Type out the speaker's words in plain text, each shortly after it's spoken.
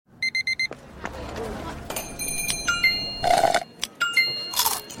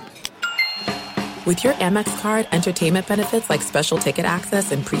With your Amex card, entertainment benefits like special ticket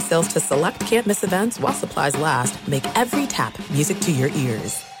access and pre-sales to select can't-miss events while supplies last make every tap music to your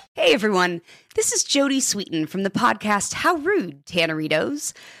ears. Hey everyone, this is Jody Sweeten from the podcast How Rude,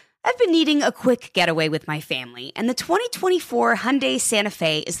 Tanneritos. I've been needing a quick getaway with my family, and the 2024 Hyundai Santa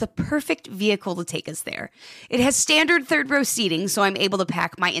Fe is the perfect vehicle to take us there. It has standard third-row seating, so I'm able to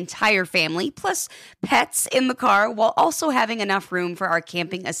pack my entire family, plus pets, in the car, while also having enough room for our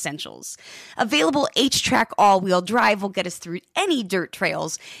camping essentials. Available H-Track all-wheel drive will get us through any dirt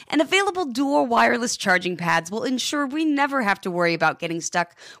trails, and available dual wireless charging pads will ensure we never have to worry about getting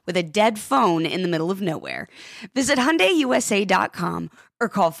stuck with a dead phone in the middle of nowhere. Visit HyundaiUSA.com or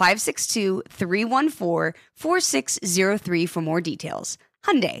call 562-314-4603 for more details.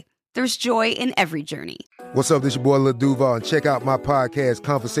 Hyundai, there's joy in every journey. What's up, this your boy Lil Duval, and check out my podcast,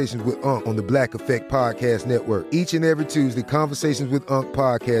 Conversations with Unc, on the Black Effect Podcast Network. Each and every Tuesday, Conversations with Unc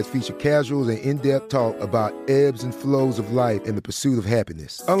podcast feature casuals and in-depth talk about ebbs and flows of life and the pursuit of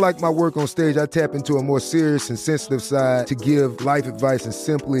happiness. Unlike my work on stage, I tap into a more serious and sensitive side to give life advice and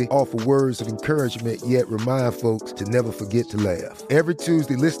simply offer words of encouragement, yet remind folks to never forget to laugh. Every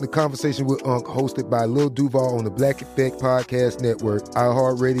Tuesday, listen to Conversations with Unc, hosted by Lil Duval on the Black Effect Podcast Network,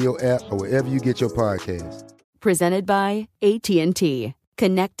 iHeartRadio app, or wherever you get your podcasts. Presented by AT&T.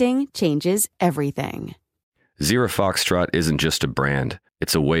 Connecting changes everything. Zero Foxtrot isn't just a brand,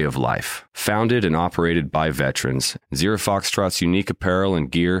 it's a way of life. Founded and operated by veterans, Zero Foxtrot's unique apparel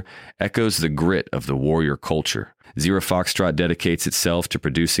and gear echoes the grit of the warrior culture. Zero Foxtrot dedicates itself to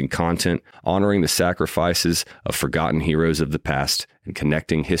producing content, honoring the sacrifices of forgotten heroes of the past, and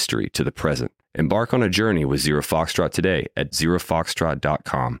connecting history to the present. Embark on a journey with Zero Foxtrot today at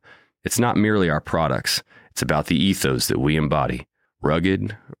zerofoxtrot.com. It's not merely our products. It's about the ethos that we embody.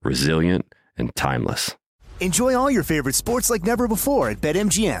 Rugged, resilient, and timeless. Enjoy all your favorite sports like never before at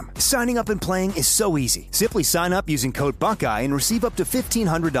BetMGM. Signing up and playing is so easy. Simply sign up using code Buckeye and receive up to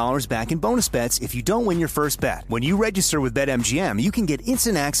 $1,500 back in bonus bets if you don't win your first bet. When you register with BetMGM, you can get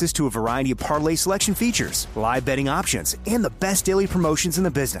instant access to a variety of parlay selection features, live betting options, and the best daily promotions in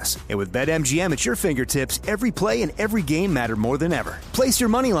the business. And with BetMGM at your fingertips, every play and every game matter more than ever. Place your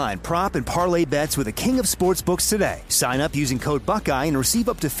moneyline, prop, and parlay bets with the king of sportsbooks today. Sign up using code Buckeye and receive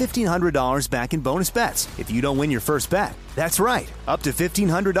up to $1,500 back in bonus bets if you don't win your first bet. That's right, up to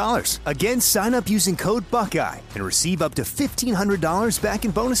 $1,500. Again, sign up using code Buckeye and receive up to $1,500 back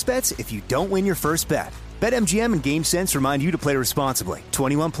in bonus bets if you don't win your first bet. BetMGM and GameSense remind you to play responsibly.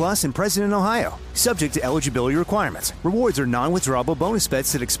 21 plus and present in Ohio. Subject to eligibility requirements. Rewards are non-withdrawable bonus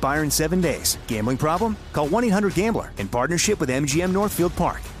bets that expire in 7 days. Gambling problem? Call 1-800-GAMBLER in partnership with MGM Northfield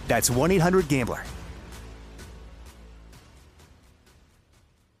Park. That's 1-800-GAMBLER.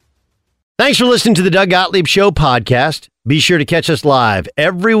 Thanks for listening to the Doug Gottlieb Show podcast. Be sure to catch us live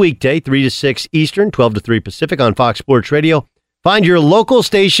every weekday, 3 to 6 Eastern, 12 to 3 Pacific on Fox Sports Radio. Find your local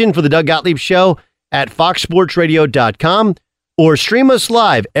station for the Doug Gottlieb Show at foxsportsradio.com or stream us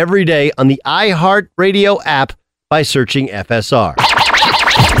live every day on the iHeartRadio app by searching FSR. Now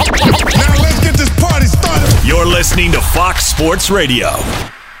let's get this party started. You're listening to Fox Sports Radio.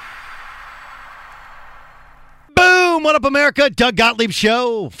 Boom! What up, America? Doug Gottlieb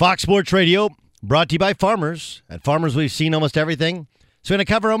Show, Fox Sports Radio, brought to you by Farmers. At Farmers, we've seen almost everything. So we're going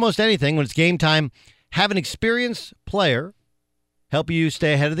to cover almost anything when it's game time. Have an experienced player help you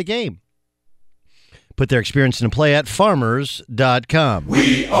stay ahead of the game. Put their experience into play at farmers.com.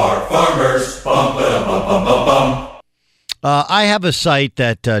 We are farmers. Bum, ba, bum, bum, bum, bum. I have a site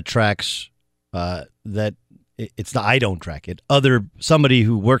that tracks that it's the I don't track it. Somebody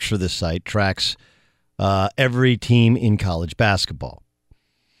who works for this site tracks every team in college basketball.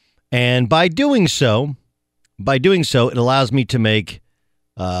 And by doing so, it allows me to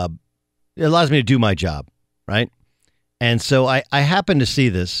do my job, right? And so I happen to see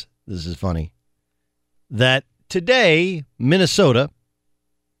this is funny, that today Minnesota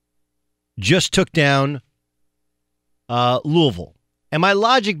just took down Louisville. And my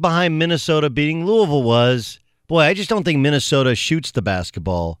logic behind Minnesota beating Louisville was, boy, I just don't think Minnesota shoots the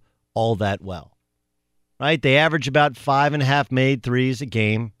basketball all that well. Right? They average about 5.5 made threes a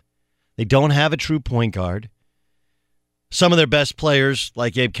game. They don't have a true point guard. Some of their best players,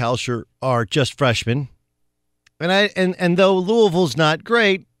 like Abe Kalsher, are just freshmen. And though Louisville's not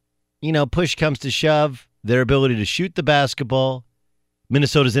great, push comes to shove, their ability to shoot the basketball,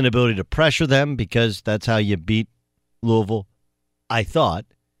 Minnesota's inability to pressure them, because that's how you beat Louisville, I thought,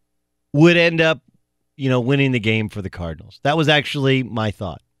 would end up, winning the game for the Cardinals. That was actually my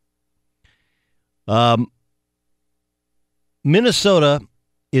thought. Minnesota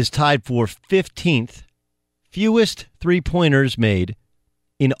is tied for 15th fewest three-pointers made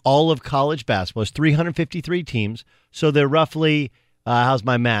in all of college basketball. It's 353 teams, so they're roughly, how's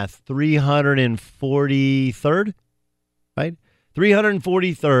my math, 343rd, right?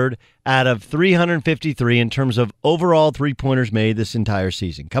 343rd out of 353 in terms of overall three-pointers made this entire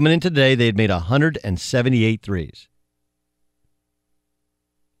season. Coming in today, they had made 178 threes.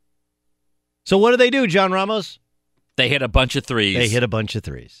 So what do they do, John Ramos? They hit a bunch of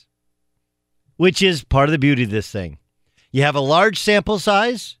threes. Which is part of the beauty of this thing. You have a large sample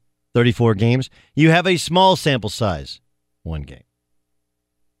size, 34 games. You have a small sample size, 1 game.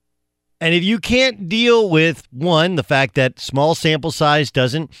 And if you can't deal with, one, the fact that small sample size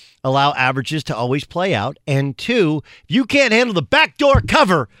doesn't allow averages to always play out, and two, if you can't handle the backdoor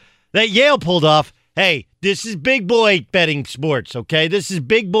cover that Yale pulled off, hey, this is big boy betting sports, okay? This is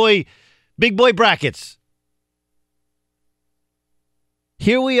big boy brackets.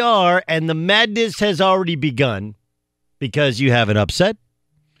 Here we are, and the madness has already begun because you have an upset.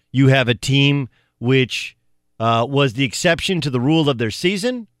 You have a team which was the exception to the rule of their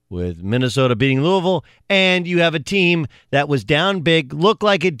season, with Minnesota beating Louisville, and you have a team that was down big, looked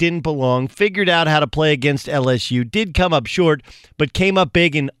like it didn't belong, figured out how to play against LSU, did come up short, but came up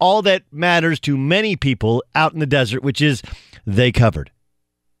big in all that matters to many people out in the desert, which is they covered.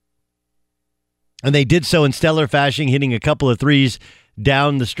 And they did so in stellar fashion, hitting a couple of threes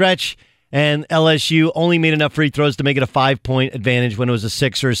down the stretch, and LSU only made enough free throws to make it a 5-point advantage when it was a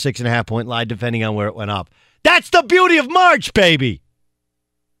 6 or a 6.5-point line, depending on where it went off. That's the beauty of March, baby!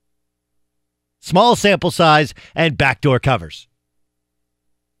 Small sample size and backdoor covers.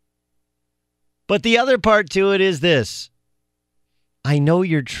 But the other part to it is this. I know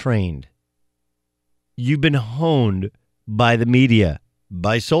you're trained. You've been honed by the media,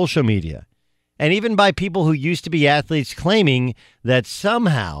 by social media, and even by people who used to be athletes claiming that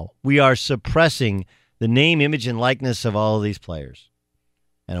somehow we are suppressing the name, image, and likeness of all of these players.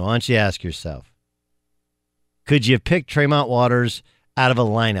 And I want you to ask yourself, could you have picked Tremont Waters out of a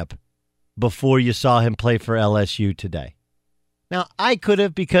lineup before you saw him play for LSU today? Now, I could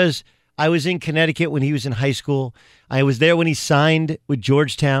have, because I was in Connecticut when he was in high school. I was there when he signed with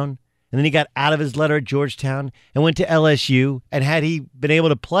Georgetown, and then he got out of his letter at Georgetown and went to LSU. And had he been able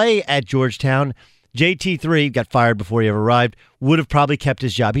to play at Georgetown, JT3 got fired before he ever arrived, would have probably kept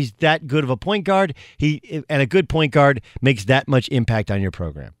his job. He's that good of a point guard. And a good point guard makes that much impact on your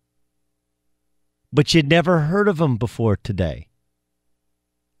program. But you'd never heard of him before today.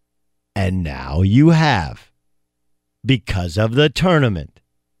 And now you have, because of the tournament.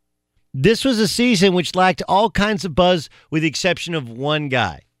 This was a season which lacked all kinds of buzz with the exception of one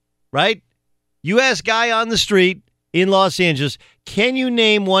guy, right? You ask guy on the street in Los Angeles, can you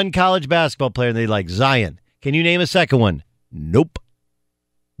name one college basketball player? And they like Zion. Can you name a second one? Nope.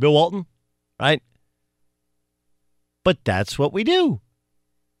 Bill Walton, right? But that's what we do.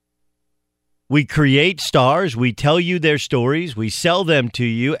 We create stars, we tell you their stories, we sell them to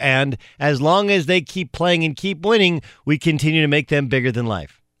you, and as long as they keep playing and keep winning, we continue to make them bigger than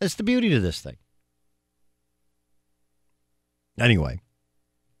life. That's the beauty to this thing. Anyway.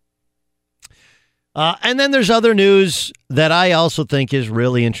 And then there's other news that I also think is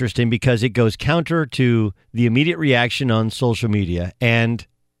really interesting because it goes counter to the immediate reaction on social media, and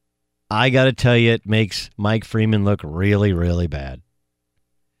I got to tell you, it makes Mike Freeman look really, really bad.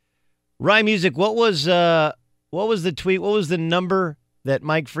 Rye Music, what was the tweet? What was the number that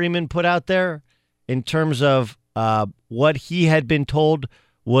Mike Freeman put out there in terms of what he had been told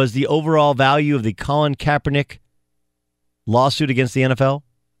was the overall value of the Colin Kaepernick lawsuit against the NFL?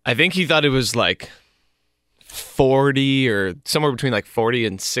 I think he thought it was like 40 or somewhere between like 40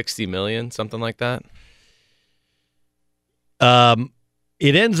 and 60 million, something like that.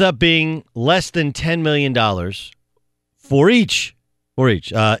 It ends up being less than $10 million for each.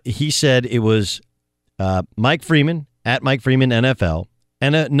 He said it was Mike Freeman, at Mike Freeman NFL,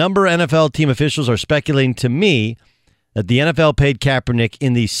 and a number of NFL team officials are speculating to me that the NFL paid Kaepernick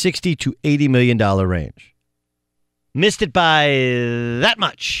in the $60 to $80 million range. Missed it by that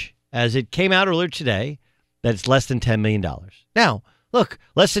much, as it came out earlier today that it's less than $10 million. Now, look,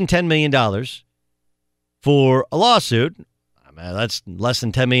 less than $10 million for a lawsuit, I mean, that's less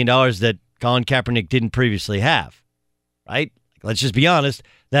than $10 million that Colin Kaepernick didn't previously have, right? Let's just be honest,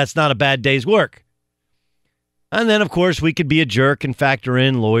 that's not a bad day's work. And then, of course, we could be a jerk and factor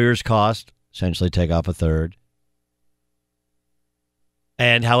in lawyers' cost, essentially take off a third.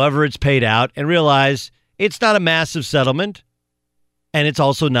 And however it's paid out, and realize it's not a massive settlement, and it's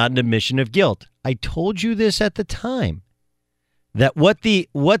also not an admission of guilt. I told you this at the time, that what the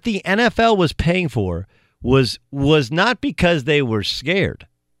NFL was paying for was not because they were scared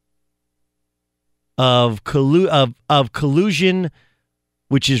of collusion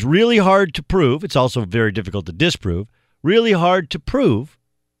which is really hard to prove. It's also very difficult to disprove. Really hard to prove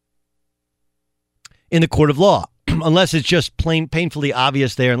in the court of law, unless it's just painfully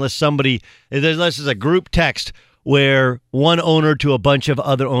obvious there, unless there's a group text where one owner to a bunch of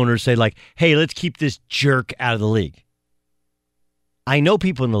other owners say like, hey, let's keep this jerk out of the league. I know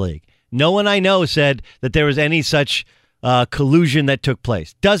people in the league. No one I know said that there was any such collusion that took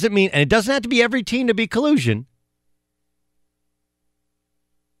place. Doesn't mean, and it doesn't have to be every team to be collusion.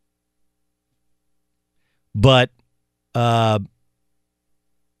 But it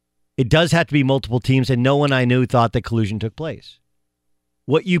does have to be multiple teams, and no one I knew thought that collusion took place.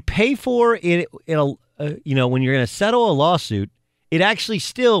 What you pay for when you're going to settle a lawsuit, it actually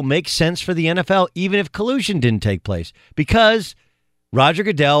still makes sense for the NFL, even if collusion didn't take place, because Roger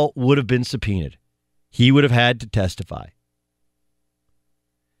Goodell would have been subpoenaed. He would have had to testify.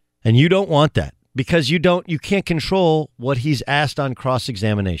 And you don't want that because you can't control what he's asked on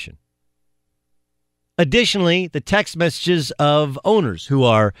cross-examination. Additionally, the text messages of owners who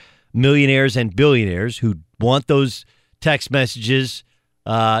are millionaires and billionaires who want those text messages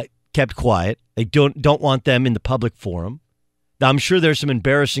kept quiet. They don't want them in the public forum. Now, I'm sure there's some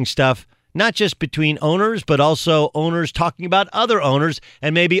embarrassing stuff, not just between owners, but also owners talking about other owners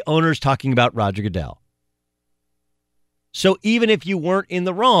and maybe owners talking about Roger Goodell. So even if you weren't in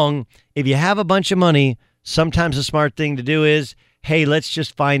the wrong, if you have a bunch of money, sometimes the smart thing to do is, hey, let's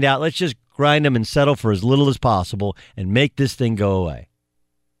just find out. Let's just grind them and settle for as little as possible and make this thing go away.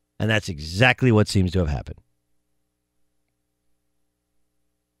 And that's exactly what seems to have happened.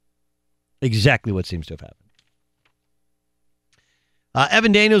 Exactly what seems to have happened.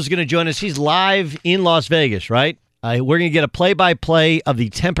 Evan Daniels is going to join us. He's live in Las Vegas, right? We're going to get a play-by-play of the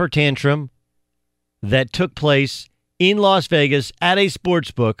temper tantrum that took place in Las Vegas at a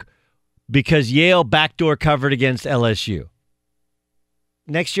sports book because Yale backdoor covered against LSU.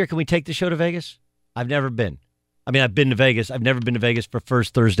 Next year, can we take the show to Vegas? I've never been. I mean, I've been to Vegas. I've never been to Vegas for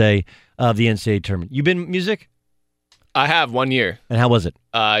first Thursday of the NCAA tournament. You been music? I have 1 year. And how was it?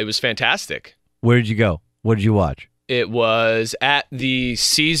 It was fantastic. Where did you go? What did you watch? It was at the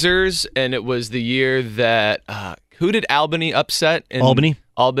Caesars, and it was the year that who did Albany upset? Albany.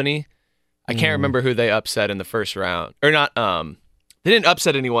 I can't remember who they upset in the first round, or not. They didn't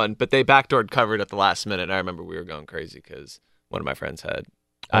upset anyone, but they backdoored covered at the last minute. I remember we were going crazy because one of my friends had.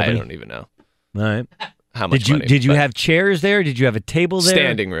 Albany? I don't even know. All right. How much did you have chairs there? Did you have a table there?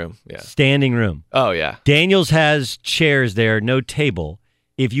 Standing room. Yeah. Standing room. Oh yeah. Daniels has chairs there, no table.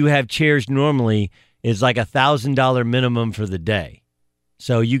 If you have chairs normally, it's like $1,000 minimum for the day.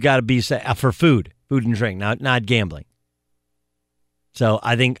 So you got to be for food and drink, not gambling. So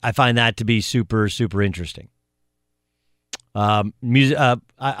I find that to be super, super interesting. Music.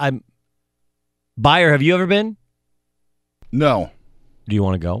 I'm Buyer. Have you ever been? No. Do you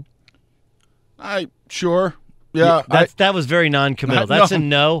want to go? Sure. Yeah. That was very non-committal. That's a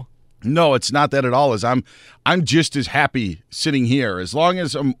no. No, it's not that at all. I'm just as happy sitting here as long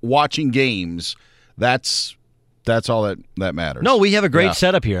as I'm watching games. That's all that matters. No, we have a great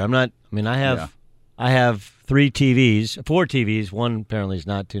setup here. I have 4 TVs. One apparently is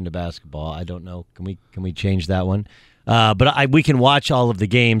not tuned to basketball. I don't know. Can we change that one? But we can watch all of the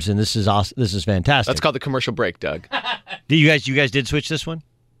games, and this is awesome. This is fantastic. That's called the commercial break, Doug. You guys did switch this one?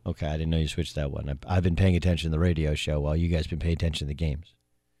 Okay, I didn't know you switched that one. I've been paying attention to the radio show while you guys been paying attention to the games.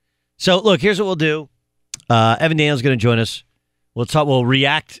 So look, here's what we'll do. Evan Daniels is going to join us. We'll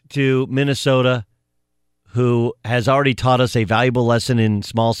react to Minnesota, who has already taught us a valuable lesson in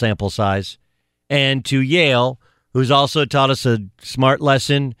small sample size, and to Yale, who's also taught us a smart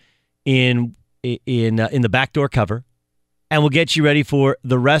lesson in the backdoor cover. And we'll get you ready for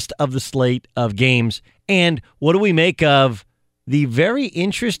the rest of the slate of games. And what do we make of the very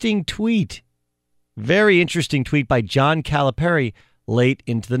interesting tweet by John Calipari late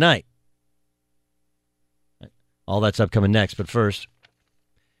into the night? All that's upcoming next. But first,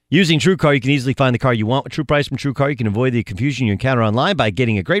 using TrueCar, you can easily find the car you want with True Price from TrueCar. You can avoid the confusion you encounter online by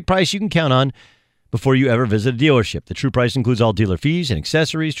getting a great price you can count on before you ever visit a dealership. The True Price includes all dealer fees and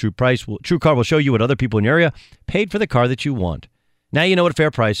accessories. TrueCar will show you what other people in your area paid for the car that you want. Now you know what a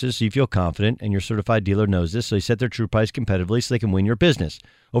fair price is, so you feel confident, and your certified dealer knows this, so they set their True Price competitively so they can win your business.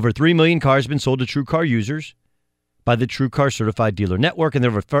 Over 3 million cars have been sold to TrueCar users by the TrueCar Certified Dealer Network, and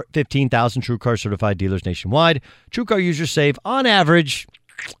there are over 15,000 TrueCar Certified dealers nationwide. TrueCar users save, on average,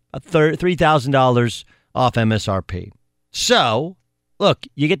 $3,000 off MSRP. So, look,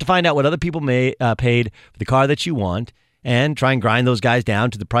 you get to find out what other people paid for the car that you want and try and grind those guys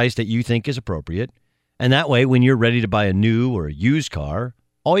down to the price that you think is appropriate. And that way, when you're ready to buy a new or a used car,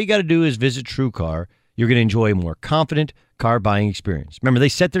 all you got to do is visit TrueCar. you're going to enjoy a more confident car buying experience. Remember, they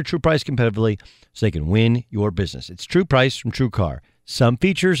set their True Price competitively so they can win your business. It's True Price from True Car. Some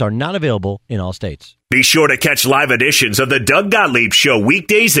features are not available in all states. Be sure to catch live editions of the Doug Gottlieb Show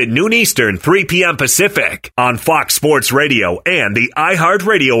weekdays at noon Eastern, 3 p.m. Pacific on Fox Sports Radio and the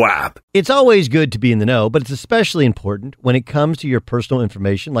iHeartRadio app. It's always good to be in the know, but it's especially important when it comes to your personal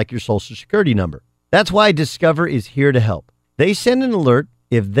information like your Social Security number. That's why Discover is here to help. They send an alert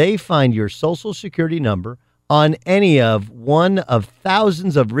if they find your Social Security number on any of one of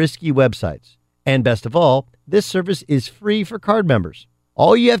thousands of risky websites. And best of all, this service is free for card members.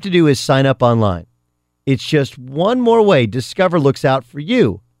 All you have to do is sign up online. It's just one more way Discover looks out for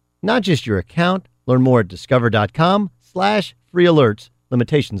you, not just your account. Learn more at discover.com/free alerts.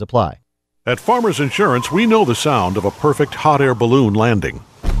 Limitations apply. At Farmers Insurance, we know the sound of a perfect hot air balloon landing.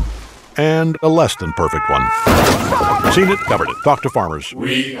 And a less than perfect one. Seen it, covered it. Talk to Farmers.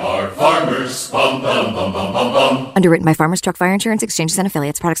 We are Farmers. Bum, bum, bum, bum, bum, bum. Underwritten by Farmers Truck Fire Insurance Exchanges and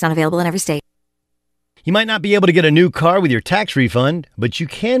Affiliates. Products not available in every state. You might not be able to get a new car with your tax refund, but you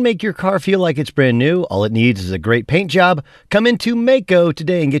can make your car feel like it's brand new. All it needs is a great paint job. Come into Maaco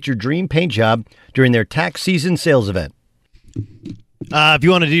today and get your dream paint job during their tax season sales event. If you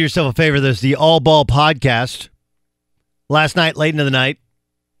want to do yourself a favor, there's the All Ball podcast. Last night, late into the night,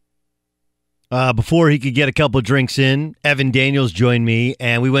 before he could get a couple of drinks in, Evan Daniels joined me,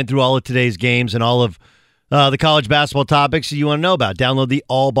 and we went through all of today's games and all of the college basketball topics that you want to know about. Download the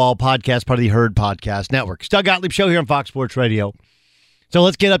All Ball podcast, part of the Herd Podcast Network. Doug Gottlieb Show here on Fox Sports Radio. So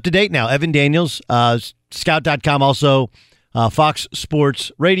let's get up to date now. Evan Daniels, Scout.com, also Fox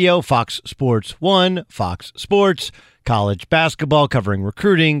Sports Radio, Fox Sports 1, Fox Sports, college basketball, covering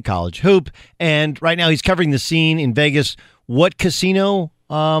recruiting, college hoop, and right now he's covering the scene in Vegas. What casino?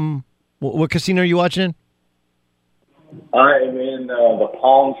 What casino are you watching in? I am in the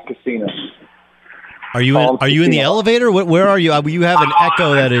Palms Casino. Are you in the elevator? Where are you? You have an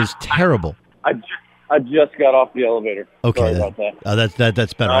echo that is terrible. I just got off the elevator. Okay, Sorry about that.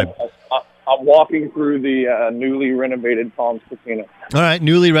 That's better. I'm walking through the newly renovated Palms Casino. All right,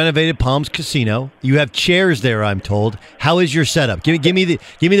 newly renovated Palms Casino. You have chairs there, I'm told. How is your setup? Give me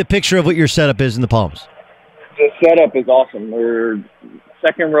the picture of what your setup is in the Palms. The setup is awesome. We're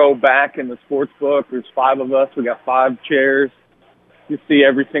second row back in the sports book. There's 5 of us. We got 5 chairs. You see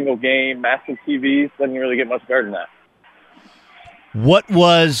every single game, massive TVs. Doesn't really get much better than that. What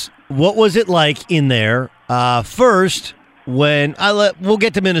was it like in there? First, when we'll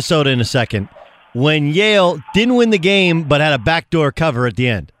get to Minnesota in a second. When Yale didn't win the game but had a backdoor cover at the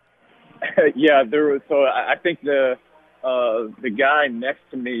end. Yeah, there was. So I think the guy next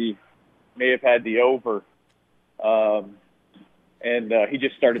to me may have had the over, and he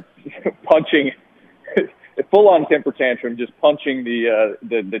just started punching. Full-on temper tantrum, just punching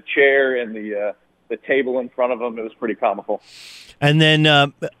the chair and the table in front of him. It was pretty comical. And then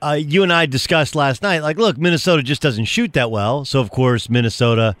you and I discussed last night, like, look, Minnesota just doesn't shoot that well. So, of course,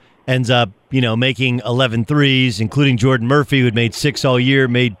 Minnesota ends up, making 11 threes, including Jordan Murphy, who had made 6 all year,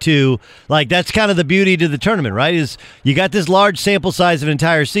 made 2. Like, that's kind of the beauty to the tournament, right? Is you got this large sample size of an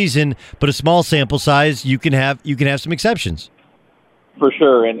entire season, but a small sample size, you can have some exceptions. For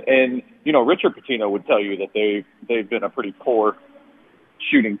sure. And Richard Pitino would tell you that they've been a pretty poor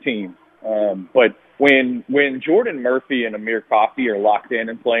shooting team. But when Jordan Murphy and Amir Coffey are locked in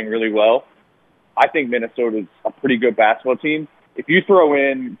and playing really well, I think Minnesota's a pretty good basketball team. If you throw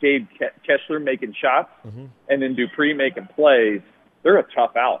in Gabe Kessler making shots and then Dupree making plays, they're a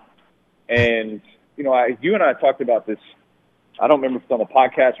tough out. And, you and I talked about this, I don't remember if it's on the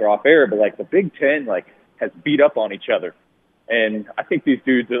podcast or off air, but the Big Ten, has beat up on each other. And I think these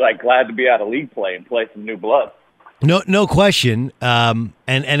dudes are glad to be out of league play and play some new blood. No question. And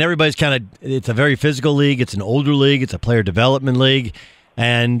everybody's it's a very physical league. It's an older league. It's a player development league.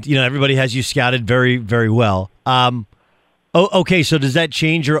 And, everybody has you scouted very, very well. Okay, so does that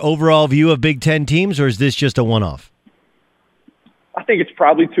change your overall view of Big Ten teams, or is this just a one-off? I think it's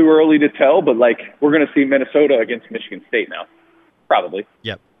probably too early to tell, but we're going to see Minnesota against Michigan State now, probably.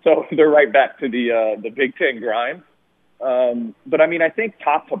 Yep. So they're right back to the Big Ten grind. But I think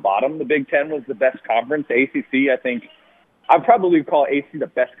top to bottom, the Big Ten was the best conference. ACC, I think I'd probably call ACC the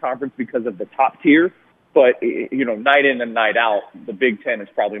best conference because of the top tier. But night in and night out, the Big Ten is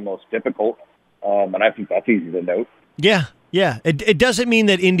probably most difficult. And I think that's easy to note. Yeah. It doesn't mean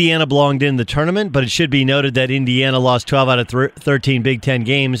that Indiana belonged in the tournament, but it should be noted that Indiana lost 12 out of 13 Big Ten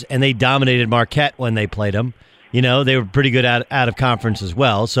games, and they dominated Marquette when they played them. They were pretty good out of conference as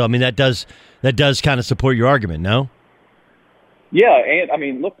well. So, that does kind of support your argument, no? Yeah,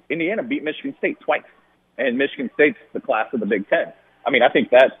 and, look, Indiana beat Michigan State twice, and Michigan State's the class of the Big Ten. I think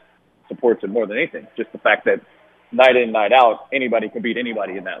that supports it more than anything. Just the fact that night in, night out, anybody can beat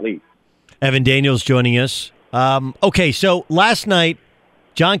anybody in that league. Evan Daniels joining us. Okay, so last night,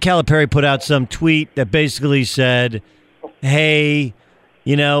 John Calipari put out some tweet that basically said, hey,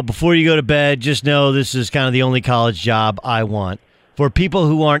 before you go to bed, just know this is kind of the only college job I want. For people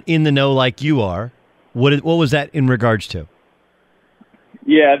who aren't in the know like you are, what was that in regards to?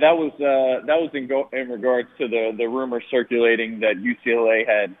 Yeah, that was in regards to the rumor circulating that UCLA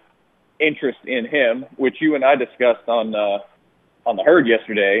had interest in him, which you and I discussed on the Herd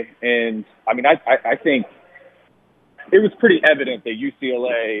yesterday. And I mean, I think it was pretty evident that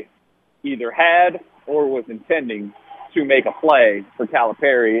UCLA either had or was intending to make a play for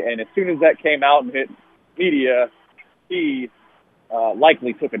Calipari. And as soon as that came out and hit media, he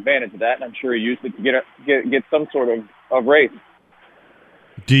likely took advantage of that, and I'm sure he used it to get some sort of race.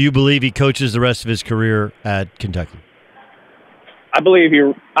 Do you believe he coaches the rest of his career at Kentucky? I believe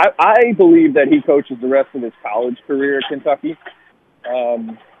I believe that he coaches the rest of his college career at Kentucky.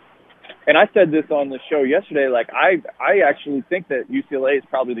 And I said this on the show yesterday. Like I actually think that UCLA is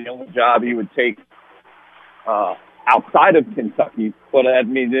probably the only job he would take outside of Kentucky. But that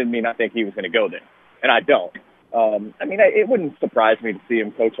didn't mean I think he was going to go there, and I don't. I mean, it wouldn't surprise me to see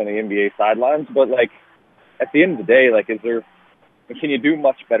him coach on the NBA sidelines. But like at the end of the day, like can you do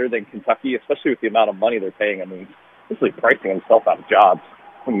much better than Kentucky, especially with the amount of money they're paying? I mean, essentially pricing himself out of jobs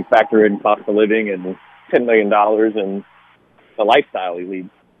when you factor in cost of living and $10 million and the lifestyle he leads.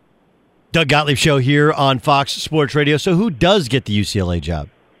 Doug Gottlieb Show here on Fox Sports Radio. So who does get the UCLA job?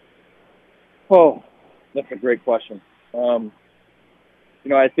 Oh, that's a great question.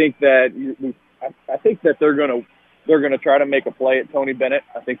 I think that they're gonna try to make a play at Tony Bennett.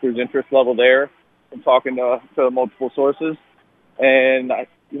 I think there's interest level there from talking to multiple sources. And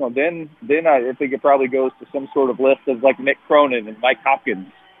then I think it probably goes to some sort of list of like Mick Cronin and Mike Hopkins.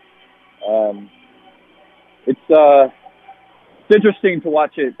 It's interesting to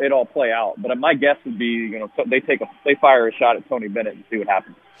watch it all play out. But my guess would be, they fire a shot at Tony Bennett and see what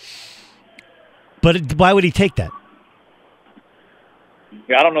happens. But why would he take that?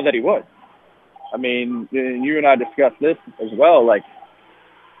 Yeah, I don't know that he would. I mean, you and I discussed this as well. Like,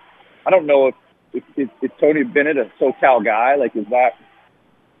 I don't know if Tony Bennett a SoCal guy. Like,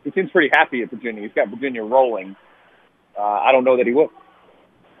 he seems pretty happy at Virginia. He's got Virginia rolling. I don't know that he would.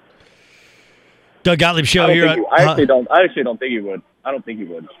 Doug Gottlieb Show here. I actually don't think he would. I don't think he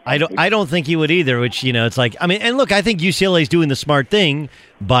would. I don't think he would either. Which it's like, I mean, and look, I think UCLA is doing the smart thing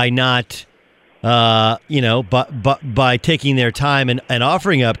by not, by taking their time and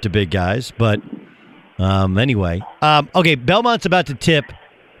offering up to big guys. But anyway, okay, Belmont's about to tip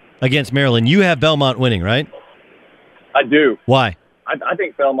against Maryland. You have Belmont winning, right? I do. Why? I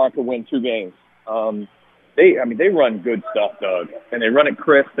think Belmont will win 2 games. They run good stuff, Doug, and they run it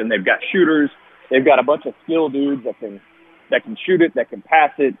crisp, and they've got shooters. They've got a bunch of skilled dudes that can shoot it, that can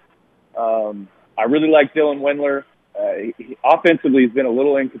pass it. I really like Dylan Windler. Offensively, he's been a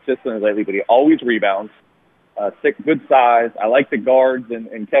little inconsistent lately, but he always rebounds. Good size. I like the guards,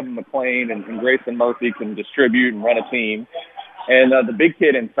 and Kevin McClain and Grayson Murphy can distribute and run a team. And the big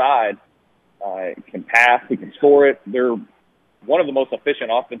kid inside can pass. He can score it. They're one of the most efficient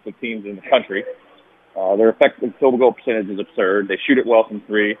offensive teams in the country. Their effective field goal percentage is absurd. They shoot it well from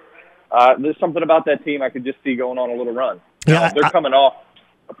 3. There's something about that team I could just see going on a little run. They're coming off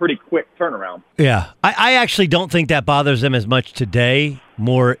a pretty quick turnaround. Yeah, I actually don't think that bothers them as much today.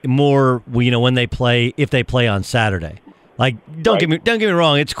 More, when they play, if they play on Saturday. Like, don't get me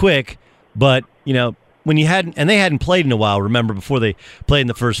wrong, it's quick, but when they hadn't played in a while. Remember, before they played in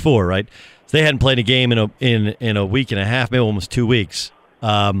the first 4, right? So they hadn't played a game in a week and a half, maybe almost 2 weeks.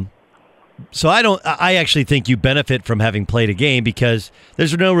 So I actually think you benefit from having played a game because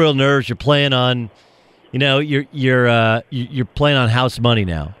there's no real nerves. You're playing on, you're playing on house money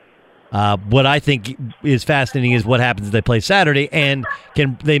now. What I think is fascinating is what happens if they play Saturday, and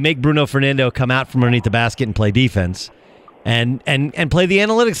can they make Bruno Fernando come out from underneath the basket and play defense, and play the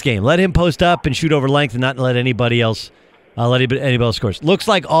analytics game. Let him post up and shoot over length, and not let anybody else score. Looks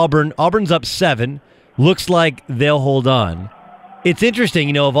like Auburn's up 7. Looks like they'll hold on. It's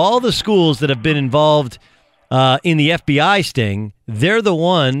interesting, of all the schools that have been involved in the FBI sting, they're the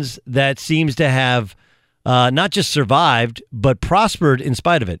ones that seems to have not just survived, but prospered in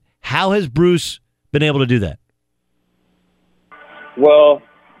spite of it. How has Bruce been able to do that? Well,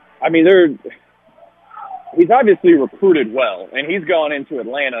 I mean, he's obviously recruited well, and he's gone into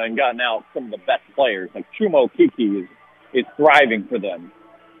Atlanta and gotten out some of the best players. Like Chuma Okeke is thriving for them.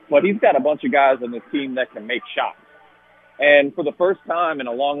 But he's got a bunch of guys on this team that can make shots. And for the first time in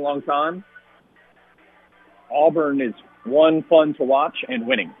a long, long time, Auburn is fun to watch and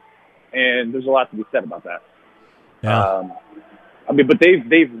winning. and there's a lot to be said about that. Yeah. But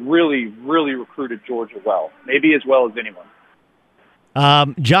they've really, really recruited Georgia well, maybe as well as anyone.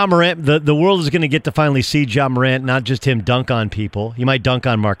 Ja Morant, the world is going to get to finally see Ja Morant, not just him dunk on people. He might dunk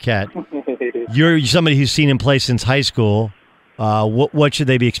on Marquette. You're somebody who's seen him play since high school. What should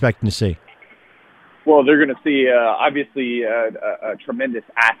they be expecting to see? Well, they're going to see, obviously, a tremendous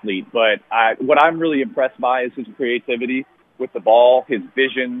athlete. But what I'm really impressed by is his creativity with the ball, his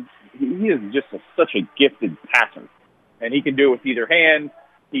vision. He is just such a gifted passer. And he can do it with either hand.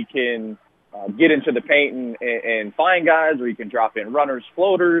 He can get into the paint and find guys, or he can drop in runners,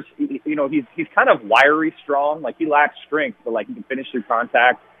 floaters. He's kind of wiry strong. Like, he lacks strength, but, like, he can finish through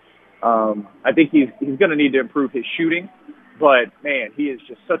contact. I think he's going to need to improve his shooting. But, man, he is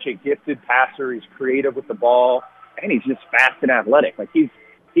just such a gifted passer. He's creative with the ball, and he's just fast and athletic. Like, he's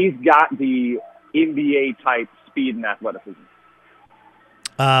got the NBA-type speed and athleticism.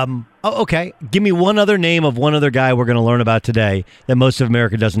 Okay. Give me one other name of one other guy we're going to learn about today that most of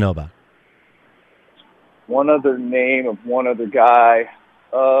America doesn't know about. One other name of one other guy.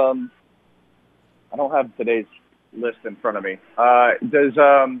 I don't have today's list in front of me.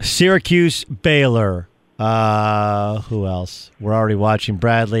 Syracuse, Baylor. Who else? We're already watching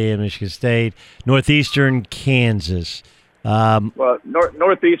Bradley and Michigan State. Northeastern, Kansas.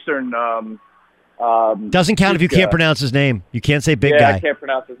 Northeastern. Doesn't count if you can't pronounce his name. You can't say big guy. I can't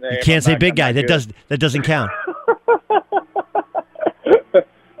pronounce his name. You can't say big guy. That doesn't count.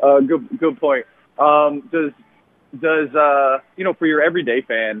 Good point. Does for your everyday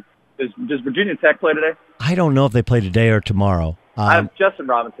fan, does Virginia Tech play today? I don't know if they play today or tomorrow. Justin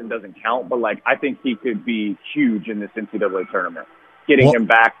Robinson doesn't count, but like I think he could be huge in this NCAA tournament. Getting him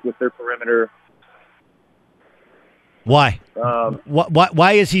back with their perimeter. Why?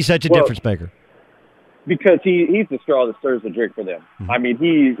 Why is he such a difference maker? Because he's the straw that stirs the drink for them. Mm-hmm. I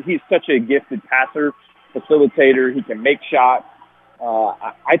mean, he's such a gifted passer, facilitator. He can make shots.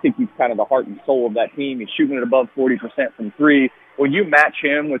 I think he's kind of the heart and soul of that team. He's shooting at above 40% from three. When you match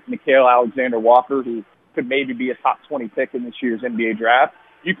him with Nickeil Alexander-Walker, who could maybe be a top 20 pick in this year's NBA draft,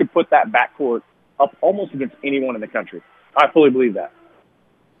 you could put that backcourt up almost against anyone in the country. I fully believe that.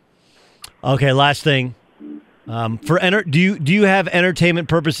 Okay, last thing. Do you have entertainment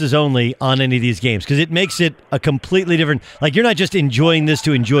purposes only on any of these games? Because it makes it a completely different. Like, you're not just enjoying this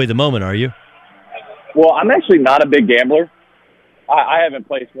to enjoy the moment, are you? Well, I'm actually not a big gambler. I haven't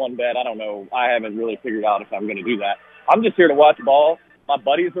placed one bet. I don't know. I haven't really figured out if I'm going to do that. I'm just here to watch ball. My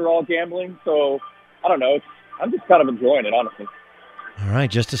buddies are all gambling, so I don't know. I'm just kind of enjoying it, honestly. All right,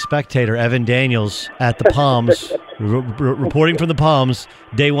 just a spectator. Evan Daniels at the Palms, reporting from the Palms.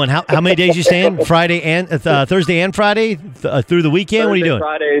 Day one. How many days you staying? Friday and Thursday and Friday through the weekend. Thursday, what are you doing?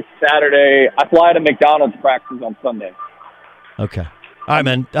 Friday, Saturday. I fly to McDonald's practice on Sunday. Okay. All right,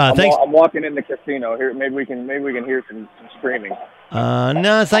 man. Thanks. I'm walking in the casino here. Maybe we can hear some screaming.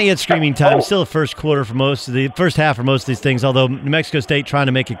 No, it's not yet screaming time. It's still the first half for most of these things. Although New Mexico State trying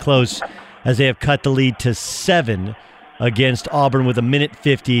to make it close as they have cut the lead to 7 against Auburn with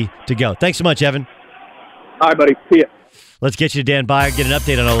 1:50 to go. Thanks so much, Evan. All right, buddy. See ya. Let's get you to Dan Byer, get an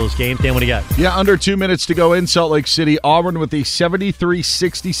update on all those games. Dan, what do you got? Yeah, under 2 minutes to go in Salt Lake City. Auburn with a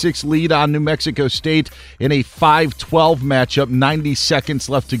 73-66 lead on New Mexico State in a 5-12 matchup. 90 seconds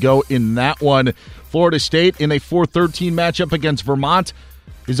left to go in that one. Florida State in a 4-13 matchup against Vermont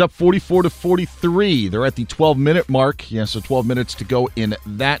is up 44-43. They're at the 12-minute mark. Yeah, so 12 minutes to go in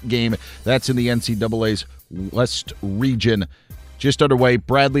that game. That's in the NCAA's West region. Just underway,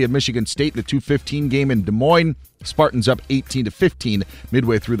 Bradley at Michigan State, the 2:15 game in Des Moines. Spartans up 18-15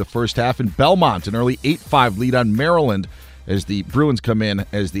 midway through the first half. And Belmont, an early 8-5 lead on Maryland as the Bruins come in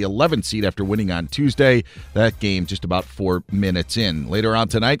as the 11th seed after winning on Tuesday. That game just about 4 minutes in. Later on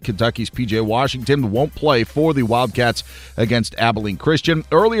tonight, Kentucky's P.J. Washington won't play for the Wildcats against Abilene Christian.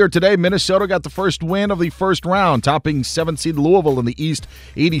 Earlier today, Minnesota got the first win of the first round, topping 7th seed Louisville in the East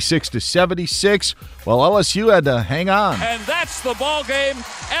 86-76, while LSU had to hang on. And that's the ball game.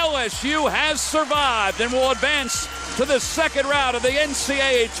 LSU has survived and will advance to the second round of the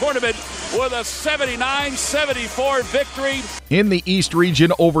NCAA tournament with a 79-74 victory. In the East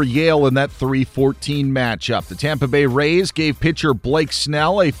region over Yale in that 3-14 matchup, the Tampa Bay Rays gave pitcher Blake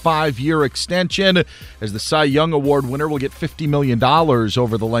Snell a 5-year extension, as the Cy Young Award winner will get $50 million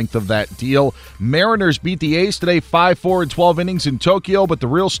over the length of that deal. Mariners beat the A's today 5-4 in 12 innings in Tokyo, but the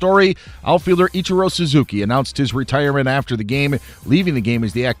real story, outfielder Ichiro Suzuki announced his retirement after the game, leaving the game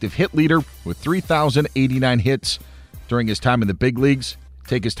as the active hit leader with 3,089 hits during his time in the big leagues.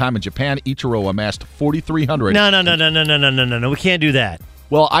 Take his time in Japan, Ichiro amassed 4,300. No. We can't do that.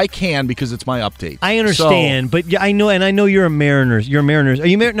 Well, I can because it's my update. I understand, but I know you're a Mariners. You're a Mariners. Are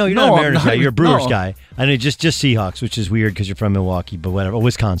you No, you're not a Mariners guy. You're a Brewers guy. I know just Seahawks, which is weird because you're from Milwaukee, but whatever, or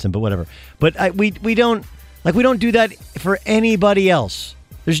Wisconsin, but whatever. But we don't do that for anybody else.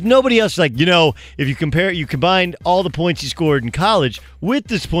 There's nobody else if you combine all the points he scored in college with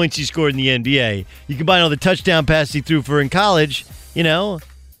the points he scored in the NBA. You combine all the touchdown passes he threw for in college.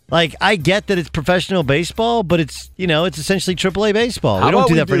 I get that it's professional baseball, but it's essentially AAA baseball. We don't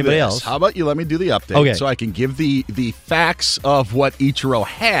do that for anybody else. How about you let me do the update so I can give the facts of what Ichiro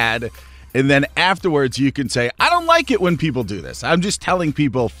had, and then afterwards you can say, I don't like it when people do this. I'm just telling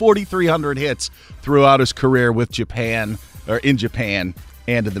people 4,300 hits throughout his career with Japan, or in Japan,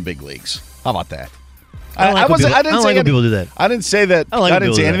 and in the big leagues. How about that? I didn't say when people do that. I didn't say that. I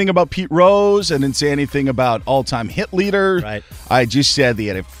didn't say anything about Pete Rose. I didn't say anything about all-time hit leader. Right. I just said he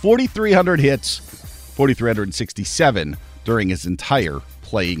had 4,300 hits, 4,367 during his entire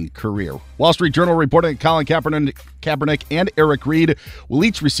playing career. Wall Street Journal reporting that Colin Kaepernick and Eric Reid will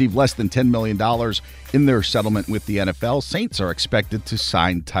each receive less than $10 million in their settlement with the NFL. Saints are expected to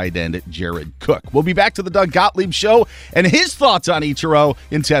sign tight end Jared Cook. We'll be back to the Doug Gottlieb Show and his thoughts on Ichiro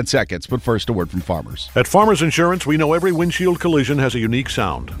in 10 seconds. But first, a word from Farmers. At Farmers Insurance, we know every windshield collision has a unique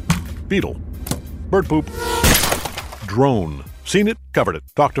sound. Beetle. Bird poop. Drone. Seen it, covered it.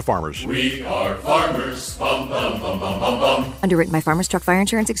 Talk to Farmers. We are Farmers. Bum, bum, bum, bum, bum, bum. Underwritten by Farmers Truck Fire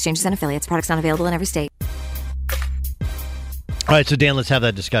Insurance Exchanges and Affiliates. Products not available in every state. All right, so Dan, let's have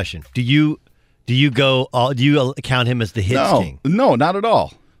that discussion. Do you count him as the hits king? No, not at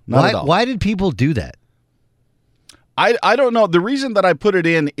all. Not at all. Why did people do that? I don't know. The reason that I put it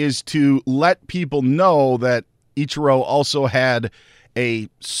in is to let people know that Ichiro also had a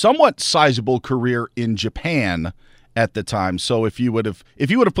somewhat sizable career in Japan at the time. So if he would have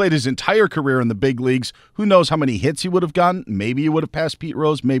played his entire career in the big leagues, who knows how many hits he would have gotten? Maybe he would have passed Pete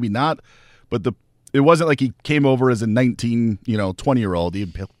Rose, maybe not. But it wasn't like he came over as a 20-year-old. He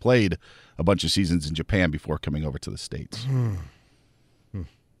had played a bunch of seasons in Japan before coming over to the States.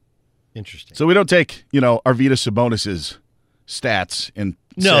 Interesting. So we don't take, Arvydas Sabonis's stats and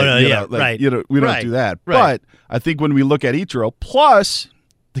we don't do that. Right. But I think when we look at Ichiro, plus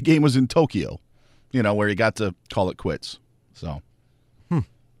the game was in Tokyo, where he got to call it quits. So,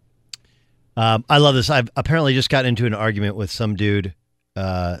 I love this. I've apparently just got into an argument with some dude.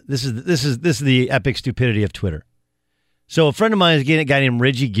 This is the epic stupidity of Twitter. So a friend of mine is getting a guy named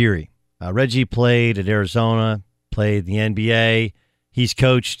Reggie Geary. Reggie played at Arizona, played the NBA. He's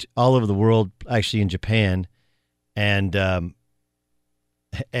coached all over the world, actually in Japan, and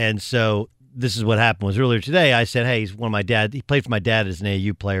so this is what happened. Was earlier today, I said, hey, he's one of my dad. He played for my dad as an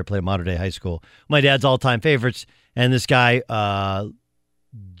AAU player, played at Mater Dei High School. My dad's all-time favorites. And this guy,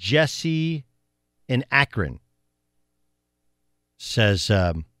 Jesse in Akron, said,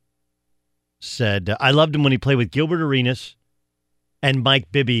 I loved him when he played with Gilbert Arenas and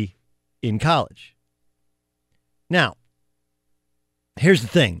Mike Bibby in college. Now, here's the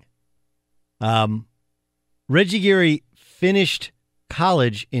thing. Reggie Geary finished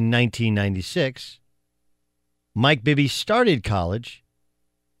college in 1996. Mike Bibby started college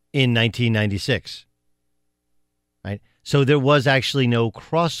in 1996. Right? So there was actually no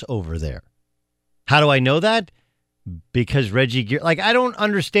crossover there. How do I know that? Because Reggie Geary, I don't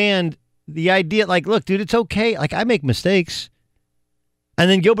understand the idea. Look, dude, it's okay. I make mistakes. And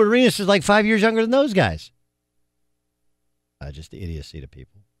then Gilbert Arenas is 5 years younger than those guys. Just the idiocy to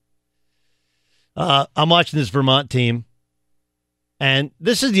people. I'm watching this Vermont team. And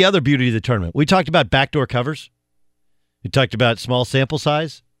this is the other beauty of the tournament. We talked about backdoor covers. We talked about small sample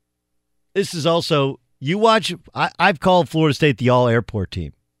size. This is also, you watch, I've called Florida State the all-airport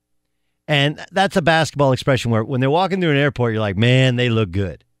team. And that's a basketball expression where when they're walking through an airport, you're like, man, they look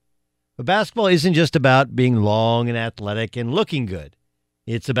good. But basketball isn't just about being long and athletic and looking good.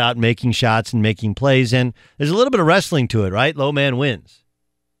 It's about making shots and making plays. And there's a little bit of wrestling to it, right? Low man wins.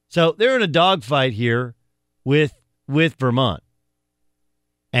 So they're in a dogfight here with Vermont.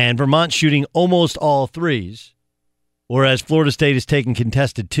 And Vermont's shooting almost all threes, whereas Florida State is taking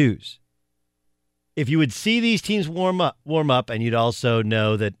contested twos. If you would see these teams warm up, and you'd also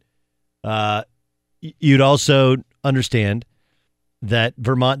know that, you'd also understand that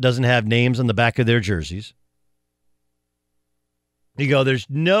Vermont doesn't have names on the back of their jerseys. You go, there's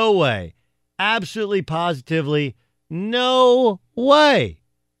no way, absolutely positively, no way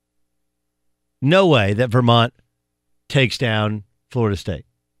that Vermont takes down Florida State.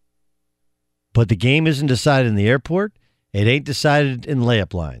 But the game isn't decided in the airport. It ain't decided in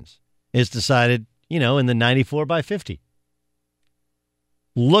layup lines. It's decided, in the 94-50.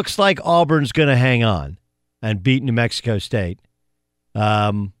 Looks like Auburn's going to hang on and beat New Mexico State.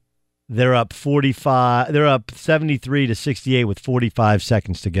 They're up 45. They're up 73-68 with 45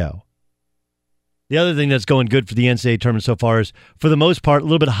 seconds to go. The other thing that's going good for the NCAA tournament so far is, for the most part, a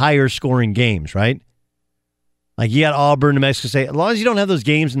little bit higher scoring games, right? Like you got Auburn, New Mexico State. As long as you don't have those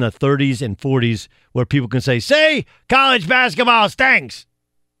games in the 30s and 40s where people can say, college basketball stinks.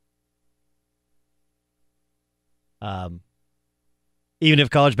 Even if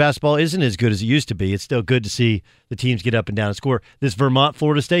college basketball isn't as good as it used to be, it's still good to see the teams get up and down and score. This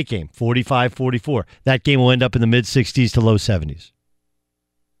Vermont-Florida State game, 45-44. That game will end up in the mid-60s to low 70s.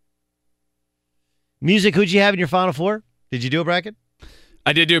 Music, who'd you have in your Final Four? Did you do a bracket?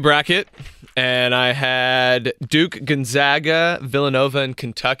 I did do a bracket, and I had Duke, Gonzaga, Villanova, and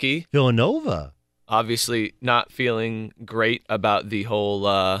Kentucky. Villanova? Obviously not feeling great about the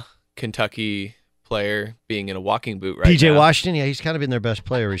whole Kentucky player being in a walking boot right now. PJ Washington, yeah, he's kind of been their best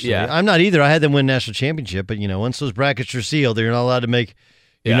player recently. Yeah. I'm not either. I had them win national championship, but once those brackets are sealed, you're not allowed to make.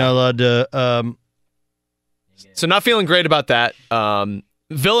 You're not allowed to. So not feeling great about that.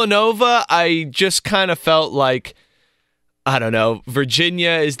 Villanova, I just kind of felt like, I don't know,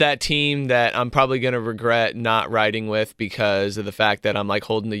 Virginia is that team that I'm probably going to regret not riding with because of the fact that I'm like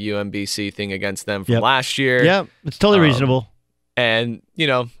holding the UMBC thing against them from last year. Yeah, it's totally reasonable. And, they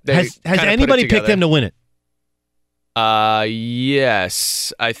has anybody picked them to win it?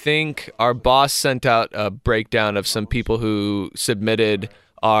 Yes. I think our boss sent out a breakdown of some people who submitted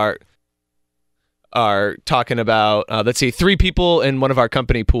are talking about, let's see, 3 people in one of our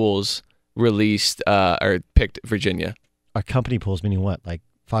company pools released or picked Virginia. Our company pools meaning what? Like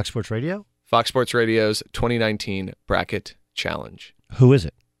Fox Sports Radio? Fox Sports Radio's 2019 Bracket Challenge. Who is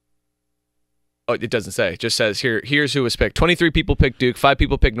it? Oh, it doesn't say. It just says here's who was picked. 23 people picked Duke, 5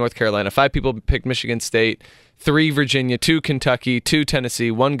 people picked North Carolina, 5 people picked Michigan State, 3 Virginia, 2 Kentucky, 2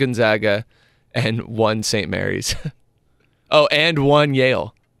 Tennessee, 1 Gonzaga, and 1 St. Mary's. Oh, and 1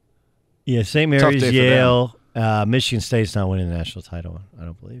 Yale. Yeah, St. Mary's, Yale, Michigan State's not winning the national title, I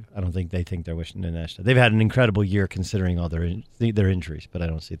don't believe. I don't think they think they're winning the national. They've had an incredible year considering all their injuries, but I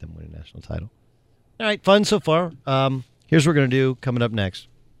don't see them winning the national title. All right, fun so far. Here's what we're going to do coming up next.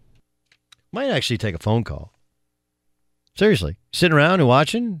 Might actually take a phone call. Seriously. Sitting around and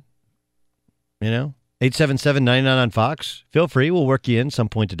watching, 877-99 on Fox. Feel free. We'll work you in some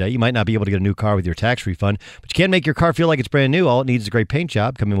point today. You might not be able to get a new car with your tax refund, but you can make your car feel like it's brand new. All it needs is a great paint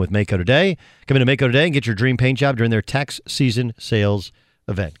job. Come in with Maaco today. Come in to Maaco today and get your dream paint job during their tax season sales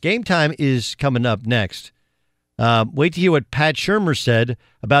event. Game time is coming up next. Wait to hear what Pat Shurmur said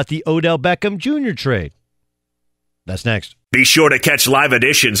about the Odell Beckham Jr. trade. That's next. Be sure to catch live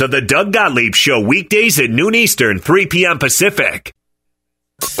editions of the Doug Gottlieb Show weekdays at noon Eastern, 3 p.m. Pacific.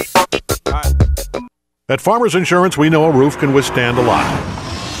 At Farmers Insurance, we know a roof can withstand a lot.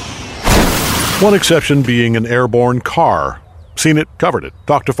 One exception being an airborne car. Seen it, covered it.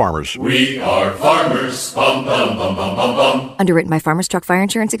 Talk to Farmers. We are Farmers. Bum, bum, bum, bum, bum, bum. Underwritten by Farmers Truck Fire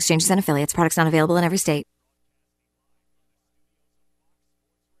Insurance Exchanges and Affiliates. Products not available in every state.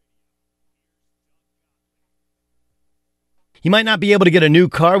 You might not be able to get a new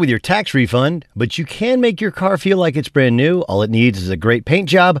car with your tax refund, but you can make your car feel like it's brand new. All it needs is a great paint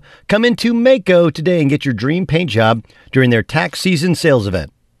job. Come into Maaco today and get your dream paint job during their tax season sales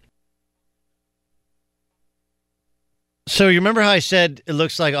event. So you remember how I said it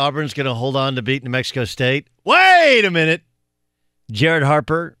looks like Auburn's going to hold on to beat New Mexico State? Wait a minute. Jared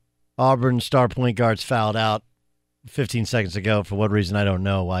Harper, Auburn's star point guard's fouled out 15 seconds ago. For what reason, I don't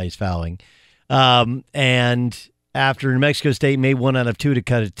know why he's fouling. And after New Mexico State made 1 out of 2 to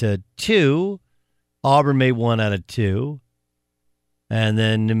cut it to 2, Auburn made 1 out of 2, and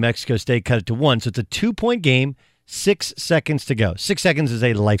then New Mexico State cut it to 1. So it's a 2-point game, 6 seconds to go. 6 seconds is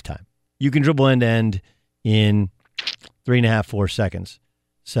a lifetime. You can dribble end-to-end in 3.5, 4 seconds.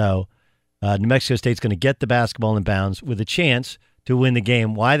 So New Mexico State's going to get the basketball in bounds with a chance to win the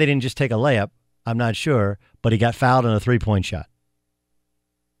game. Why they didn't just take a layup, I'm not sure, but he got fouled on a 3-point shot.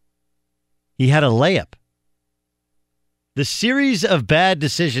 He had a layup. The series of bad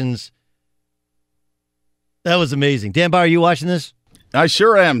decisions, that was amazing. Dan Bauer, are you watching this? I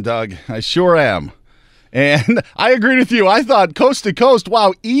sure am, Doug. I sure am. And I agreed with you. I thought coast to coast,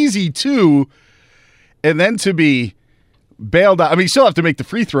 wow, easy too. And then to be bailed out. I mean, you still have to make the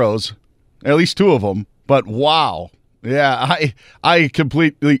free throws, at least 2 of them. But wow. Yeah, I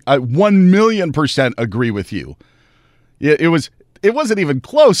completely, 1,000,000% agree with you. It wasn't even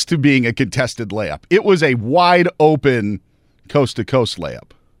close to being a contested layup. It was a wide open coast-to-coast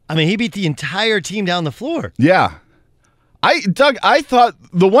layup. I mean, he beat the entire team down the floor. Yeah. Doug, I thought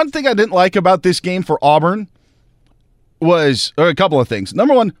the one thing I didn't like about this game for Auburn was a couple of things.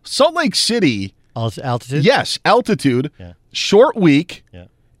 Number one, Salt Lake City. Altitude? Yes, altitude. Yeah. short week,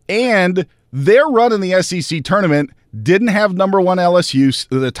 and their run in the SEC tournament didn't have number one LSU,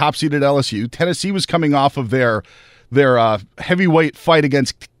 the top-seeded LSU. Tennessee was coming off of their heavyweight fight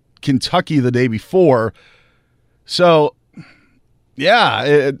against Kentucky the day before. So,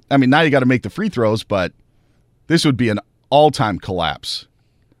 yeah, now you got to make the free throws, but this would be an all-time collapse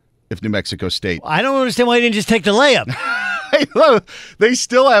if New Mexico State. I don't understand why you didn't just take the layup. They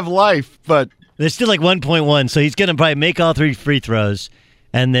still have life, but they're still like 1.1, so he's going to probably make all 3 free throws,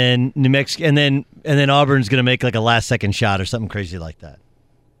 and then New Mexico, and then Auburn's going to make like a last-second shot or something crazy like that.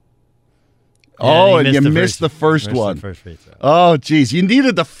 Oh, and you missed the first one. The first free throw. Oh, geez, you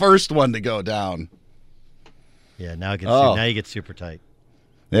needed the first one to go down. Yeah, now you get super tight.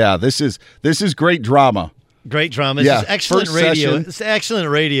 Yeah, this is great drama. Great drama. This is excellent radio. It's excellent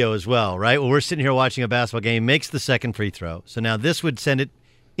radio as well, right? Well, we're sitting here watching a basketball game, makes the second free throw. So now this would send it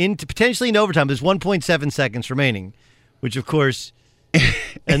into potentially in overtime. There's 1.7 seconds remaining, which of course,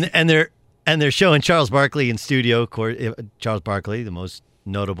 and they're showing Charles Barkley in studio. Charles Barkley, the most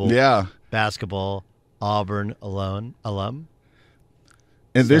notable basketball Auburn alum.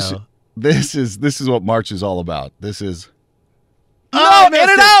 And this is what March is all about. This is. Oh, in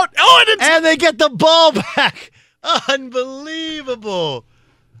and out! And they get the ball back. Unbelievable.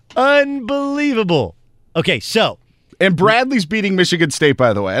 Okay, so. And Bradley's beating Michigan State,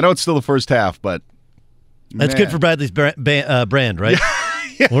 by the way. I know it's still the first half, but. That's good for Bradley's brand, right?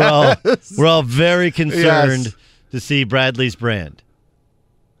 Yes. We're all very concerned to see Bradley's brand.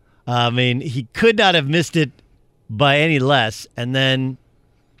 I mean, he could not have missed it by any less. And then.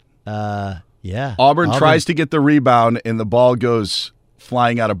 Auburn tries to get the rebound, and the ball goes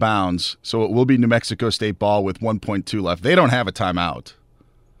flying out of bounds. So it will be New Mexico State ball with 1.2 left. They don't have a timeout.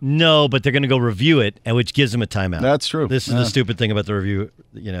 No, but they're going to go review it, and which gives them a timeout. That's true. This is the stupid thing about the review.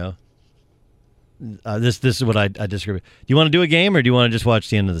 This is what I disagree with. Do you want to do a game, or do you want to just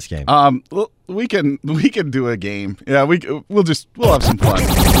watch the end of this game? We can do a game. Yeah, we'll have some fun.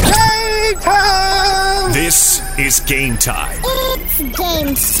 Game time! This is Game Time. It's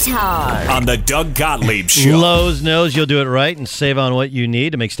game time. On the Doug Gottlieb Show. Lowe's knows you'll do it right and save on what you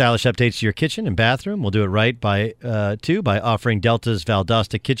need to make stylish updates to your kitchen and bathroom. We'll do it right by offering Delta's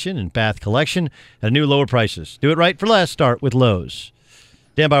Valdosta Kitchen and Bath Collection at new lower prices. Do it right for less. Start with Lowe's.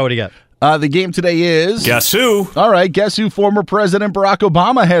 Dan Bauer, what do you got? The game today is... Guess who? All right, guess who former President Barack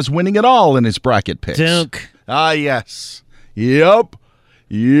Obama has winning it all in his bracket picks? Dunk. Yes. Yep.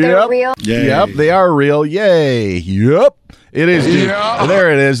 They're real? Yay. Yep, they are real. Yay. Yep. It is. Yeah. There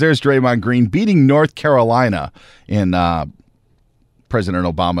it is. There's Draymond Green beating North Carolina in President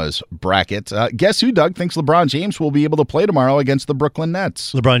Obama's bracket. Guess who, Doug, thinks LeBron James will be able to play tomorrow against the Brooklyn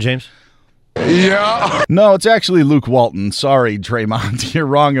Nets? LeBron James? Yeah. No, it's actually Luke Walton. Sorry, Draymond. You're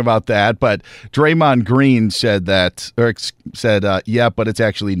wrong about that. But Draymond Green said that, or said, but it's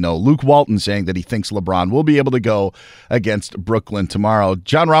actually no. Luke Walton saying that he thinks LeBron will be able to go against Brooklyn tomorrow.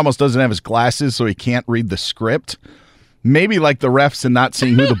 John Ramos doesn't have his glasses, so he can't read the script. Maybe like the refs and not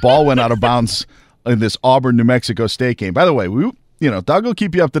seeing who the ball went out of bounds in this Auburn-New Mexico State game. By the way, Doug will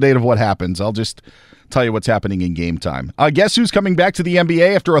keep you up to date of what happens. I'll just tell you what's happening in game time. Guess who's coming back to the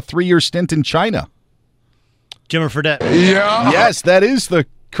NBA after a 3-year stint in China? Jimmer Fredette. Yeah. Yes, that is the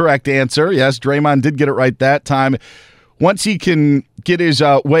correct answer. Yes, Draymond did get it right that time. Once he can get his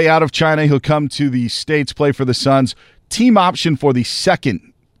way out of China, he'll come to the States, play for the Suns. Team option for the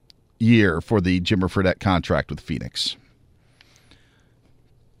second year for the Jimmer Fredette contract with Phoenix.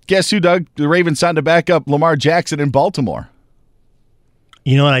 Guess who, Doug? The Ravens signed to back up Lamar Jackson in Baltimore.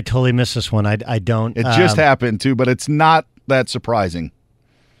 You know what? I totally missed this one. I don't. It just happened, too, but it's not that surprising.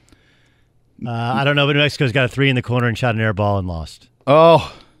 I don't know, but New Mexico's got a 3 in the corner and shot an air ball and lost.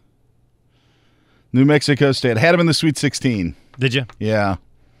 Oh. New Mexico State. Had him in the Sweet 16. Did you? Yeah.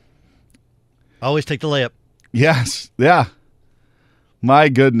 Always take the layup. Yes. Yeah. My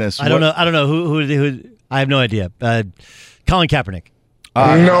goodness. I don't know who. I have no idea. Colin Kaepernick.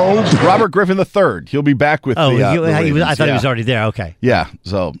 No. Robert Griffin III. He'll be back with the Ravens. I thought he was already there. Okay. Yeah.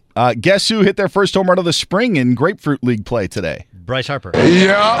 So, guess who hit their first home run of the spring in Grapefruit League play today? Bryce Harper.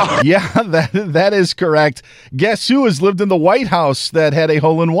 Yeah. Yeah, that is correct. Guess who has lived in the White House that had a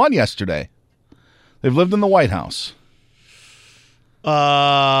hole-in-one yesterday? They've lived in the White House.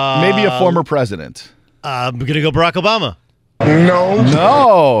 Maybe a former president. I'm going to go Barack Obama.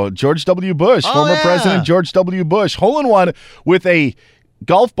 No. George W. Bush. Former President George W. Bush. Hole-in-one with a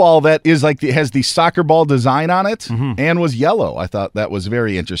golf ball that is like has the soccer ball design on it and was yellow. I thought that was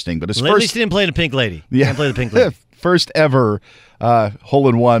very interesting. But at least he didn't play the Pink Lady. Yeah. Didn't play the Pink Lady. First ever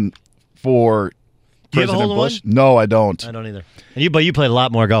hole-in-one for Do you have a President hole-in-one? Bush. No, I don't. I don't either. But you played a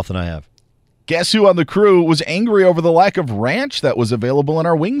lot more golf than I have. Guess who on the crew was angry over the lack of ranch that was available in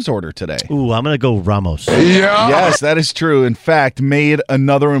our wings order today? Ooh, I'm going to go Ramos. Yeah. Yes, that is true. In fact, made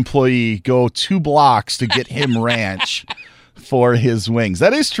another employee go 2 blocks to get him ranch for his wings.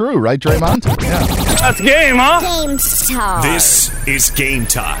 That is true, right, Draymond? Yeah. That's game, huh? Game time. This is Game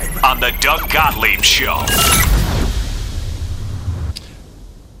Time on the Doug Gottlieb Show.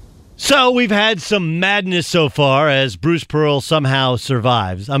 So we've had some madness so far as Bruce Pearl somehow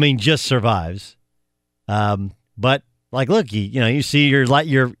survives. I mean, just survives. But like, look, you see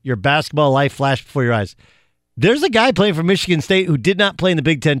your basketball life flash before your eyes. There's a guy playing for Michigan State who did not play in the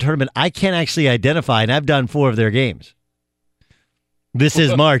Big Ten tournament. I can't actually identify, and I've done 4 of their games. This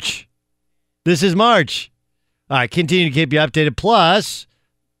is March. All right, continue to keep you updated. Plus,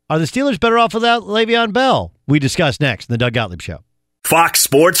 are the Steelers better off without Le'Veon Bell? We discuss next in the Doug Gottlieb Show. Fox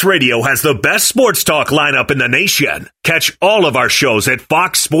Sports Radio has the best sports talk lineup in the nation. Catch all of our shows at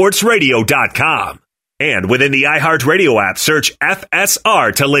foxsportsradio.com. And within the iHeartRadio app, search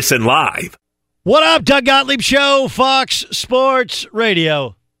FSR to listen live. What up, Doug Gottlieb Show, Fox Sports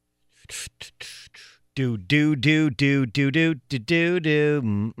Radio. Do.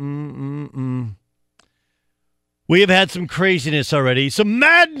 We have had some craziness already, some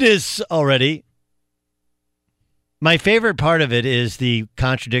madness already. My favorite part of it is the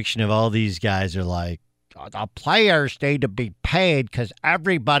contradiction of all these guys are like, the players need to be paid because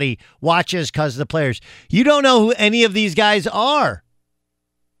everybody watches because of the players. You don't know who any of these guys are.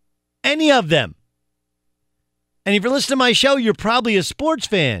 Any of them. And if you're listening to my show, you're probably a sports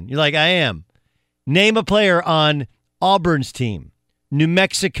fan. You're like, I am. Name a player on Auburn's team, New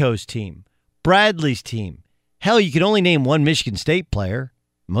Mexico's team, Bradley's team. Hell, you can only name one Michigan State player.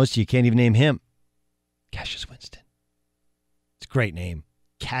 Most of you can't even name him. Cassius Winston. It's a great name.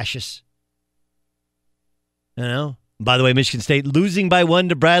 Cassius. By the way, Michigan State losing by 1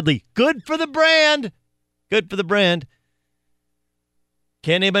 to Bradley. Good for the brand.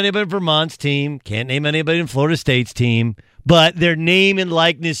 Can't name anybody in Vermont's team. Can't name anybody in Florida State's team. But their name and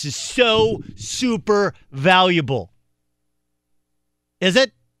likeness is so super valuable. Is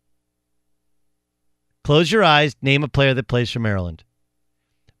it? Close your eyes. Name a player that plays for Maryland.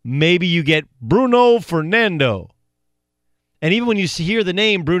 Maybe you get Bruno Fernando. And even when you hear the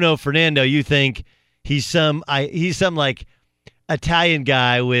name Bruno Fernando, you think he's some like Italian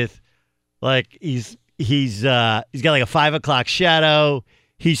guy with like he's got like a 5 o'clock shadow.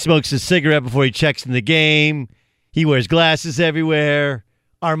 He smokes a cigarette before he checks in the game. He wears glasses everywhere.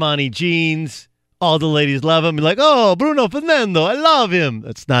 Armani jeans. All the ladies love him. You're like, oh, Bruno Fernando, I love him.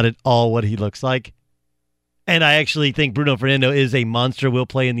 That's not at all what he looks like. And I actually think Bruno Fernando is a monster, will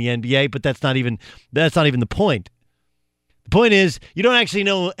play in the NBA, but that's not even the point. The point is, you don't actually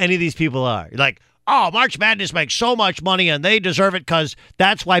know who any of these people are. You're like, oh, March Madness makes so much money and they deserve it because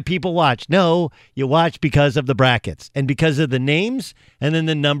that's why people watch. No, you watch because of the brackets and because of the names and then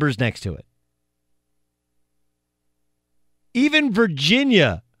the numbers next to it. Even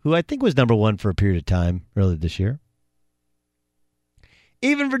Virginia, who I think was number 1 for a period of time earlier this year.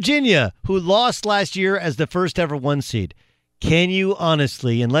 Even Virginia, who lost last year as the first ever 1 seed. Can you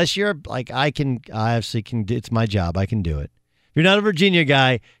honestly, unless you're like, I obviously can, it's my job, I can do it. If you're not a Virginia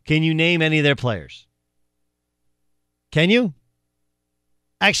guy, can you name any of their players? Can you?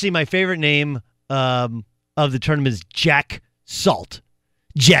 Actually, my favorite name of the tournament is Jack Salt.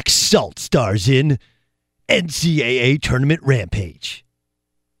 Jack Salt stars in NCAA Tournament Rampage.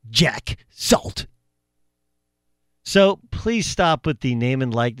 Jack Salt. So please stop with the name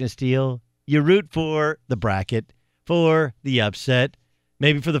and likeness deal. You root for the bracket, for the upset,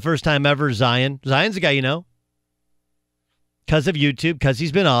 maybe for the first time ever, Zion. Zion's a guy you know. Because of YouTube, because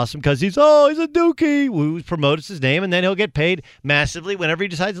he's been awesome, because he's a Dookie who promotes his name, and then he'll get paid massively whenever he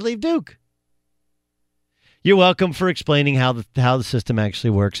decides to leave Duke. You're welcome for explaining how the system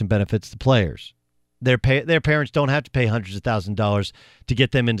actually works and benefits the players. Their parents don't have to pay hundreds of thousands of dollars to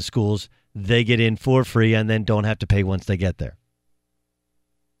get them into schools. They get in for free and then don't have to pay once they get there.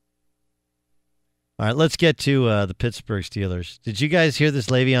 All right, let's get to the Pittsburgh Steelers. Did you guys hear this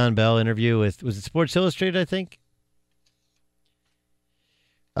Le'Veon Bell interview with, was it Sports Illustrated, I think?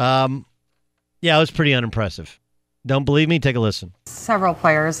 Yeah, it was pretty unimpressive. Don't believe me? Take a listen. Several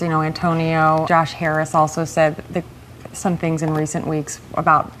players, Antonio, Josh Harris also said some things in recent weeks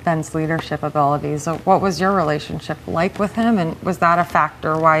about Ben's leadership abilities. So what was your relationship like with him, and was that a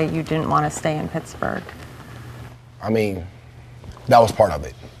factor why you didn't want to stay in Pittsburgh? I mean, that was part of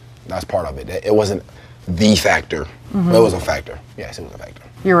it. That's part of it. It wasn't the factor, but it was a factor. Yes, it was a factor.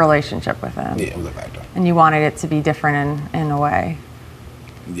 Your relationship with him? Yeah, it was a factor. And you wanted it to be different in a way?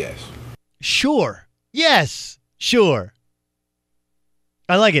 Yes. Sure. Yes. Sure.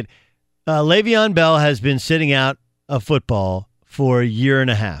 I like it. Le'Veon Bell has been sitting out of football for a year and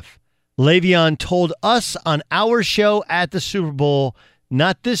a half. Le'Veon told us on our show at the Super Bowl,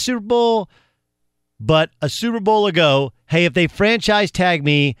 not this Super Bowl, but a Super Bowl ago, hey, if they franchise tag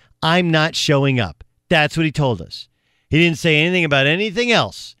me, I'm not showing up. That's what he told us. He didn't say anything about anything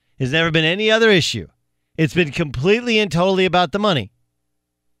else. There's never been any other issue. It's been completely and totally about the money.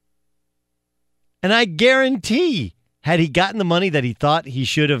 And I guarantee, had he gotten the money that he thought he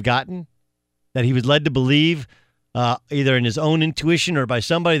should have gotten, that he was led to believe either in his own intuition or by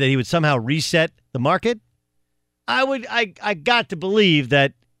somebody that he would somehow reset the market, I got to believe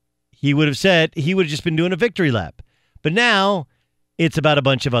that he would have said he would have just been doing a victory lap. But now it's about a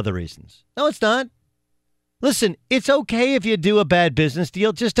bunch of other reasons. No, it's not. Listen, it's okay if you do a bad business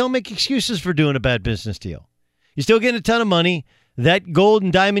deal. Just don't make excuses for doing a bad business deal. You're still getting a ton of money. That gold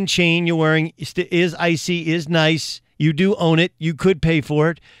and diamond chain you're wearing is icy, is nice. You do own it. You could pay for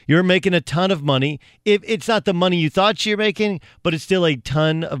it. You're making a ton of money. If it's not the money you thought you're making, but it's still a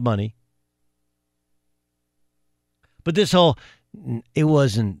ton of money. But this whole, it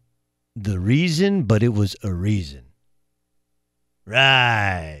wasn't the reason, but it was a reason.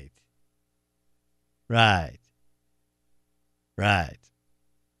 Right. I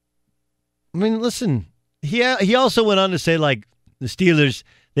mean, listen, he also went on to say, like, the Steelers,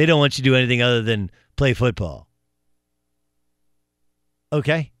 they don't want you to do anything other than play football.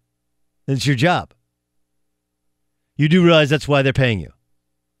 Okay. It's your job. You do realize that's why they're paying you.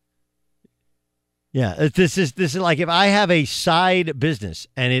 Yeah, this is like if I have a side business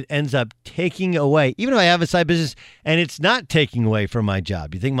and it ends up taking away, even if I have a side business and it's not taking away from my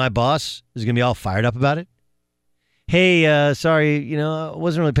job, you think my boss is going to be all fired up about it? Hey, sorry, I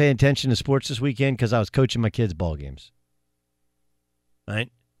wasn't really paying attention to sports this weekend because I was coaching my kids' ball games. Right?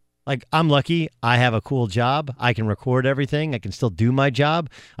 Like, I'm lucky I have a cool job. I can record everything. I can still do my job.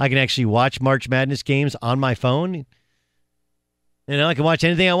 I can actually watch March Madness games on my phone. I can watch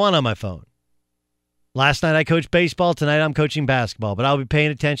anything I want on my phone. Last night I coached baseball. Tonight I'm coaching basketball. But I'll be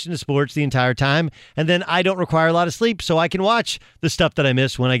paying attention to sports the entire time. And then I don't require a lot of sleep, so I can watch the stuff that I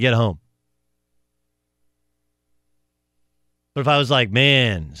miss when I get home. But if I was like,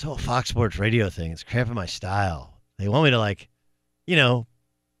 man, this whole Fox Sports Radio thing, it's cramping my style. They want me to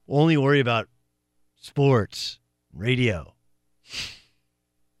only worry about sports, radio.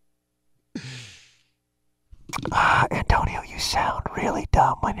 Antonio, you sound really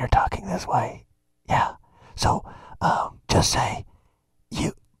dumb when you're talking this way. Yeah. So, just say,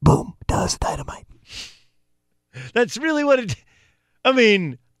 boom, does dynamite. That's really what it... I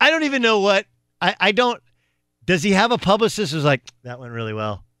mean, I don't even know what... I don't... Does he have a publicist who's like, that went really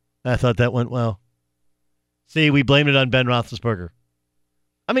well? I thought that went well. See, we blamed it on Ben Roethlisberger.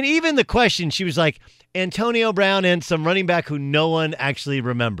 I mean, even the question, she was like, Antonio Brown and some running back who no one actually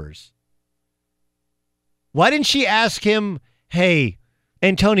remembers. Why didn't she ask him, hey,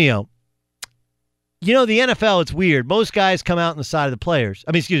 Antonio, the NFL, it's weird. Most guys come out on the side of the players.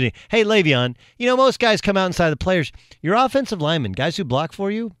 Hey, Le'Veon, most guys come out inside the players. Your offensive linemen, guys who block for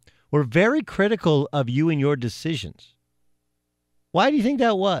you, were very critical of you and your decisions. Why do you think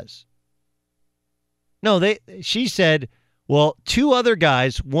that was? No, she said, well, two other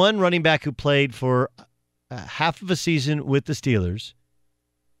guys, one running back who played for half of a season with the Steelers,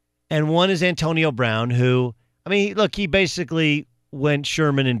 and one is Antonio Brown, who, he basically went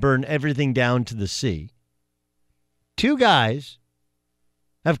Sherman and burned everything down to the sea. Two guys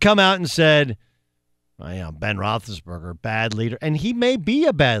have come out and said, Ben Roethlisberger, bad leader. And he may be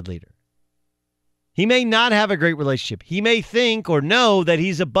a bad leader. He may not have a great relationship. He may think or know that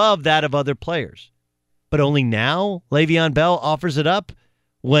he's above that of other players. But only now Le'Veon Bell offers it up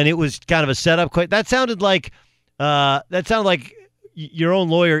when it was kind of a setup. That sounded like your own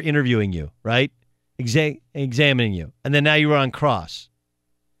lawyer interviewing you, right? Examining you. And then now you were on cross.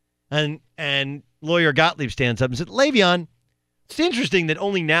 And lawyer Gottlieb stands up and said, Le'Veon, it's interesting that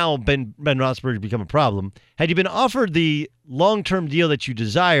only now Ben Roethlisberger has become a problem. Had you been offered the long-term deal that you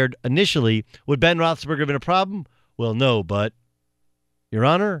desired initially, would Ben Roethlisberger have been a problem? Well, no, but, Your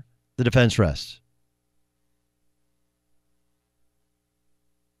Honor, the defense rests.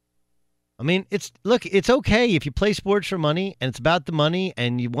 It's okay if you play sports for money and it's about the money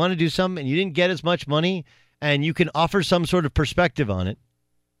and you want to do something and you didn't get as much money and you can offer some sort of perspective on it.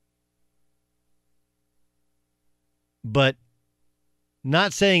 But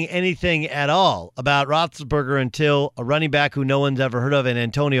not saying anything at all about Roethlisberger until a running back who no one's ever heard of and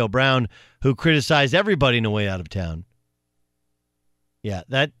Antonio Brown who criticized everybody on the way out of town. Yeah,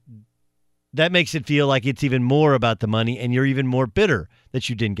 that makes it feel like it's even more about the money and you're even more bitter that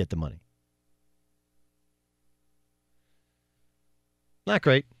you didn't get the money. Not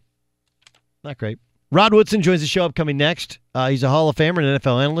great. Not great. Rod Woodson joins the show upcoming next. He's a Hall of Famer and an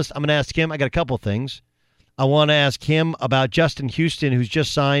NFL analyst. I'm going to ask him. I got a couple of things. I want to ask him about Justin Houston, who's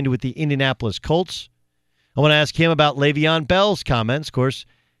just signed with the Indianapolis Colts. I want to ask him about Le'Veon Bell's comments. Of course,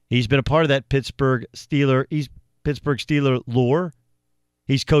 he's been a part of that Pittsburgh Steeler lore.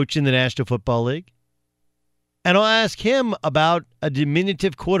 He's coached in the National Football League. And I'll ask him about a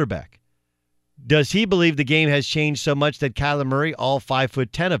diminutive quarterback. Does he believe the game has changed so much that Kyler Murray, all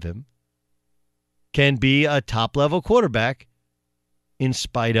 5'10" of him, can be a top-level quarterback in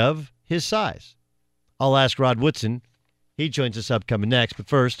spite of his size? I'll ask Rod Woodson. He joins us upcoming next. But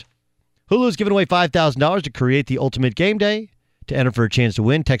first, Hulu's giving away $5,000 to create the ultimate game day. To enter for a chance to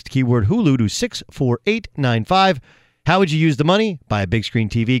win, text the keyword Hulu to 64895. How would you use the money? Buy a big screen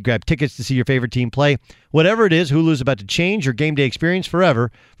TV, grab tickets to see your favorite team play. Whatever it is, Hulu's about to change your game day experience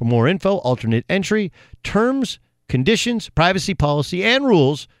forever. For more info, alternate entry, terms, conditions, privacy policy, and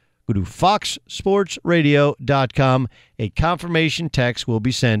rules, go to foxsportsradio.com. A confirmation text will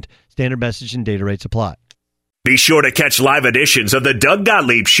be sent. Standard message and data rates apply. Be sure to catch live editions of the Doug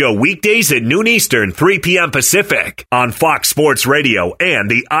Gottlieb Show weekdays at noon Eastern, 3 p.m. Pacific on Fox Sports Radio and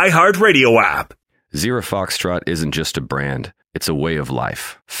the iHeartRadio app. Zero Foxtrot isn't just a brand. It's a way of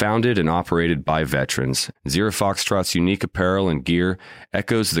life. Founded and operated by veterans, Zero Foxtrot's unique apparel and gear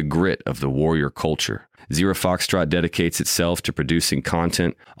echoes the grit of the warrior culture. Zero Foxtrot dedicates itself to producing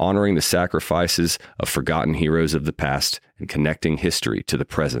content, honoring the sacrifices of forgotten heroes of the past, and connecting history to the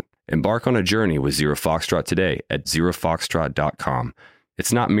present. Embark on a journey with Zero Foxtrot today at zerofoxtrot.com.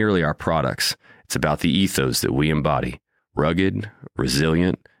 It's not merely our products. It's about the ethos that we embody. Rugged,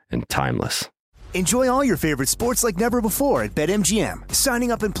 resilient, and timeless. Enjoy all your favorite sports like never before at BetMGM. Signing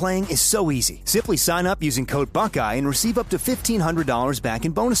up and playing is so easy. Simply sign up using code Buckeye and receive up to $1,500 back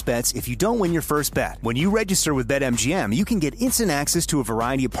in bonus bets if you don't win your first bet. When you register with BetMGM, you can get instant access to a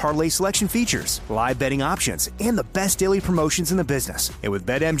variety of parlay selection features, live betting options, and the best daily promotions in the business. And with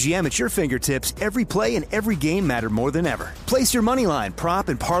BetMGM at your fingertips, every play and every game matter more than ever. Place your moneyline, prop,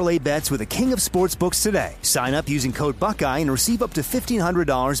 and parlay bets with the king of sportsbooks today. Sign up using code Buckeye and receive up to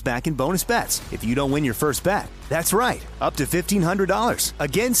 $1,500 back in bonus bets if you don't win your first bet. That's right, up to $1,500.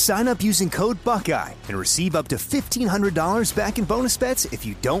 Again, sign up using code Buckeye and receive up to $1,500 back in bonus bets if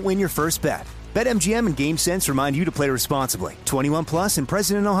you don't win your first bet. BetMGM and GameSense remind you to play responsibly. 21 plus and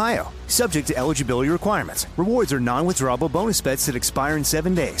present in Ohio. Subject to eligibility requirements. Rewards are non-withdrawable bonus bets that expire in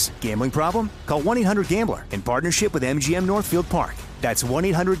 7 days. Gambling problem? Call 1-800-GAMBLER in partnership with MGM Northfield Park. That's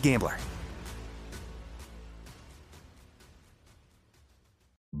 1-800-GAMBLER.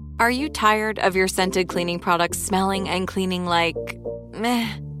 Are you tired of your scented cleaning products smelling and cleaning like meh?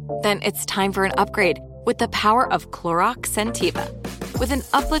 Then it's time for an upgrade with the power of Clorox Scentiva. With an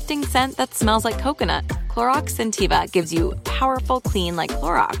uplifting scent that smells like coconut, Clorox Scentiva gives you powerful clean like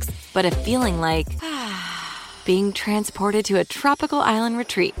Clorox, but a feeling like being transported to a tropical island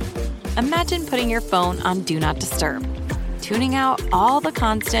retreat. Imagine putting your phone on Do Not Disturb, tuning out all the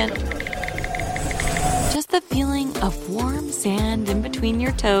constant, just the feeling of warm sand in between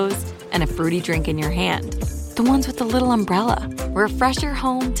your toes and a fruity drink in your hand. The ones with the little umbrella. Refresh your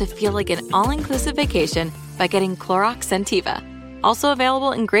home to feel like an all-inclusive vacation by getting Clorox Scentiva. Also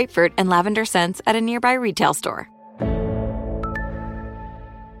available in grapefruit and lavender scents at a nearby retail store.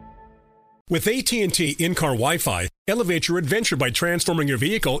 With AT&T in-car Wi-Fi, elevate your adventure by transforming your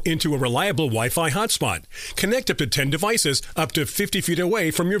vehicle into a reliable Wi-Fi hotspot. Connect up to 10 devices up to 50 feet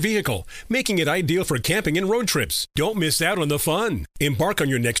away from your vehicle, making it ideal for camping and road trips. Don't miss out on the fun. Embark on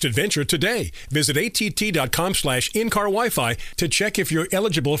your next adventure today. Visit att.com/in-car Wi-Fi to check if you're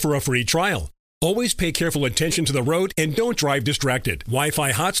eligible for a free trial. Always pay careful attention to the road and don't drive distracted.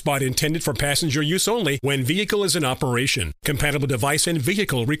 Wi-Fi hotspot intended for passenger use only when vehicle is in operation. Compatible device and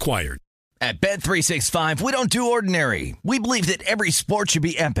vehicle required. At Bet365, we don't do ordinary. We believe that every sport should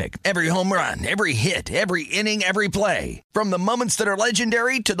be epic. Every home run, every hit, every inning, every play. From the moments that are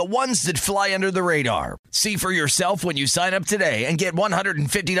legendary to the ones that fly under the radar. See for yourself when you sign up today and get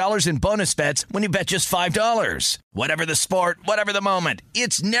 $150 in bonus bets when you bet just $5. Whatever the sport, whatever the moment,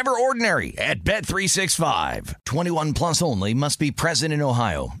 it's never ordinary at Bet365. 21 plus only. Must be present in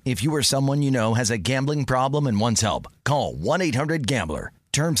Ohio. If you or someone you know has a gambling problem and wants help, call 1-800-GAMBLER.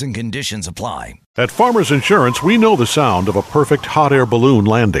 Terms and conditions apply. At Farmers Insurance, we know the sound of a perfect hot air balloon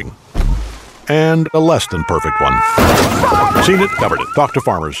landing. And a less than perfect one. Seen it, covered it. Talk to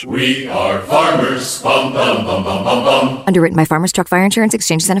Farmers. We are Farmers. Bum, bum, bum, bum, bum, bum. Underwritten by Farmers Truck Fire Insurance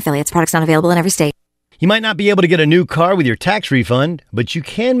Exchanges and Affiliates. Products not available in every state. You might not be able to get a new car with your tax refund, but you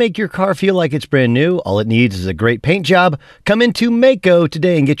can make your car feel like it's brand new. All it needs is a great paint job. Come into Maaco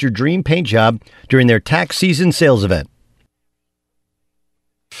today and get your dream paint job during their tax season sales event.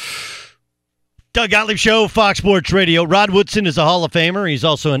 Doug Gottlieb Show, Fox Sports Radio. Rod Woodson is a Hall of Famer. He's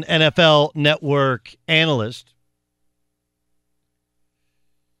also an NFL Network analyst.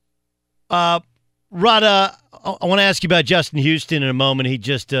 Rod, I want to ask you about Justin Houston in a moment. He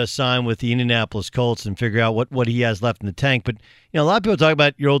just signed with the Indianapolis Colts and figure out what he has left in the tank. But a lot of people talk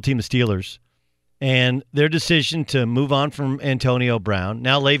about your old team, the Steelers, and their decision to move on from Antonio Brown.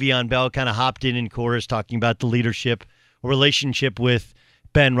 Now Le'Veon Bell kind of hopped in chorus talking about the leadership relationship with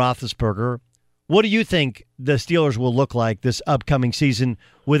Ben Roethlisberger. What do you think the Steelers will look like this upcoming season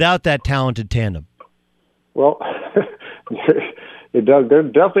without that talented tandem? Well, they're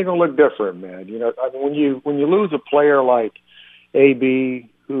definitely going to look different, man. When you lose a player like AB,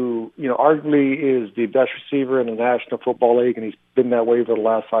 who arguably is the best receiver in the National Football League, and he's been that way for the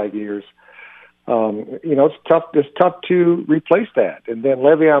last 5 years. It's tough. It's tough to replace that. And then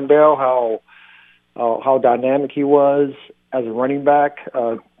Le'Veon Bell, how dynamic he was as a running back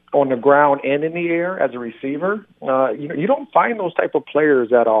on the ground and in the air as a receiver. You don't find those type of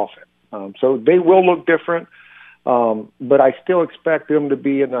players that often. So they will look different. But I still expect them to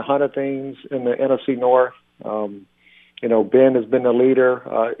be in the hunt of things in the NFC North. Ben has been the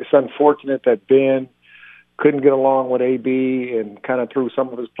leader. It's unfortunate that Ben couldn't get along with AB and kind of threw some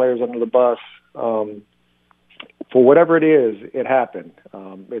of his players under the bus. For whatever it is, it happened.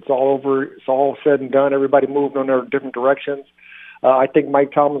 It's all over. It's all said and done. Everybody moved in their different directions. I think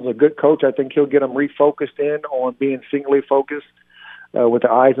Mike Tomlin's a good coach. I think he'll get them refocused in on being singly focused with the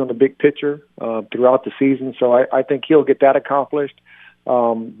eyes on the big picture throughout the season. So I think he'll get that accomplished.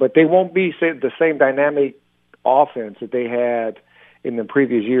 But they won't be the same dynamic offense that they had in the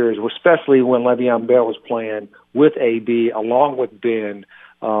previous years, especially when Le'Veon Bell was playing with AB along with Ben.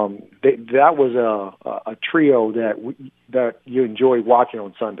 That was a trio that you enjoyed watching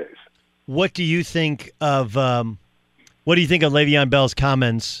on Sundays. What do you think of Le'Veon Bell's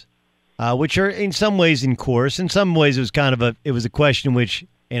comments, which are in some ways in course, in some ways it was a question which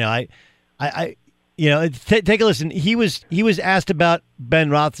take a listen. He was asked about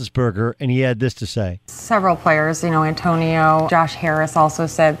Ben Roethlisberger, and he had this to say. Several players, Antonio, Josh Harris also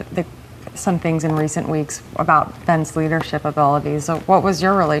said some things in recent weeks about Ben's leadership abilities. So what was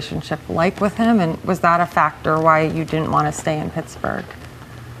your relationship like with him, and was that a factor why you didn't want to stay in Pittsburgh?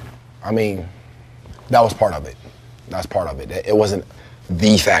 I mean, that was part of it. That's part of it. It wasn't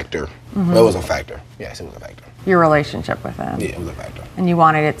the factor, but it was a factor. Yes, it was a factor. Your relationship with him? Yeah, it was a factor. And you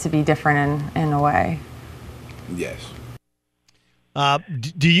wanted it to be different in a way? Yes.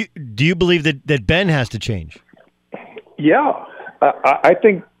 Do you believe that Ben has to change? Yeah.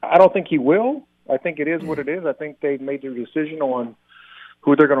 I don't think he will. I think it is what it is. I think they made their decision on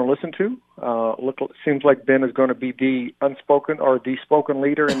who they're going to listen to. Seems like Ben is going to be the unspoken or the spoken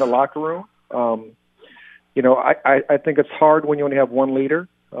leader in the locker room. I think it's hard when you only have one leader.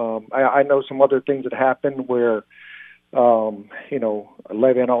 I know some other things that happened where,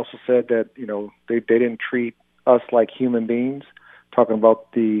 Le'Veon also said that, they didn't treat us like human beings, talking about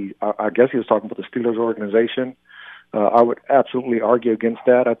I guess he was talking about the Steelers organization. I would absolutely argue against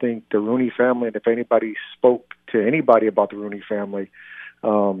that. I think the Rooney family, and if anybody spoke to anybody about the Rooney family,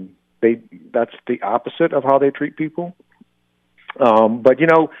 that's the opposite of how they treat people. But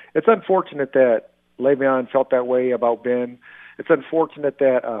it's unfortunate that Le'Veon felt that way about Ben. It's unfortunate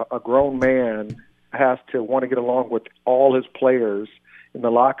that a grown man has to want to get along with all his players in the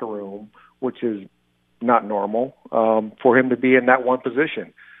locker room, which is not normal for him to be in that one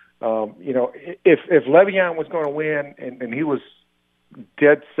position. If Le'Veon was going to win and he was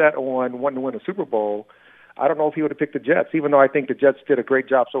dead set on wanting to win a Super Bowl, I don't know if he would have picked the Jets, even though I think the Jets did a great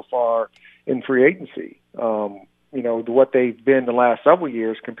job so far in free agency. What they've been the last several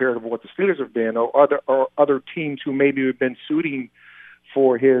years compared to what the Steelers have been, or other teams who maybe have been suiting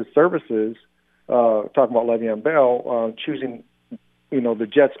for his services, talking about Le'Veon Bell, choosing, the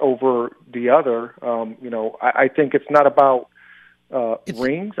Jets over the other. I think it's not about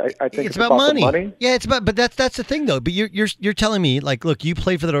rings. I think it's about money. The money. Yeah, but that's the thing though. But you're telling me, like, look, you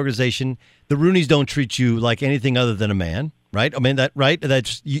play for that organization. The Rooneys don't treat you like anything other than a man, right? I mean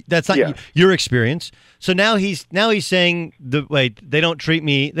that's not your experience. So now he's saying they don't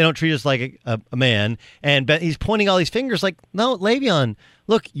treat us like a man, and he's pointing all these fingers like, no, Le'Veon,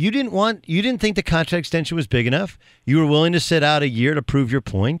 look, you didn't think the contract extension was big enough. You were willing to sit out a year to prove your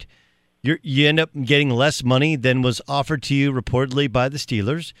point. You end up getting less money than was offered to you reportedly by the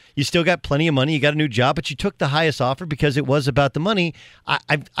Steelers. You still got plenty of money. You got a new job, but you took the highest offer because it was about the money. I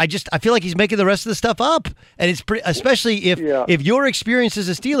feel like he's making the rest of the stuff up, and it's especially if your experience as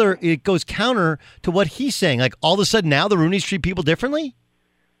a Steeler, it goes counter to what he's saying. Like all of a sudden now the Rooneys treat people differently.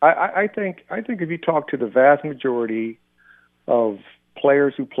 I think if you talk to the vast majority of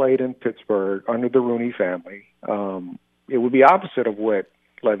players who played in Pittsburgh under the Rooney family, it would be opposite of what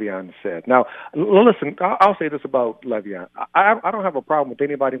Le'Veon said. Now, listen, I'll say this about Le'Veon. I don't have a problem with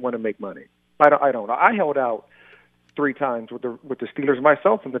anybody want to make money. I don't. I held out 3 times with the Steelers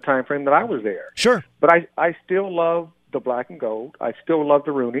myself in the time frame that I was there. Sure. But I still love the black and gold. I still love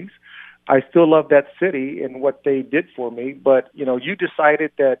the Rooneys. I still love that city and what they did for me. But, you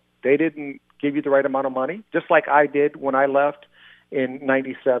decided that they didn't give you the right amount of money, just like I did when I left in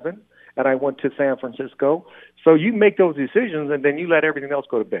 97 and I went to San Francisco. So you make those decisions and then you let everything else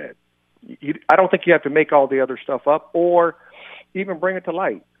go to bed. I don't think you have to make all the other stuff up or even bring it to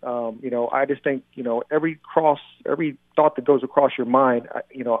light. I just think, every thought that goes across your mind,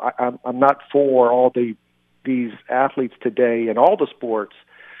 I'm not for all these athletes today in all the sports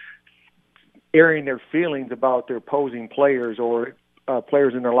airing their feelings about their opposing players or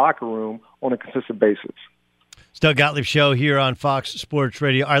players in their locker room on a consistent basis. It's Doug Gottlieb Show here on Fox Sports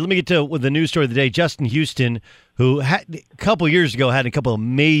Radio. All right, let me get to the news story of the day. Justin Houston, who a couple years ago had a couple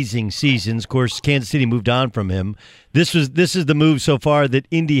amazing seasons. Of course, Kansas City moved on from him. This is the move so far that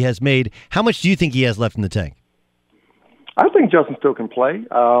Indy has made. How much do you think he has left in the tank? I think Justin still can play.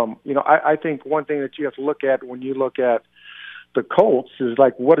 I think one thing that you have to look at when you look at the Colts is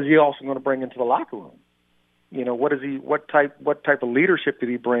like, what is he also going to bring into the locker room? What type of leadership did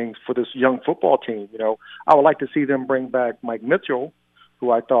he bring for this young football team? I would like to see them bring back Mike Mitchell,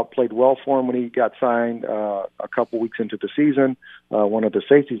 who I thought played well for him when he got signed a couple weeks into the season, one of the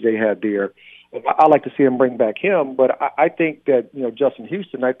safeties they had there. I'd like to see him bring back him, but I think that, Justin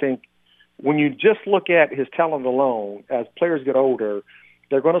Houston, I think when you just look at his talent alone, as players get older,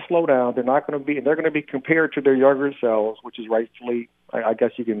 they're going to slow down. They're going to be compared to their younger selves, which is rightfully, I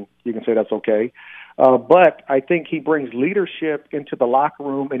guess you can say that's okay. But I think he brings leadership into the locker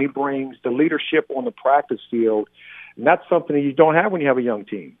room, and he brings the leadership on the practice field, and that's something that you don't have when you have a young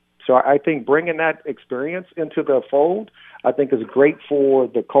team. So I think bringing that experience into the fold, I think is great for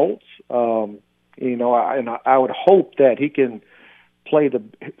the Colts. And I would hope that he can play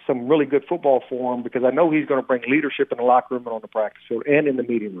some really good football for him, because I know he's going to bring leadership in the locker room and on the practice field and in the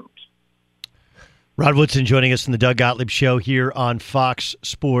meeting rooms. Rod Woodson joining us in the Doug Gottlieb Show here on Fox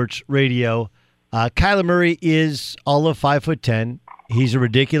Sports Radio. Kyler Murray is all of 5'10". He's a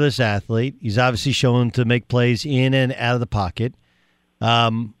ridiculous athlete. He's obviously shown to make plays in and out of the pocket.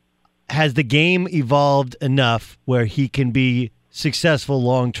 Has the game evolved enough where he can be successful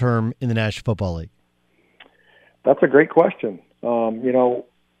long-term in the National Football League? That's a great question.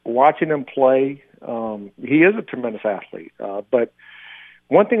 Watching him play, he is a tremendous athlete. But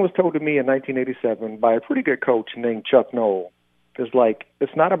one thing was told to me in 1987 by a pretty good coach named Chuck Noll.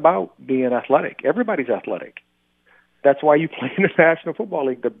 It's not about being athletic. Everybody's athletic. That's why you play in the National Football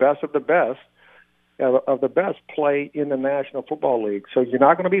League. The best of the best play in the National Football League. So you're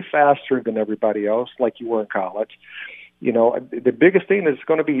not going to be faster than everybody else like you were in college. The biggest thing is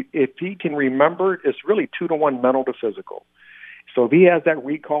going to be, if he can remember, it's really 2-to-1 mental to physical. So if he has that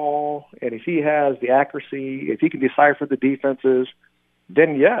recall, and if he has the accuracy, if he can decipher the defenses,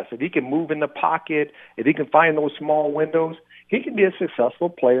 then yes, if he can move in the pocket, if he can find those small windows, he can be a successful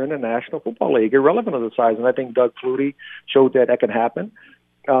player in the National Football League, irrelevant of the size. And I think Doug Flutie showed that can happen.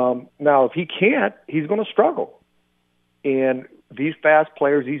 Now, if he can't, he's going to struggle. And these fast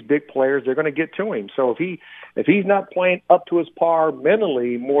players, these big players, they're going to get to him. So if he's not playing up to his par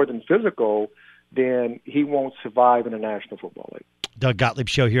mentally more than physical, then he won't survive in the National Football League. Doug Gottlieb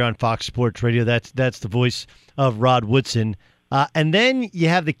Show here on Fox Sports Radio. That's the voice of Rod Woodson. And then you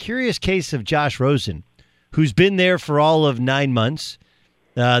have the curious case of Josh Rosen, who's been there for all of 9 months.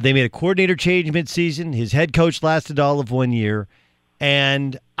 They made a coordinator change midseason. His head coach lasted all of 1 year.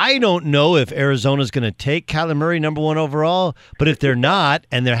 And I don't know if Arizona's going to take Kyler Murray number 1 overall, but if they're not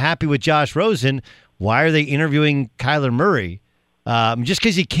and they're happy with Josh Rosen, why are they interviewing Kyler Murray? Just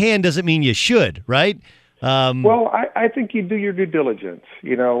because you can doesn't mean you should, right? Well, I think you do your due diligence.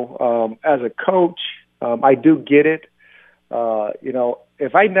 As a coach, I do get it.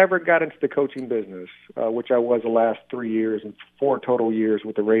 If I never got into the coaching business, which I was the last 3 years and 4 total years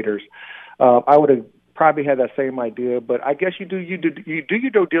with the Raiders, I would have probably had that same idea. But I guess you do your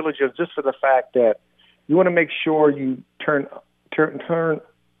due diligence just for the fact that you want to make sure you turn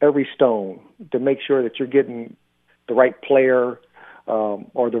every stone to make sure that you're getting the right player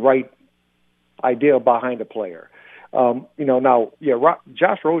or the right idea behind a player.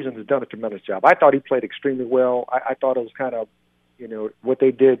 Josh Rosen has done a tremendous job. I thought he played extremely well. I thought it was kind of, what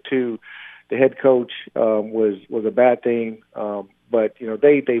they did to the head coach was a bad thing. But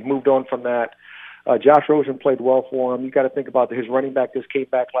they moved on from that. Josh Rosen played well for him. You got to think about his running back just came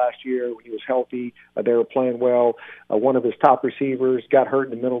back last year when he was healthy. They were playing well. One of his top receivers got hurt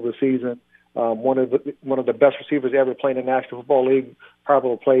in the middle of the season. One of the best receivers ever playing in the National Football League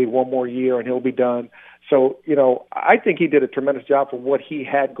probably played one more year and he'll be done. So, I think he did a tremendous job for what he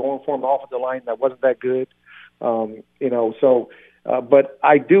had going for him off of the line that wasn't that good. But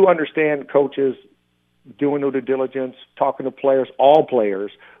I do understand coaches doing their due diligence, talking to players, all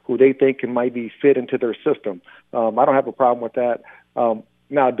players who they think can might be fit into their system. I don't have a problem with that.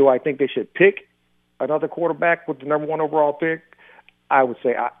 Now, do I think they should pick another quarterback with the number 1 overall pick? I would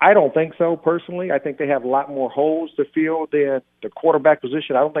say I don't think so, personally. I think they have a lot more holes to fill than the quarterback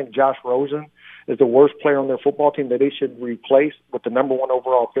position. I don't think Josh Rosen is the worst player on their football team that they should replace with the number 1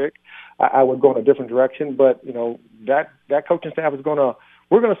 overall pick. I would go in a different direction, but, that coaching staff is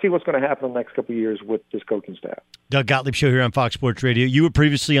we're going to see what's going to happen in the next couple of years with this coaching staff. Doug Gottlieb Show here on Fox Sports Radio. You were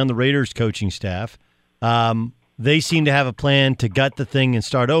previously on the Raiders coaching staff. They seem to have a plan to gut the thing and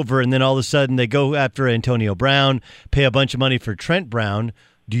start over, and then all of a sudden they go after Antonio Brown, pay a bunch of money for Trent Brown.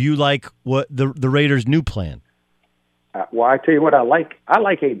 Do you like what the Raiders' new plan? Well, I tell you what I like. I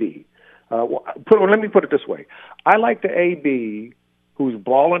like AB. Let me put it this way. I like the AB who's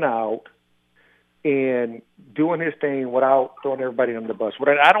balling out and doing his thing without throwing everybody under the bus. But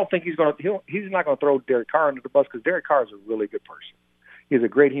I don't think he's not going to throw Derek Carr under the bus because Derek Carr is a really good person. He's a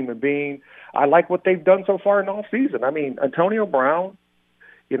great human being. I like what they've done so far in the offseason. I mean, Antonio Brown,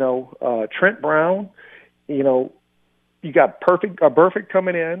 Trent Brown, you got Perfect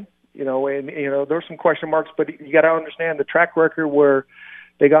coming in, and there's some question marks, but you got to understand the track record where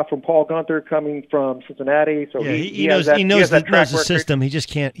they got from Paul Gunther coming from Cincinnati. So yeah, he knows the system. He just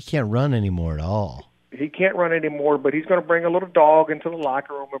can't run anymore at all. He can't run anymore, but he's going to bring a little dog into the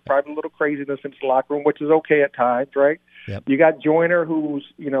locker room and probably a little craziness into the locker room, which is okay at times, right? Yep. You got Joyner, who's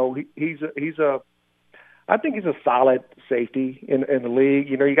I think he's a solid safety in the league.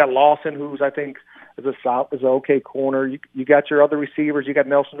 You got Lawson, who's I think is an okay corner. You got your other receivers. You got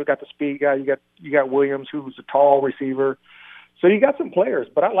Nelson, who got the speed guy. You got Williams, who's a tall receiver. So you got some players,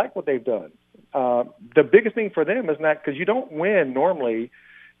 but I like what they've done. The biggest thing for them is not because you don't win normally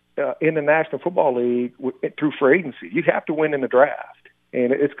in the National Football League through free agency. You have to win in the draft.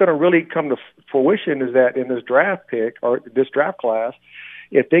 And it's going to really come to fruition is that in this draft pick or this draft class,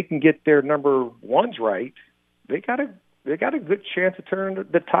 if they can get their number 1s right, they got a good chance to turn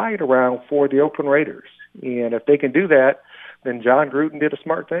the tide around for the Oakland Raiders. And if they can do that, then John Gruden did a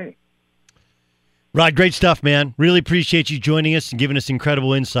smart thing. Rod, great stuff, man. Really appreciate you joining us and giving us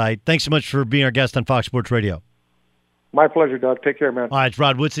incredible insight. Thanks so much for being our guest on Fox Sports Radio. My pleasure, Doug. Take care, man. All right, it's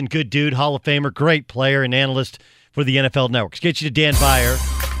Rod Woodson, good dude, Hall of Famer, great player and analyst for the NFL Networks. Get you to Dan Beyer.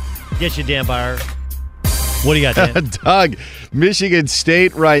 What do you got, Dan? Doug, Michigan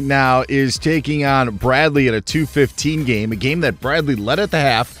State right now is taking on Bradley in a 2:15 game, a game that Bradley led at the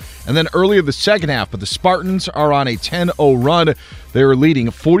half and then earlier the second half, but the Spartans are on a 10-0 run. They were leading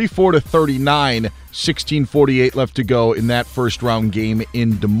 44-39, 16:48 left to go in that first-round game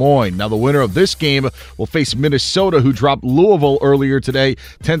in Des Moines. Now, the winner of this game will face Minnesota, who dropped Louisville earlier today.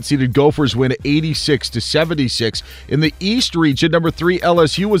 10th-seeded Gophers win 86-76. In the East region, number 3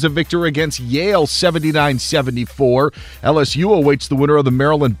 LSU was a victor against Yale, 79-74. LSU awaits the winner of the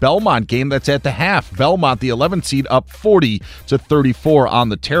Maryland-Belmont game. That's at the half. Belmont, the 11th seed, up 40-34 on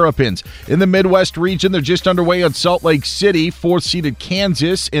the Terrapins. In the Midwest region, they're just underway on Salt Lake City. 4th-seeded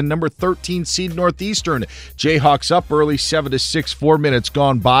Kansas and number 13 seed Northeastern. Jayhawks up early, 7-6, 4 minutes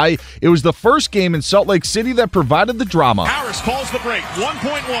gone by. It was the first game in Salt Lake City that provided the drama. Harris calls the break,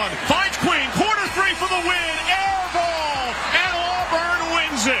 1.1, finds Queen, corner 3 for the win, air ball, and Auburn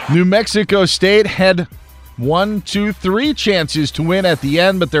wins it. New Mexico State had 1, 2, 3 chances to win at the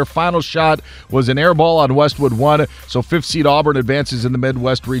end, but their final shot was an air ball on Westwood 1. So 5th seed Auburn advances in the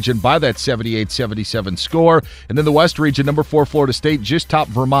Midwest region by that 78-77 score. And in the West region, number 4 Florida State just topped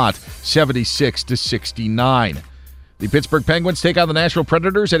Vermont 76-69. The Pittsburgh Penguins take on the Nashville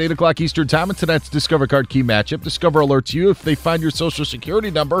Predators at 8 o'clock Eastern Time in tonight's Discover Card Key matchup. Discover alerts you if they find your social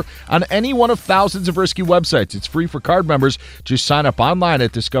security number on any one of thousands of risky websites. It's free for card members. Just sign up online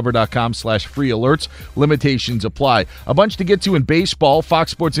at discover.com/free alerts. Limitations apply. A bunch to get to in baseball.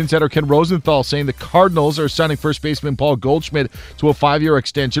 Fox Sports insider Ken Rosenthal saying the Cardinals are signing first baseman Paul Goldschmidt to a 5-year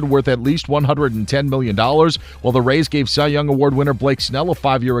extension worth at least $110 million, while the Rays gave Cy Young Award winner Blake Snell a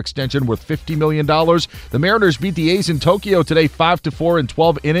 5-year extension worth $50 million. The Mariners beat the A's in Tokyo today 5-4 in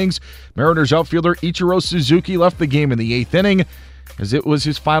 12 innings. Mariners outfielder Ichiro Suzuki left the game in the 8th inning. As it was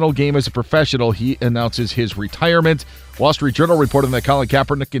his final game as a professional, he announces his retirement. Wall Street Journal reporting that Colin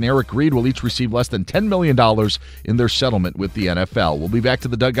Kaepernick and Eric Reid will each receive less than $10 million in their settlement with the NFL. We'll be back to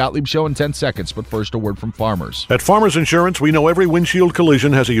the Doug Gottlieb Show in 10 seconds, but first a word from Farmers. At Farmers Insurance, we know every windshield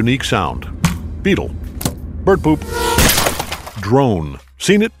collision has a unique sound. Beetle. Bird poop. Drone.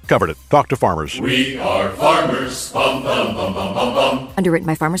 Seen it, covered it. Talk to Farmers. We are Farmers. Bum, bum, bum, bum, bum, bum. Underwritten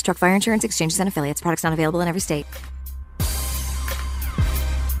by Farmers Truck Fire Insurance Exchanges and Affiliates. Products not available in every state.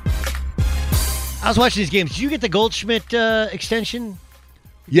 I was watching these games. Did you get the Goldschmidt extension?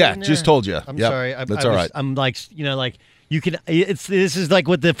 Yeah, just told you. I'm Yep, sorry. That's all right. I'm like, you can. This is like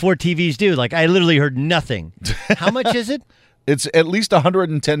what the 4 TVs do. Like, I literally heard nothing. How much is it? It's at least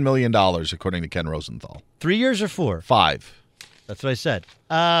 $110 million, according to Ken Rosenthal. 3 years or 4? 5. That's what I said.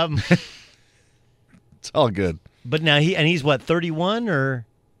 It's all good. But now he's what, 31 or?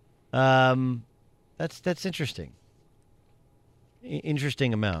 That's interesting.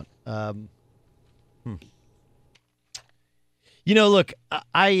 Interesting amount. Look,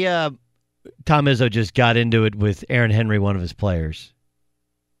 Tom Izzo just got into it with Aaron Henry, one of his players.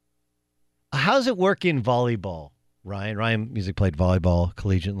 How's it work in volleyball, Ryan? Ryan Music played volleyball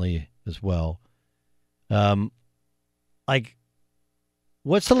collegiately as well.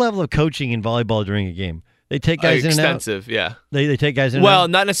 What's the level of coaching in volleyball during a game? They take guys in and out? Extensive, yeah. They take guys in and out? Well,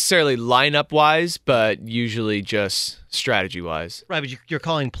 not necessarily lineup-wise, but usually just strategy-wise. Right, but you're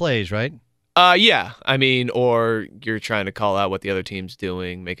calling plays, right? Yeah. I mean, or you're trying to call out what the other team's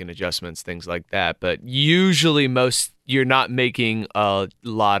doing, making adjustments, things like that. But usually you're not making a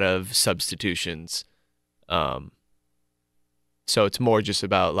lot of substitutions. So it's more just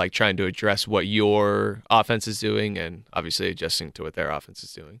about like trying to address what your offense is doing and obviously adjusting to what their offense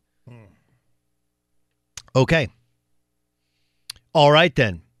is doing. Okay. All right,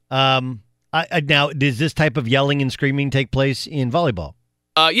 then. Now, does this type of yelling and screaming take place in volleyball?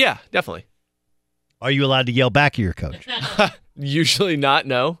 Yeah, definitely. Are you allowed to yell back at your coach? Usually not,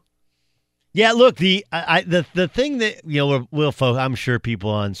 no. Yeah, look, the thing that, I'm sure people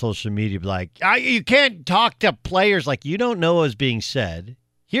on social media be like, you can't talk to players like you don't know what's being said.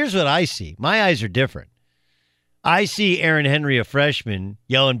 Here's what I see. My eyes are different. I see Aaron Henry, a freshman,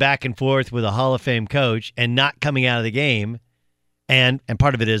 yelling back and forth with a Hall of Fame coach and not coming out of the game. And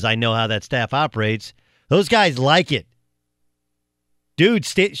part of it is I know how that staff operates. Those guys like it. Dude,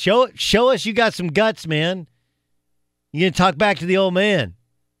 show us you got some guts, man. You gonna talk back to the old man.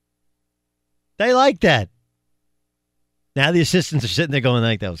 They like that. Now the assistants are sitting there going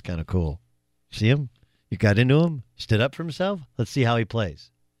like, that was kind of cool. See him? You got into him? Stood up for himself? Let's see how he plays.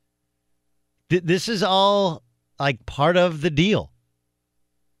 This is all like part of the deal.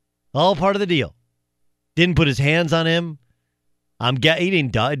 All part of the deal. Didn't put his hands on him. He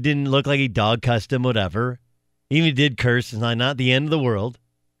didn't look like he dog cussed him, whatever. Even did curse. It's not the end of the world.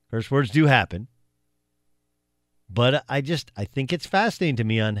 Curse words do happen. But I think it's fascinating to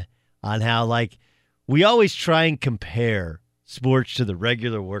me on how, like, we always try and compare sports to the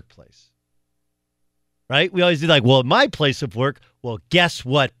regular workplace. Right? We always do like, well, my place of work, well, guess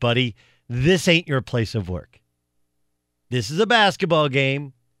what, buddy? This ain't your place of work. This is a basketball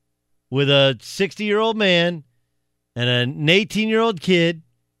game with a 60-year-old man and an 18-year-old kid,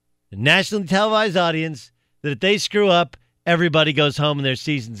 a nationally televised audience, that if they screw up, everybody goes home and their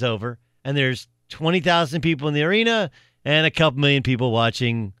season's over. And there's 20,000 people in the arena and a couple million people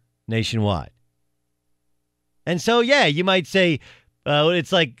watching nationwide. And so, yeah, you might say,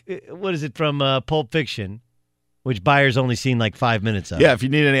 it's like, what is it from Pulp Fiction, which Byer's only seen like 5 minutes of. Yeah, if you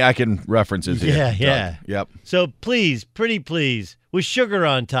need any, I can reference it here. Yeah. Yep. So please, pretty please, with sugar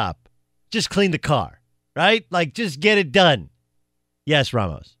on top, just clean the car, right? Like, just get it done. Yes,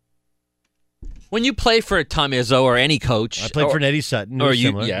 Ramos. When you play for Tom Izzo or any coach. I played for Eddie Sutton. Or you,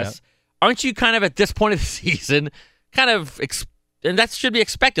 similar, yes. Yeah. Aren't you kind of at this point of the season, and that should be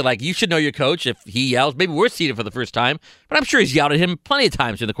expected. Like, you should know your coach if he yells. Maybe we're seeing it for the first time, but I'm sure he's yelled at him plenty of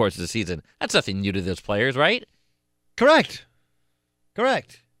times in the course of the season. That's nothing new to those players, right? Correct.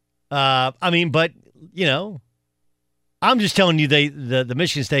 But, I'm just telling you, the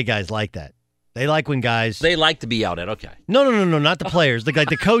Michigan State guys like that. They like when guys... They like to be yelled at, okay. No, not the players. Like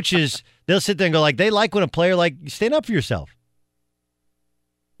the coaches, they'll sit there and go like, they like when a player, like, stand up for yourself.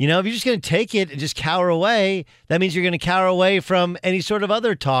 If you're just going to take it and just cower away, that means you're going to cower away from any sort of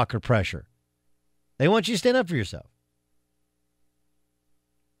other talk or pressure. They want you to stand up for yourself.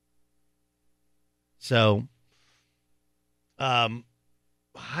 So, I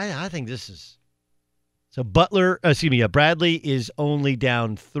think this is... So Bradley is only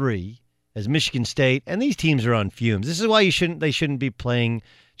down 3 as Michigan State, and these teams are on fumes. This is why they shouldn't be playing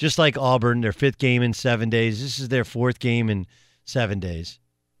just like Auburn, their 5th game in 7 days. This is their 4th game in 7 days.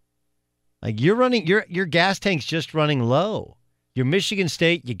 Like you're running, your gas tank's just running low. You're Michigan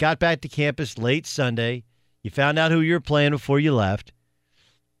State. You got back to campus late Sunday. You found out who you were playing before you left.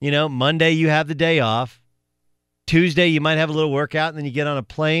 Monday you have the day off. Tuesday you might have a little workout, and then you get on a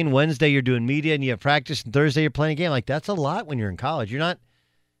plane. Wednesday you're doing media, and you have practice. And Thursday you're playing a game. Like that's a lot when you're in college. You're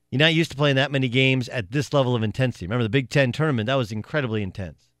not used to playing that many games at this level of intensity. Remember the Big Ten tournament? That was incredibly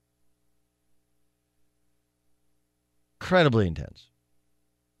intense. Incredibly intense.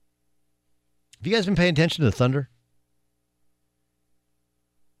 Have you guys been paying attention to the Thunder?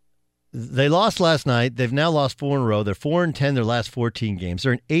 They lost last night. They've now lost 4 in a row. They're 4-10 their last 14 games.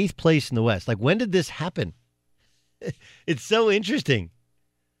 They're in 8th place in the West. Like, when did this happen? It's so interesting.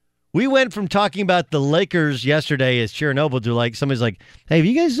 We went from talking about the Lakers yesterday as Chernobyl to like somebody's like, hey, have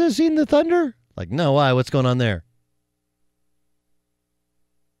you guys seen the Thunder? Like, no, why? What's going on there?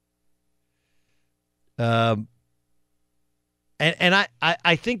 And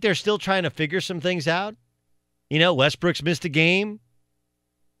I think they're still trying to figure some things out. Westbrook's missed a game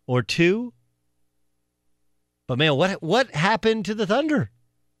or 2. But, man, what happened to the Thunder?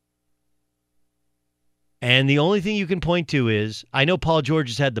 And the only thing you can point to is, I know Paul George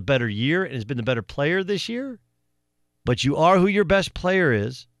has had the better year and has been the better player this year, but you are who your best player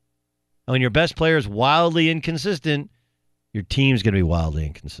is. And when your best player is wildly inconsistent, your team's going to be wildly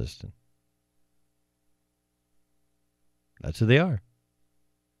inconsistent. That's who they are.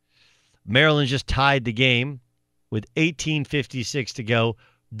 Maryland just tied the game with 18:56 to go.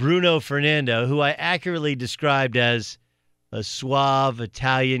 Bruno Fernando, who I accurately described as a suave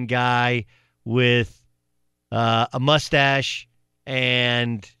Italian guy with a mustache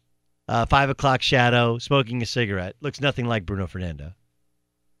and a 5 o'clock shadow, smoking a cigarette. Looks nothing like Bruno Fernando.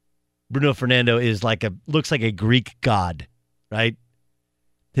 Bruno Fernando looks like a Greek god, right?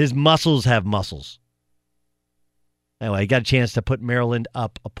 His muscles have muscles. Anyway, he got a chance to put Maryland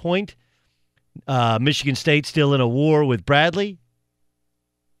up a point. Michigan State still in a war with Bradley.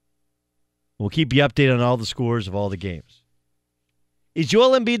 We'll keep you updated on all the scores of all the games. Is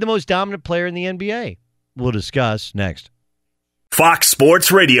Joel Embiid the most dominant player in the NBA? We'll discuss next. Fox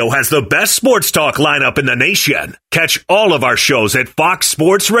Sports Radio has the best sports talk lineup in the nation. Catch all of our shows at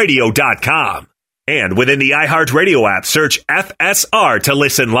foxsportsradio.com. And within the iHeartRadio app, search FSR to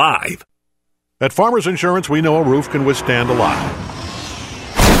listen live. At Farmers Insurance, we know a roof can withstand a lot.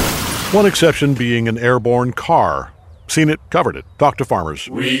 One exception being an airborne car. Seen it, covered it. Talk to Farmers.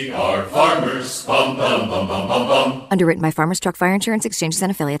 We are Farmers. Bum, bum, bum, bum, bum, bum. Underwritten by Farmers Truck Fire Insurance Exchanges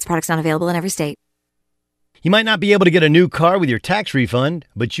and Affiliates. Products not available in every state. You might not be able to get a new car with your tax refund,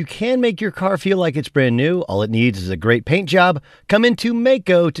 but you can make your car feel like it's brand new. All it needs is a great paint job. Come into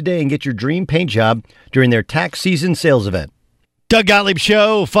Maaco today and get your dream paint job during their tax season sales event. Doug Gottlieb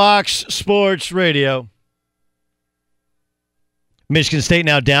Show, Fox Sports Radio. Michigan State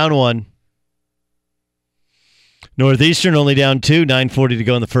now down 1. Northeastern only down 2, 9:40 to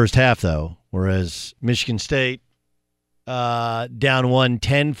go in the first half, though. Whereas Michigan State down 1,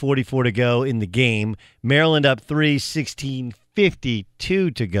 10:44 to go in the game. Maryland up 3,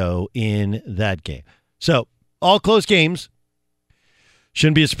 16:52 to go in that game. So, all close games.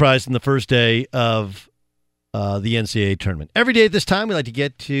 Shouldn't be a surprise in the first day of the NCAA tournament. Every day at this time, we like to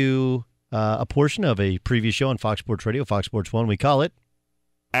get to a portion of a previous show on Fox Sports Radio, Fox Sports 1. We call it.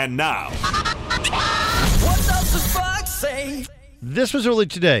 And now. What does the fox say? This was early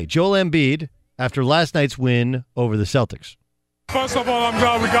today. Joel Embiid, after last night's win over the Celtics. First of all, I'm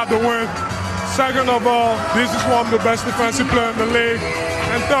glad we got the win. Second of all, this is one of the best defensive players in the league.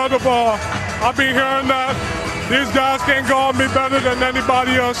 And third of all, I've been hearing that these guys can't guard me better than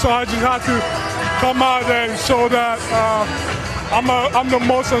anybody else, so I just had to come out and show that I'm the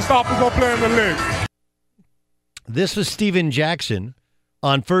most unstoppable player in the league. This was Steven Jackson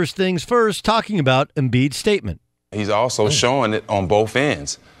on First Things First talking about Embiid's statement. He's also showing it on both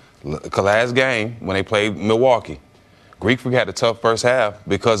ends. Last game, when they played Milwaukee, Greek Freak had a tough first half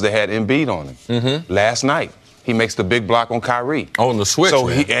because they had Embiid on him. Mm-hmm. Last night, he makes the big block on Kyrie. On the switch, so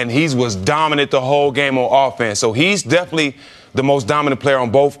he was dominant the whole game on offense. So he's definitely the most dominant player on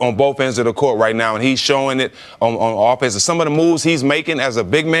both ends of the court right now, and he's showing it on offense. Some of the moves he's making as a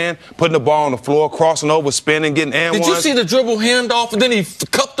big man, putting the ball on the floor, crossing over, spinning, getting and Did you see the dribble handoff, and then he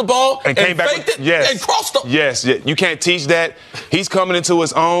cupped the ball and came back faked it and crossed up? Yes, you can't teach that. He's coming into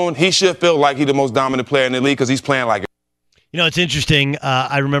his own. He should feel like he's the most dominant player in the league because he's playing like it. You know, it's interesting.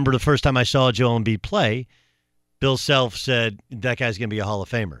 I remember the first time I saw Joel Embiid play, Bill Self said, that guy's going to be a Hall of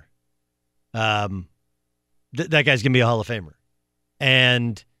Famer. That guy's going to be a Hall of Famer.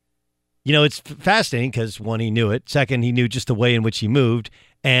 And, you know, it's fascinating because, one, he knew it. Second, he knew just the way in which he moved.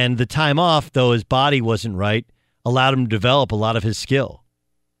 And the time off, though his body wasn't right, allowed him to develop a lot of his skill.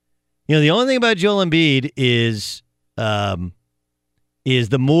 The only thing about Joel Embiid is the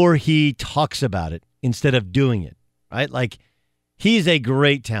more he talks about it instead of doing it, right? Like, he's a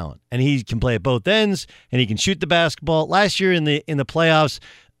great talent, and he can play at both ends, and he can shoot the basketball. Last year in the playoffs,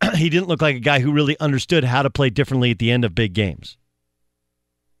 he didn't look like a guy who really understood how to play differently at the end of big games.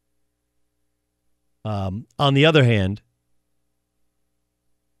 On the other hand,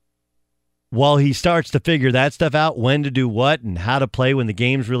 while he starts to figure that stuff out, when to do what and how to play when the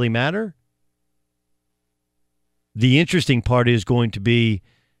games really matter, the interesting part is going to be,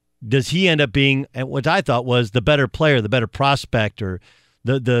 does he end up being what I thought was the better player, the better prospect, or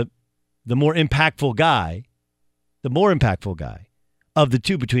the more impactful guy, of the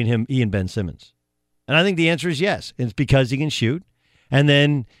two between he and Ben Simmons? And I think the answer is yes. It's because he can shoot, and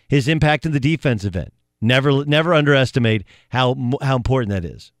then his impact in the defensive end. Never underestimate how important that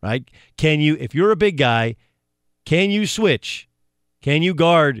is, right? If you're a big guy, can you switch? Can you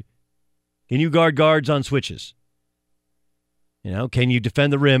guard guards on switches? Can you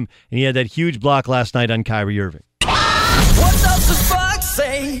defend the rim? And he had that huge block last night on Kyrie Irving. What does the fox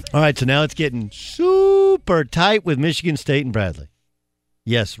say? All right, so now it's getting super tight with Michigan State and Bradley.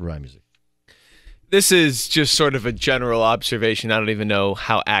 Yes, Ryan Music. This is just sort of a general observation. I don't even know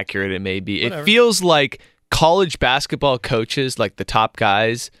how accurate it may be. Whatever. It feels like college basketball coaches, like the top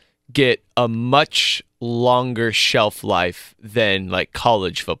guys, get a much longer shelf life than like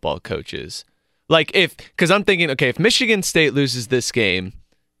college football coaches. Because I'm thinking, okay, if Michigan State loses this game,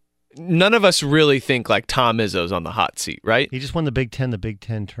 none of us really think like Tom Izzo's on the hot seat, right? He just won the Big Ten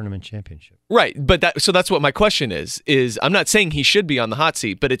tournament championship. Right, but that's what my question is I'm not saying he should be on the hot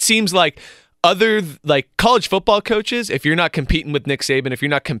seat, but it seems like other like college football coaches, if you're not competing with Nick Saban, if you're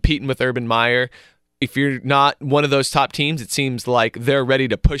not competing with Urban Meyer, if you're not one of those top teams, it seems like they're ready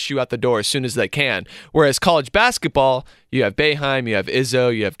to push you out the door as soon as they can. Whereas college basketball, you have Boeheim, you have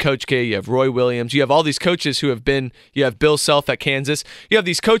Izzo, you have Coach K, you have Roy Williams, you have all these coaches who have been, you have Bill Self at Kansas, you have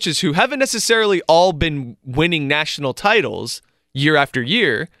these coaches who haven't necessarily all been winning national titles year after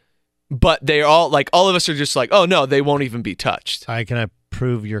year, but they all, like, all of us are just like, oh no, they won't even be touched. All right, can I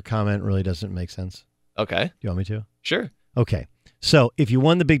prove your comment really doesn't make sense? Okay. Do you want me to? Sure. Okay. So if you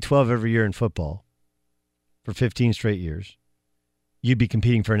won the Big 12 every year in football for 15 straight years, you'd be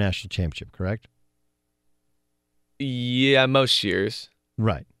competing for a national championship, correct? Yeah, most years.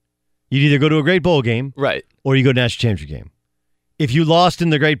 Right. You'd either go to a Great Bowl game, right, or you go to a national championship game. If you lost in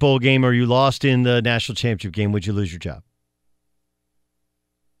the Great Bowl game or you lost in the national championship game, would you lose your job?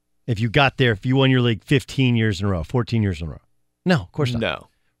 If you got there, if you won your league 15 years in a row, 14 years in a row. No, of course not. No.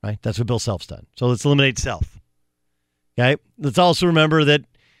 Right? That's what Bill Self's done. So let's eliminate Self. Okay? Let's also remember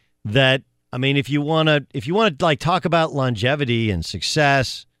that I mean, if you want to like talk about longevity and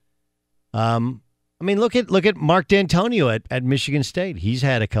success, I mean, look at Mark D'Antonio at Michigan State. He's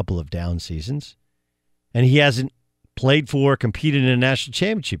had a couple of down seasons, and he hasn't competed in a national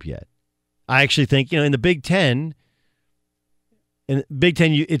championship yet. I actually think, in the Big Ten,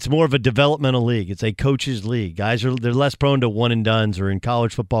 it's more of a developmental league. It's a coaches' league. They're less prone to one and dones, or in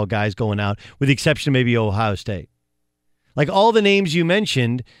college football, guys going out, with the exception of maybe Ohio State. Like all the names you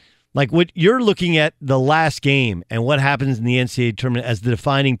mentioned. Like what you're looking at the last game and what happens in the NCAA tournament as the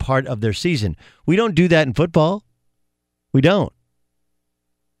defining part of their season. We don't do that in football. We don't.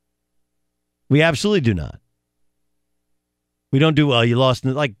 We absolutely do not. We don't do, well, you lost.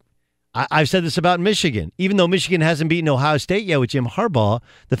 I've said this about Michigan. Even though Michigan hasn't beaten Ohio State yet with Jim Harbaugh,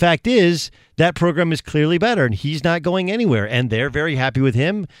 the fact is that program is clearly better, and he's not going anywhere. And they're very happy with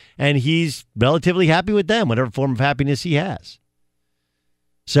him, and he's relatively happy with them, whatever form of happiness he has.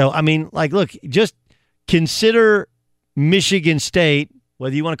 So, I mean, look, just consider Michigan State,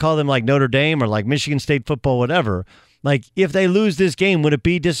 whether you want to call them like Notre Dame or like Michigan State football, whatever. Like, if they lose this game, would it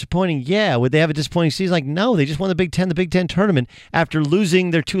be disappointing? Yeah. Would they have a disappointing season? Like, no, they just won the Big Ten tournament after losing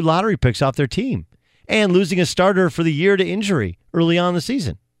their 2 lottery picks off their team and losing a starter for the year to injury early on in the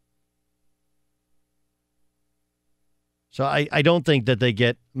season. So I don't think that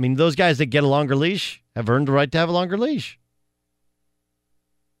those guys that get a longer leash have earned the right to have a longer leash.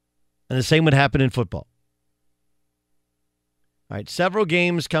 And the same would happen in football. All right, several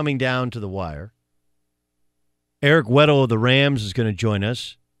games coming down to the wire. Eric Weddle of the Rams is going to join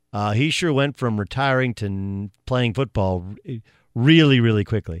us. He sure went from retiring to playing football really, really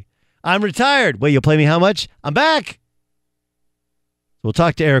quickly. I'm retired. Wait, you'll play me how much? I'm back. We'll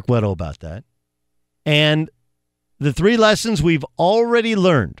talk to Eric Weddle about that. And the 3 lessons we've already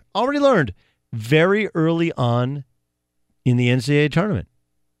learned very early on in the NCAA tournament.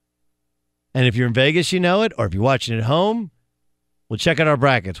 And if you're in Vegas, you know it, or if you're watching at home, We'll check out our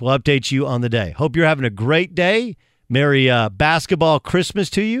brackets. We'll update you on the day. Hope you're having a great day. Merry basketball Christmas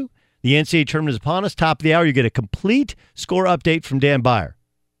to you. The NCAA tournament is upon us. Top of the hour, you get a complete score update from Dan Byer.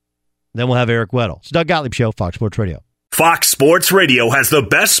 Then we'll have Eric Weddle. It's Doug Gottlieb Show, Fox Sports Radio. Fox Sports Radio has the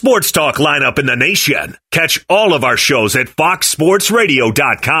best sports talk lineup in the nation. Catch all of our shows at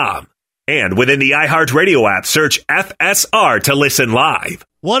foxsportsradio.com. And within the iHeartRadio app, search FSR to listen live.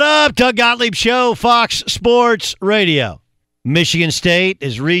 What up, Doug Gottlieb Show, Fox Sports Radio. Michigan State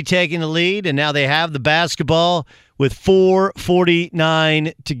is retaking the lead, and now they have the basketball with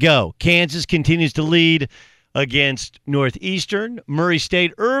 4:49 to go. Kansas continues to lead against Northeastern. Murray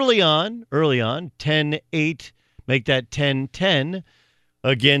State early on, 10-8. Make that 10-10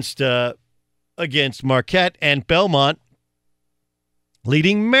 against Marquette, and Belmont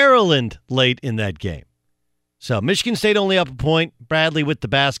leading Maryland late in that game. So Michigan State only up a point. Bradley with the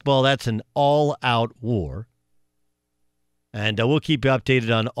basketball. That's an all-out war. And we'll keep you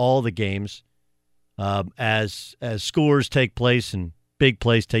updated on all the games as scores take place and big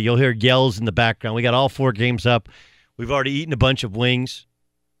plays. You'll hear yells in the background. We got all 4 games up. We've already eaten a bunch of wings.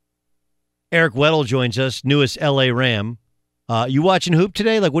 Eric Weddle joins us, newest LA Ram. You watching hoop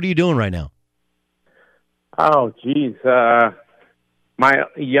today? Like, what are you doing right now? Oh, geez. My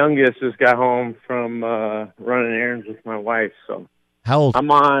youngest just got home from running errands with my wife. So how old?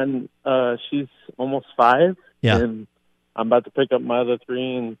 I'm on. She's almost 5. Yeah. And I'm about to pick up my other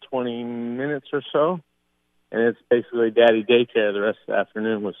 3 in 20 minutes or so. And it's basically daddy daycare the rest of the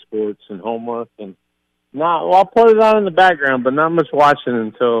afternoon with sports and homework. And I'll put it on in the background, but not much watching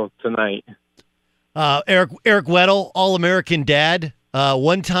until tonight. Eric Weddle, All-American dad,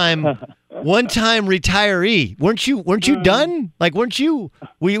 one-time retiree. Weren't you done? Like, weren't you?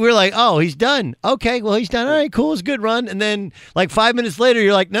 We were like, oh, he's done. Okay, well, he's done. All right, cool. It's a good run. And then, like 5 minutes later,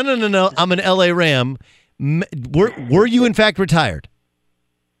 you're like, no. I'm an LA Ram. Were you in fact retired?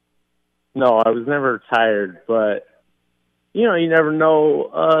 No, I was never retired, but you never know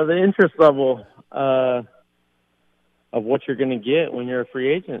the interest level of what you're going to get when you're a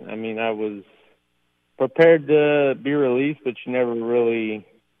free agent. I mean, I was prepared to be released, but you never really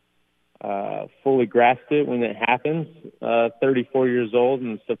fully grasped it when it happens. 34 years old,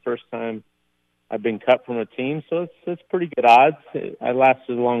 and it's the first time I've been cut from a team, so it's pretty good odds. I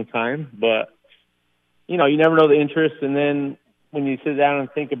lasted a long time, but you never know the interest. And then when you sit down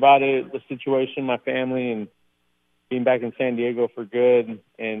and think about it, the situation, my family, and being back in San Diego for good,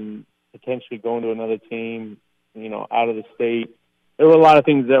 and potentially going to another team, out of the state, there were a lot of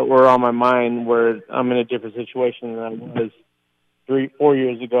things that were on my mind where I'm in a different situation than I was 3-4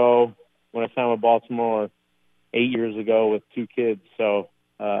 years ago when I signed with Baltimore, 8 years ago with 2 kids. So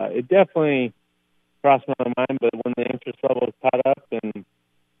it definitely crossed my mind, but when the interest level was caught up and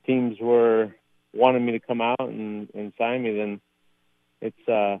teams were wanting me to come out and sign me, then it's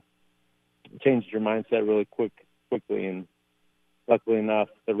changed your mindset really quickly. And luckily enough,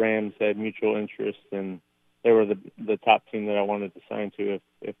 the Rams had mutual interest, and they were the top team that I wanted to sign to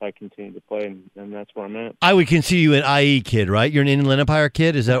if I continued to play, and that's where I'm at. I would consider you an IE kid, right? You're an Inland Empire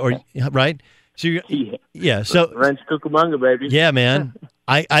kid, is that right? So yeah. So Rancho Cucamonga, baby. Yeah, man.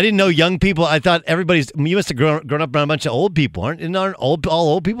 I didn't know young people. I thought you must have grown up around a bunch of old people, aren't all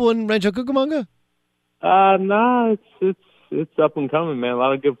old people in Rancho Cucamonga? No, it's up and coming, man. A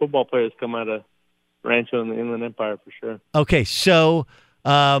lot of good football players come out of Rancho and the Inland Empire for sure. Okay, so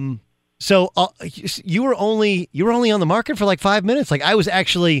you were only on the market for like 5 minutes. Like I was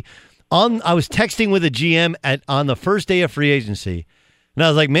texting with a GM on the first day of free agency, and I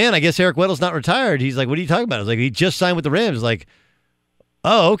was like, man, I guess Eric Weddle's not retired. He's like, what are you talking about? I was like, he just signed with the Rams. Like,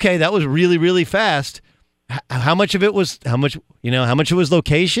 oh, okay, that was really, really fast. How much of it was how much of it was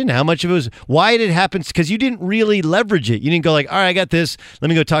location? How much of it was why did it happen? Because you didn't really leverage it. You didn't go like, all right, I got this. Let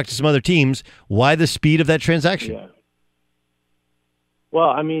me go talk to some other teams. Why the speed of that transaction? Yeah. Well,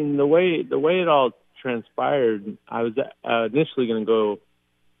 I mean, the way it all transpired, I was initially going to go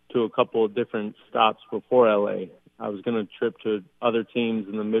to a couple of different stops before LA. I was going to trip to other teams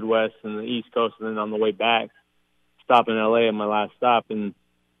in the Midwest and the East Coast, and then on the way back, stop in LA at my last stop. And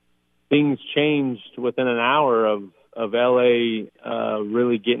things changed within an hour of LA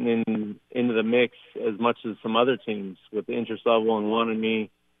really getting into the mix as much as some other teams with the interest level and wanting me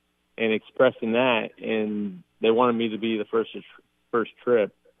and expressing that. And they wanted me to be the first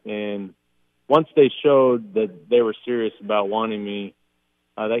trip. And once they showed that they were serious about wanting me,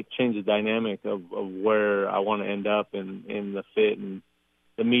 that changed the dynamic of where I want to end up and the fit and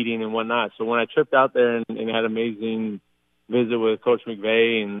the meeting and whatnot. So when I tripped out there and had an amazing visit with Coach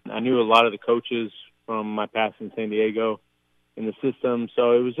McVay, and I knew a lot of the coaches from my past in San Diego in the system.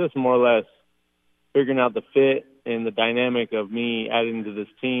 So it was just more or less figuring out the fit in the dynamic of me adding to this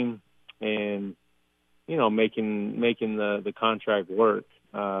team and, making the contract work.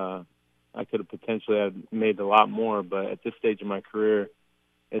 I could have potentially have made a lot more, but at this stage of my career,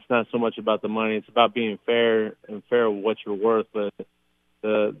 it's not so much about the money. It's about being fair of what you're worth, but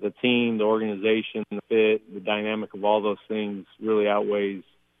the team, the organization, the fit, the dynamic of all those things really outweighs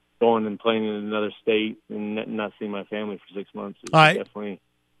going and playing in another state and not seeing my family for 6 months. It definitely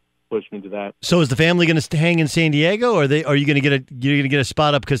pushed me to that. So is the family going to hang in San Diego, or are you going to get a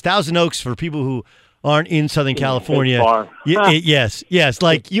spot up? Because Thousand Oaks, for people who aren't in Southern California, yes.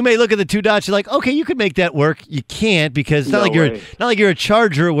 Like you may look at the two dots, you're like, okay, you could make that work. You can't, because it's not like you're a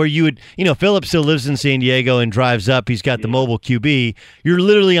Charger where you would, Philip still lives in San Diego and drives up. He's got the mobile QB. You're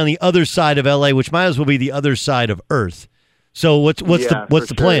literally on the other side of LA, which might as well be the other side of Earth. So what's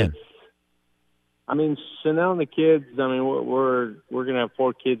the plan? I mean, Chanel and the kids. I mean, we're gonna have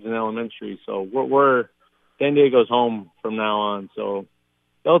 4 kids in elementary, so we're San Diego's home from now on. So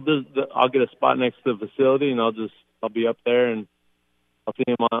I'll get a spot next to the facility, and I'll be up there, and I'll see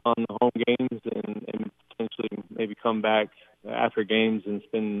them on the home games, and potentially maybe come back after games and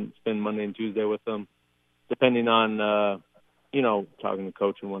spend Monday and Tuesday with them, depending on talking to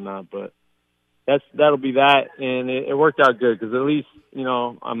coach and whatnot. But that'll be that, and it worked out good because at least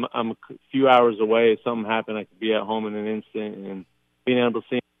I'm a few hours away. If something happened, I could be at home in an instant, and being able to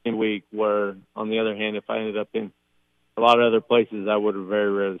see him in a week. Where on the other hand, if I ended up in a lot of other places, I would have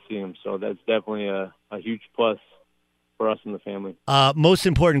very rarely seen him. So that's definitely a huge plus for us in the family. Most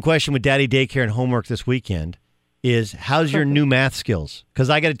important question with Daddy Daycare and homework this weekend is, how's your new math skills? Because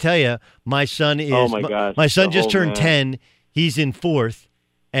I got to tell you, my son just turned 10. He's in 4th.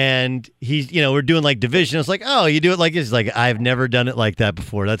 And he's, we're doing like division. It's like, oh, you do it like this. He's like, I've never done it like that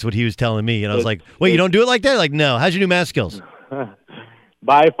before. That's what he was telling me. And I was like, wait, you don't do it like that? Like, no. How's your new math skills?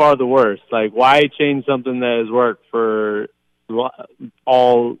 By far the worst. Like, why change something that has worked for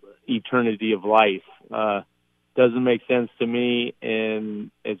all eternity of life? Doesn't make sense to me.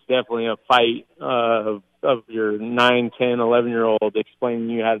 And it's definitely a fight of your 9, 10, 11-year-old explaining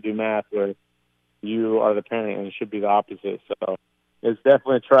you how to do math where you are the parent, and it should be the opposite. So it's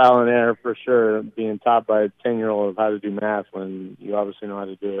definitely a trial and error for sure, being taught by a 10-year-old of how to do math when you obviously know how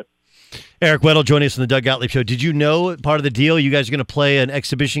to do it. Eric Weddle joining us on the Doug Gottlieb Show. Did you know part of the deal, you guys are going to play an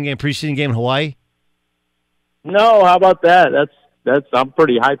exhibition game, preseason game in Hawaii? No, how about that? I'm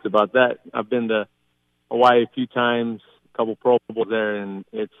pretty hyped about that. I've been to Hawaii a few times, a couple Pro Bowls there, and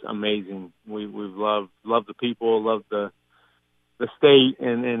it's amazing. We've loved the people, loved the state,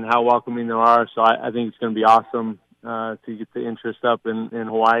 and how welcoming they are. So I think it's going to be awesome to get the interest up in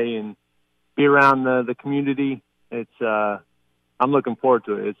Hawaii and be around the community. I'm looking forward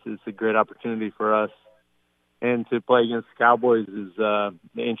to it. It's a great opportunity for us, and to play against the Cowboys is the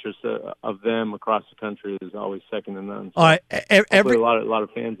interest of them across the country is always second to none. So all right, a lot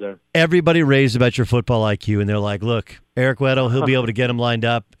of fans there. Everybody raves about your football IQ, and they're like, "Look, Eric Weddle, he'll be able to get him lined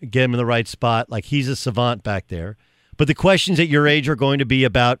up, get him in the right spot. Like, he's a savant back there." But the questions at your age are going to be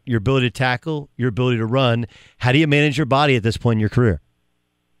about your ability to tackle, your ability to run. How do you manage your body at this point in your career?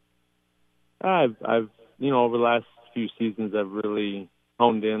 I've over the last few seasons, I've really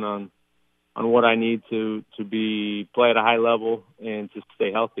honed in on what I need to play at a high level and to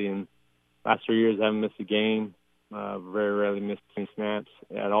stay healthy. And last 3 years, I haven't missed a game. Very rarely missed any snaps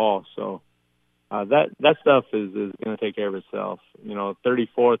at all. So that stuff is going to take care of itself.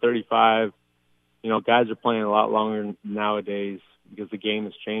 34, 35. Guys are playing a lot longer nowadays because the game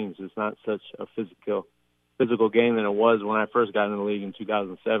has changed. It's not such a physical game than it was when I first got in the league in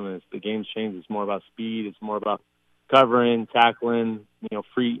 2007. The game's changed. It's more about speed. It's more about covering, tackling,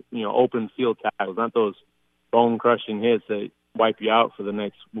 free, open field tackles, not those bone-crushing hits that wipe you out for the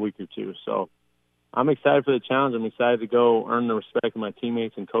next week or two. So I'm excited for the challenge. I'm excited to go earn the respect of my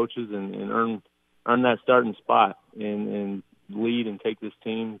teammates and coaches and earn that starting spot and lead and take this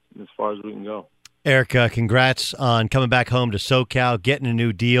team as far as we can go. Eric, congrats on coming back home to SoCal, getting a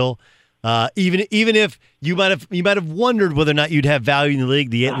new deal. Even if you might have wondered whether or not you'd have value in the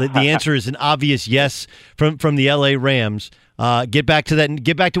league, the answer is an obvious yes from the LA Rams. Get back to that.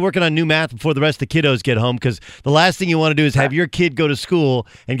 Get back to working on new math before the rest of the kiddos get home, because the last thing you want to do is have your kid go to school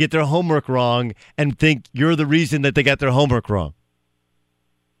and get their homework wrong and think you're the reason that they got their homework wrong.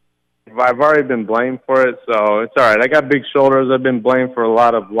 I've already been blamed for it, so it's all right. I got big shoulders. I've been blamed for a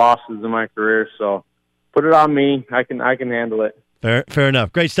lot of losses in my career, so put it on me. I can handle it. Fair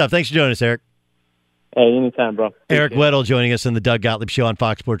enough. Great stuff. Thanks for joining us, Eric. Hey, anytime, bro. Eric Weddle joining us on the Doug Gottlieb Show on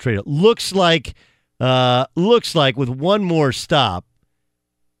Fox Sports Radio. Looks like with one more stop,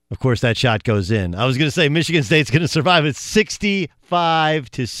 of course, that shot goes in. I was going to say Michigan State's going to survive. It's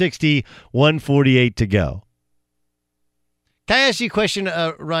 65-60, 148 to go. Can I ask you a question,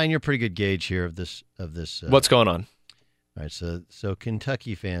 Ryan? You're a pretty good gauge here of this. What's going on? All right, so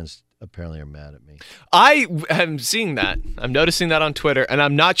Kentucky fans apparently are mad at me. I am seeing that. I'm noticing that on Twitter, and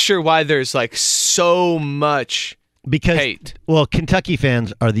I'm not sure why there's like so much hate. Well, Kentucky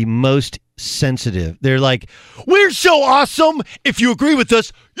fans are the most sensitive. They're like, we're so awesome. If you agree with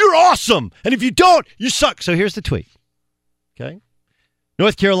us, you're awesome. And if you don't, you suck. So here's the tweet. Okay.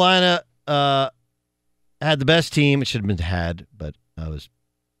 North Carolina had the best team. It should have been had, but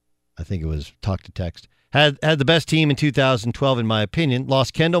I think it was talk to text. Had the best team in 2012, in my opinion.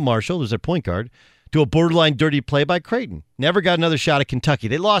 Lost Kendall Marshall, who's their point guard, to a borderline dirty play by Creighton. Never got another shot at Kentucky.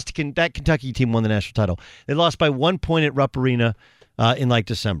 They lost. That Kentucky team won the national title. They lost by 1 point at Rupp Arena in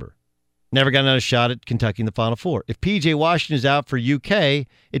December. Never got another shot at Kentucky in the Final Four. If P.J. Washington is out for UK,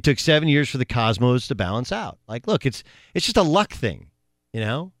 it took 7 years for the Cosmos to balance out. Like, look, it's just a luck thing, you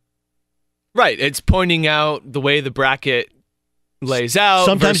know? Right. It's pointing out the way the bracket lays out.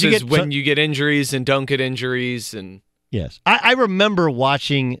 Sometimes versus you get injuries and don't get injuries. And yes. I remember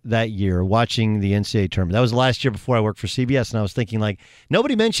watching the NCAA tournament. That was the last year before I worked for CBS, and I was thinking, like,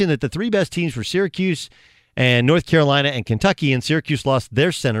 nobody mentioned that the three best teams were Syracuse and North Carolina and Kentucky, and Syracuse lost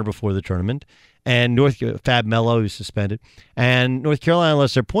their center before the tournament, and Fab Melo, who's suspended, and North Carolina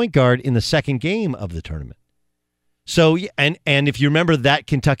lost their point guard in the second game of the tournament. So, and if you remember that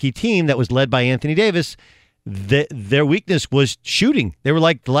Kentucky team that was led by Anthony Davis, their weakness was shooting. They were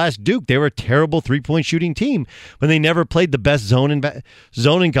like the last Duke. They were a terrible three-point shooting team, but they never played the best zone in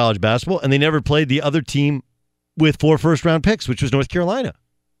college basketball, and they never played the other team with 4 first-round picks, which was North Carolina.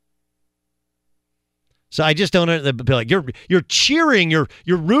 So I just don't be like, you're cheering, you're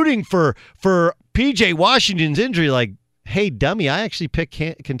rooting for P.J. Washington's injury. Like, hey, dummy, I actually picked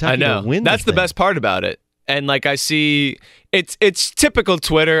Kentucky to win. That's the best part about it. And like I see, it's typical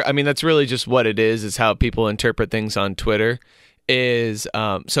Twitter. I mean, that's really just what it is how people interpret things on Twitter.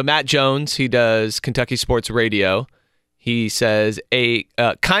 So Matt Jones, he does Kentucky Sports Radio. He says a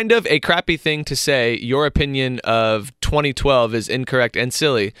kind of a crappy thing to say. Your opinion of 2012 is incorrect and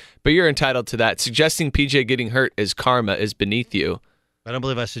silly, but you're entitled to that. Suggesting PJ getting hurt is karma is beneath you. I don't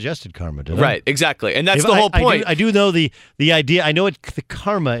believe I suggested karma, did I? Right, exactly. And that's the whole point. I do know the idea. I know what the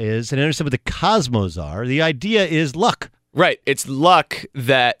karma is, and I understand what the Cosmos are. The idea is luck. Right. It's luck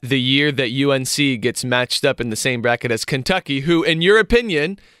that the year that UNC gets matched up in the same bracket as Kentucky, who, in your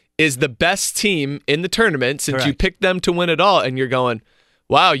opinion, is the best team in the tournament since Correct. You picked them to win it all, and you're going,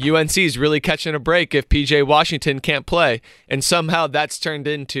 wow, UNC is really catching a break if P.J. Washington can't play. And somehow that's turned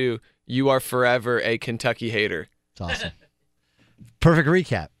into you are forever a Kentucky hater. It's awesome. Perfect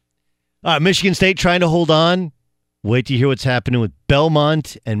recap. Michigan State trying to hold on. Wait to hear what's happening with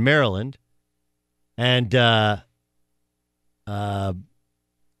Belmont and Maryland. And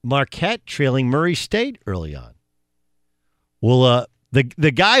Marquette trailing Murray State early on. Well,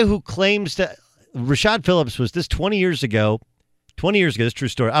 the guy who claims that Rashad Phillips was this 20 years ago, this is a true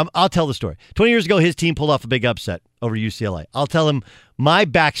story. I'll tell the story. 20 years ago, his team pulled off a big upset over UCLA. I'll tell him my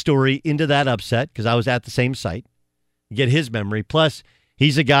backstory into that upset because I was at the same site. Get his memory. Plus,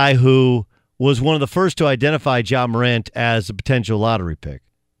 he's a guy who was one of the first to identify Ja Morant as a potential lottery pick.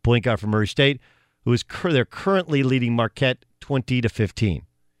 Point guard from Murray State, who is they're currently leading Marquette 20-15.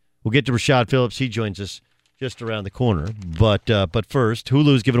 We'll get to Rashad Phillips. He joins us just around the corner. But first,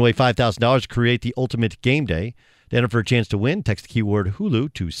 Hulu's giving away $5,000 to create the ultimate game day. To enter for a chance to win, text the keyword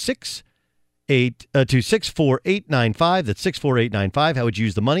Hulu to 64895. That's 64895. How would you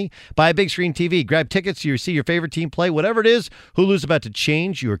use the money? Buy a big screen TV. Grab tickets to see your favorite team play. Whatever it is, Hulu's about to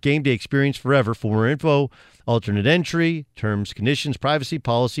change your game day experience forever. For more info, alternate entry, terms, conditions, privacy,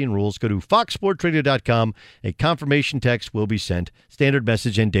 policy, and rules, go to foxsportsradio.com. A confirmation text will be sent. Standard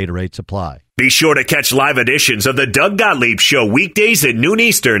message and data rates apply. Be sure to catch live editions of the Doug Gottlieb Show weekdays at noon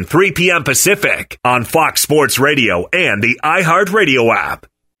Eastern, 3 p.m. Pacific on Fox Sports Radio and the iHeartRadio app.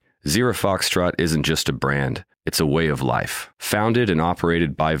 Zero Foxtrot isn't just a brand, it's a way of life. Founded and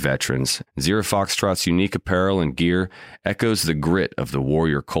operated by veterans, Zero Foxtrot's unique apparel and gear echoes the grit of the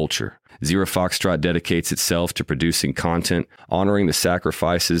warrior culture. Zero Foxtrot dedicates itself to producing content, honoring the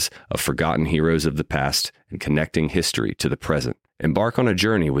sacrifices of forgotten heroes of the past, and connecting history to the present. Embark on a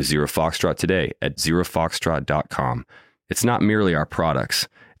journey with Zero Foxtrot today at zerofoxtrot.com. It's not merely our products,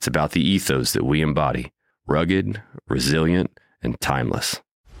 it's about the ethos that we embody. Rugged, resilient, and timeless.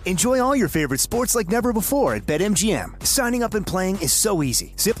 Enjoy all your favorite sports like never before at BetMGM. Signing up and playing is so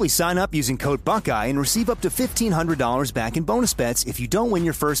easy. Simply sign up using code Buckeye and receive up to $1,500 back in bonus bets if you don't win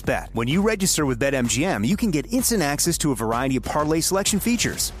your first bet. When you register with BetMGM, you can get instant access to a variety of parlay selection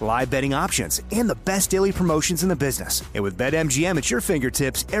features, live betting options, and the best daily promotions in the business. And with BetMGM at your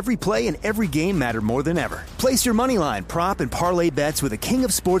fingertips, every play and every game matter more than ever. Place your moneyline, prop, and parlay bets with the king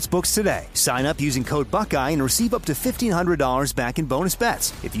of sportsbooks today. Sign up using code Buckeye and receive up to $1,500 back in bonus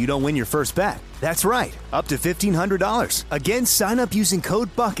bets if you don't win your first bet. That's right, up to $1,500. Again, sign up using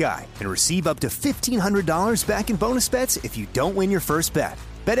code Buckeye and receive up to $1,500 back in bonus bets if you don't win your first bet.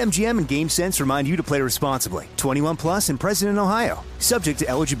 BetMGM and GameSense remind you to play responsibly. 21 plus and present in Ohio. Subject to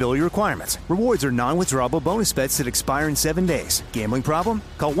eligibility requirements. Rewards are non-withdrawable bonus bets that expire in 7 days. Gambling problem?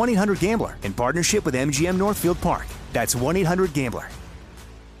 Call 1-800-GAMBLER in partnership with MGM Northfield Park. That's 1-800-GAMBLER.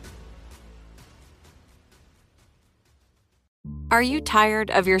 Are you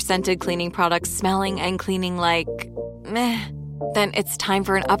tired of your scented cleaning products smelling and cleaning like meh? Then it's time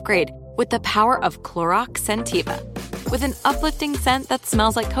for an upgrade with the power of Clorox Scentiva. With an uplifting scent that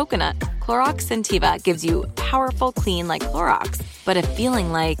smells like coconut, Clorox Scentiva gives you powerful clean like Clorox, but a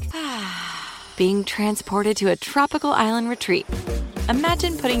feeling like being transported to a tropical island retreat.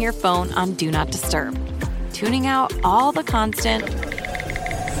 Imagine putting your phone on Do Not Disturb, tuning out all the constant,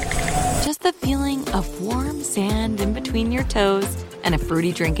 just the feeling of warm sand in between your toes and a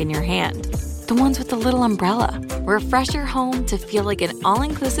fruity drink in your hand. The ones with the little umbrella. Refresh your home to feel like an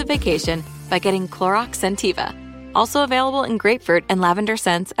all-inclusive vacation by getting Clorox Scentiva. Also available in grapefruit and lavender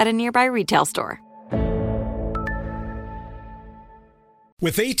scents at a nearby retail store.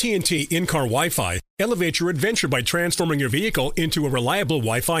 With AT&T in-car Wi-Fi, elevate your adventure by transforming your vehicle into a reliable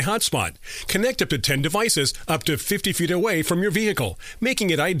Wi-Fi hotspot. Connect up to 10 devices up to 50 feet away from your vehicle, making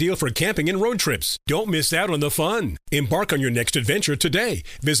it ideal for camping and road trips. Don't miss out on the fun. Embark on your next adventure today.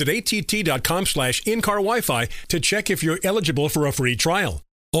 Visit att.com/in-car Wi-Fi to check if you're eligible for a free trial.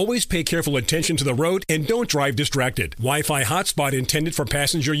 Always pay careful attention to the road and don't drive distracted. Wi-Fi hotspot intended for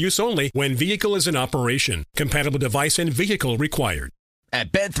passenger use only when vehicle is in operation. Compatible device and vehicle required.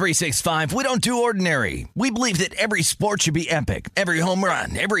 At Bet365, we don't do ordinary. We believe that every sport should be epic. Every home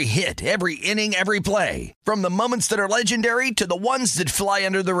run, every hit, every inning, every play. From the moments that are legendary to the ones that fly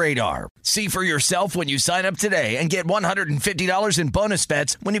under the radar. See for yourself when you sign up today and get $150 in bonus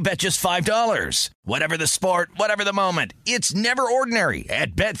bets when you bet just $5. Whatever the sport, whatever the moment, it's never ordinary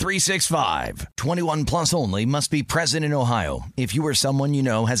at Bet365. 21 plus only. Must be present in Ohio. If you or someone you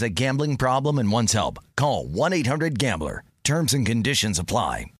know has a gambling problem and wants help, call 1-800-GAMBLER. Terms and conditions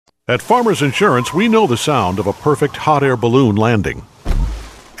apply. At Farmers Insurance, we know the sound of a perfect hot air balloon landing.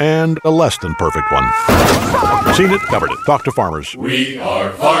 And a less than perfect one. Seen it, covered it. Talk to Farmers. We are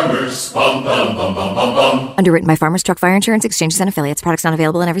Farmers. Bum, bum, bum, bum, bum, bum. Underwritten by Farmers Truck Fire Insurance Exchanges and Affiliates. Products not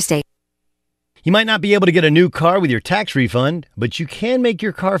available in every state. You might not be able to get a new car with your tax refund, but you can make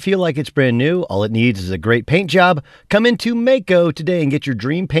your car feel like it's brand new. All it needs is a great paint job. Come into Maaco today and get your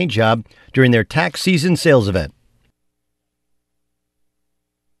dream paint job during their tax season sales event.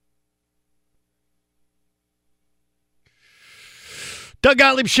 Doug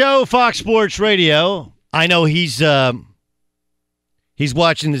Gottlieb Show, Fox Sports Radio. I know he's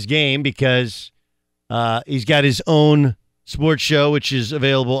watching this game because he's got his own sports show, which is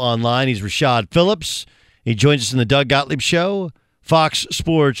available online. He's Rashad Phillips. He joins us in the Doug Gottlieb Show, Fox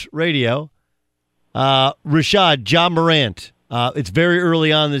Sports Radio. Rashad, Ja Morant. It's very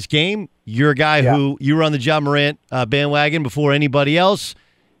early on in this game. You're a guy who you were on the Ja Morant bandwagon before anybody else.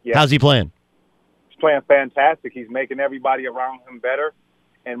 Yeah. How's he playing? Playing fantastic. He's making everybody around him better,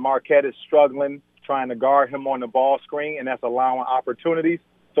 and Marquette is struggling trying to guard him on the ball screen, and that's allowing opportunities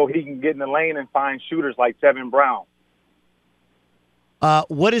so he can get in the lane and find shooters like Tevin Brown.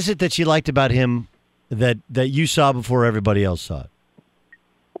 What is it that you liked about him that you saw before everybody else saw it?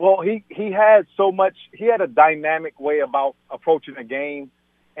 Well, he had so much. He had a dynamic way about approaching the game,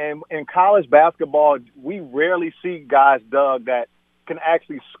 and in college basketball, we rarely see guys, Doug, that can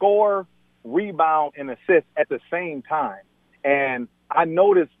actually score, rebound, and assist at the same time. And I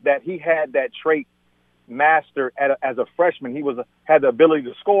noticed that he had that trait mastered as a freshman. He had the ability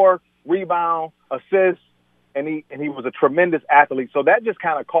to score, rebound, assist, and he was a tremendous athlete. So that just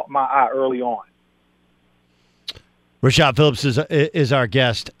kind of caught my eye early on. Rashad Phillips is our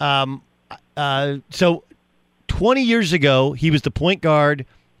guest. So 20 years ago, he was the point guard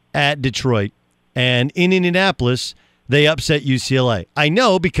at Detroit, and in Indianapolis, they upset UCLA. I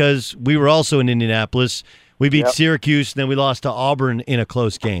know because we were also in Indianapolis. We beat Syracuse, and then we lost to Auburn in a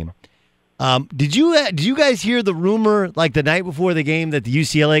close game. Did you guys hear the rumor like the night before the game that the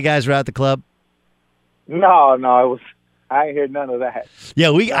UCLA guys were at the club? No, I ain't hear none of that. Yeah,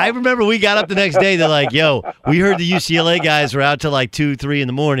 I remember we got up the next day. They're like, "Yo, we heard the UCLA guys were out till like 2, 3 in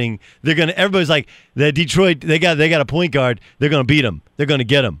the morning. Everybody's like, the Detroit, they got a point guard. They're gonna beat them. They're gonna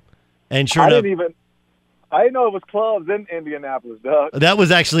get them." And sure enough, I didn't know it was clubs in Indianapolis, Doug. that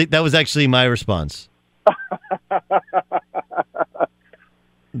was actually my response.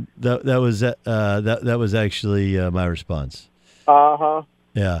 that was actually my response.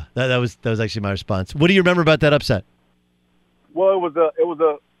 Yeah, that was actually my response. What do you remember about that upset? Well, it was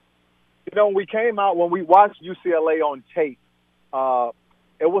a when we came out, when we watched UCLA on tape,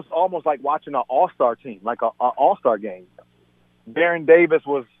 it was almost like watching an all-star team, like an all-star game. Baron Davis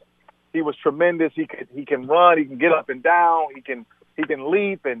was tremendous. He can run, he can get up and down, he can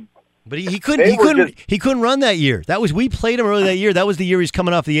leap, and but he couldn't run that year. We played him early that year. That was the year he's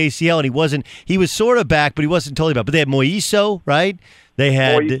coming off the ACL, and he was sort of back, but he wasn't totally back. But they had Moiso, right? They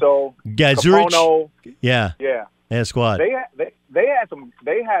had Gazurich. Yeah. They had a squad. They had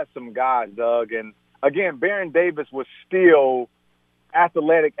some guys, Doug, and again, Baron Davis was still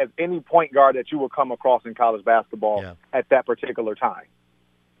athletic as any point guard that you would come across in college basketball at that particular time.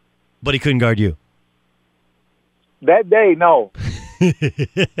 But he couldn't guard you. That day, no.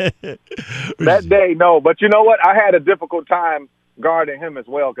 That day, no. But you know what? I had a difficult time guarding him as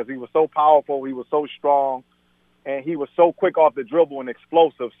well because he was so powerful, he was so strong, and he was so quick off the dribble and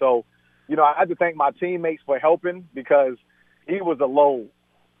explosive. So, I had to thank my teammates for helping because he was a load.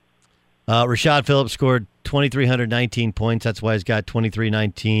 Rashad Phillips scored 2,319 points. That's why he's got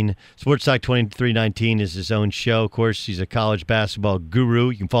 2319. Sports Talk 2319 is his own show. Of course, he's a college basketball guru.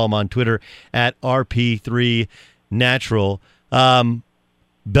 You can follow him on Twitter at RP3Natural.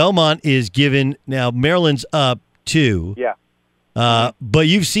 Belmont is given now. Maryland's up 2. Yeah. But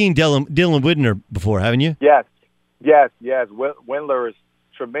you've seen Dylan Widner before, haven't you? Yes. Windler is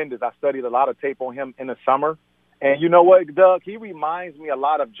tremendous. I studied a lot of tape on him in the summer. And you know what, Doug? He reminds me a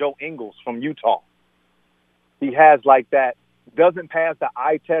lot of Joe Ingles from Utah. He has like that, doesn't pass the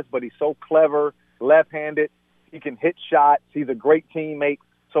eye test, but he's so clever, left-handed. He can hit shots. He's a great teammate.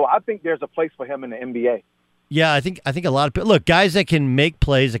 So I think there's a place for him in the NBA. Yeah, I think a lot of people, look, guys that can make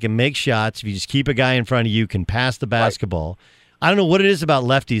plays, that can make shots, if you just keep a guy in front of you, can pass the basketball. Right. I don't know what it is about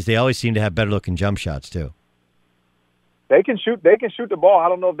lefties. They always seem to have better-looking jump shots, too. They can shoot the ball. I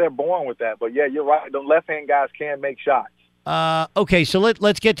don't know if they're born with that, but yeah, you're right. The left-hand guys can make shots. Okay, so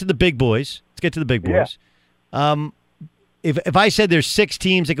let's get to the big boys. Yeah. If I said there's 6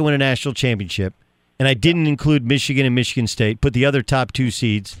 teams that can win a national championship, and I didn't include Michigan and Michigan State, put the other top 2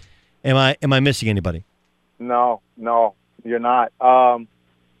 seeds, am I missing anybody? No, you're not.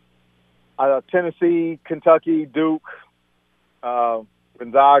 Tennessee, Kentucky, Duke,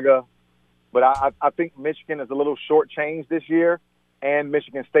 Gonzaga. But I think Michigan is a little shortchanged this year, and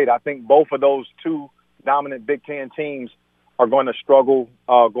Michigan State. I think both of those 2 dominant Big Ten teams are going to struggle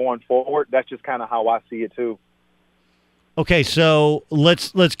going forward. That's just kind of how I see it too. Okay, so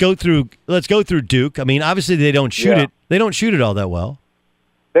let's go through Duke. I mean, obviously they don't shoot it. They don't shoot it all that well.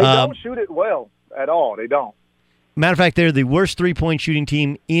 They don't shoot it well at all. They don't. Matter of fact, they're the worst 3-point shooting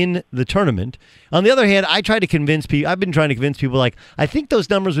team in the tournament. On the other hand, I've been trying to convince people, like, I think those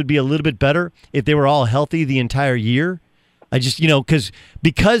numbers would be a little bit better if they were all healthy the entire year. I just,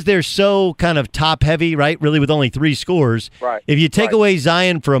 because they're so kind of top heavy, right? Really with only 3 scores. Right. If you take away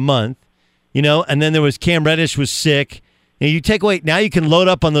Zion for a month, and then there was Cam Reddish was sick, and you take away, now you can load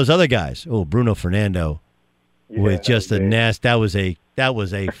up on those other guys. Oh, Bruno Fernando with just a nest. That was a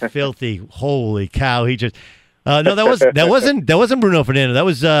filthy, holy cow. He just... no, that wasn't Bruno Fernando. That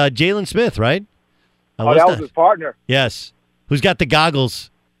was Jalen Smith, right? That was his partner. Yes, who's got the goggles?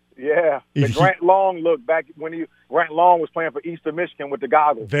 Yeah, the Grant Long look back when Grant Long was playing for Eastern Michigan with the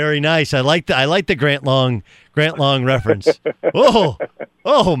goggles. Very nice. I like the Grant Long reference.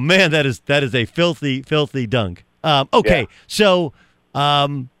 oh man, that is a filthy dunk. Okay, so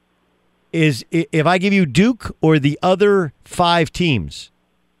if I give you Duke or the other 5 teams,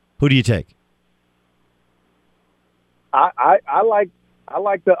 who do you take? I like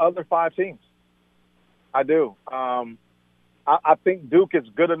the other 5 teams. I do. I think Duke is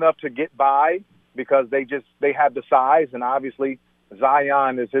good enough to get by because they have the size, and obviously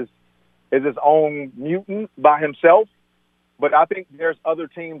Zion is his own mutant by himself. But I think there's other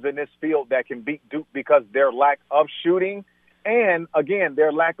teams in this field that can beat Duke because their lack of shooting and, again,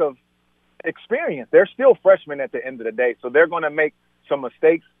 their lack of experience. They're still freshmen at the end of the day, so they're going to make some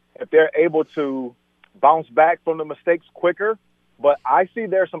mistakes. If they're able to bounce back from the mistakes quicker. But I see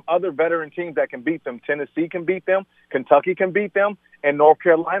there's some other veteran teams that can beat them. Tennessee can beat them, Kentucky can beat them, and North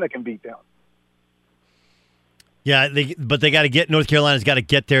Carolina can beat them. Yeah, but they got to get North Carolina's got to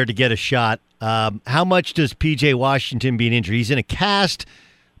get there to get a shot. How much does P.J. Washington being injured? He's in a cast.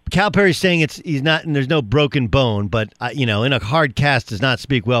 Calipari's saying he's not, and there's no broken bone, but in a hard cast does not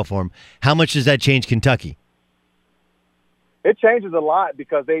speak well for him. How much does that change Kentucky? It changes a lot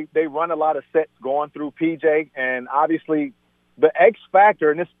because they run a lot of sets going through PJ, and obviously the X factor,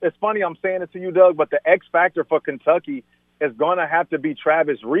 and it's funny I'm saying it to you, Doug, but the X factor for Kentucky is going to have to be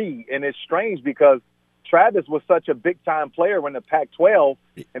Travis Reed, and it's strange because Travis was such a big-time player in the Pac-12,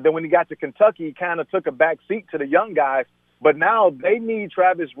 and then when he got to Kentucky, he kind of took a back seat to the young guys, but now they need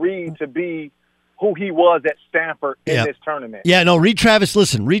Travis Reed to be who he was at Stanford in this tournament. Yeah, no, Reed Travis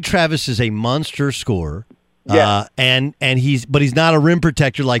is a monster scorer. Yeah. And he's not a rim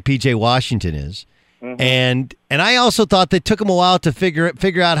protector like PJ Washington is. Mm-hmm. And I also thought that it took him a while to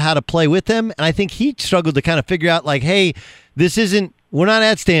figure out how to play with them. And I think he struggled to kind of figure out like, hey, we're not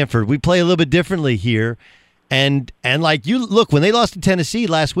at Stanford. We play a little bit differently here. And like you look, when they lost to Tennessee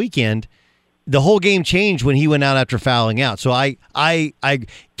last weekend, the whole game changed when he went out after fouling out. So I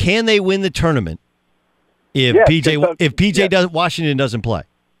can they win the tournament if Washington doesn't play?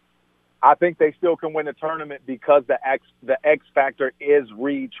 I think they still can win the tournament because the X factor is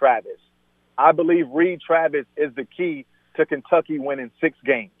Reed Travis. I believe Reed Travis is the key to Kentucky winning 6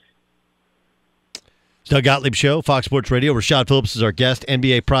 games. It's Doug Gottlieb Show, Fox Sports Radio. Rashad Phillips is our guest,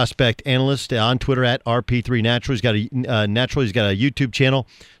 NBA prospect analyst on Twitter at RP3Natural. He's got a YouTube channel,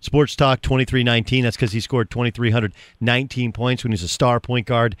 Sports Talk 2319. That's because he scored 2,319 points when he was a star point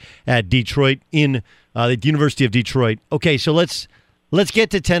guard at Detroit in the University of Detroit. Okay, so let's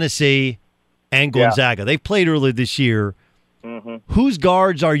get to Tennessee and Gonzaga. Yeah. They've played earlier this year. Mm-hmm. Whose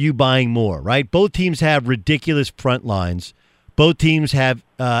guards are you buying more, right? Both teams have ridiculous front lines. Both teams have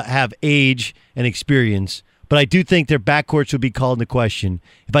age and experience. But I do think their backcourts would be called into question.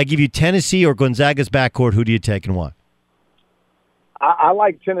 If I give you Tennessee or Gonzaga's backcourt, who do you take and why? I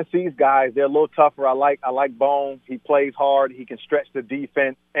like Tennessee's guys. They're a little tougher. I like Bones. He plays hard. He can stretch the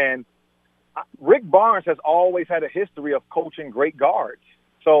defense. And Rick Barnes has always had a history of coaching great guards.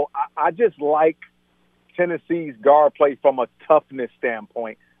 So I just like Tennessee's guard play from a toughness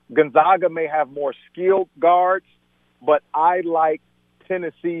standpoint. Gonzaga may have more skilled guards, but I like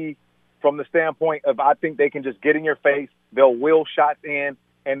Tennessee from the standpoint of I think they can just get in your face, they'll will shots in,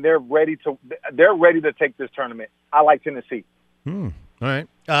 and they're ready to take this tournament. I like Tennessee. All right.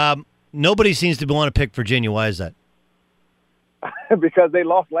 Nobody seems to want to pick Virginia. Why is that? Because they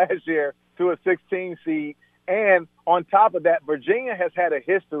lost last year to a 16 seed. And on top of that, Virginia has had a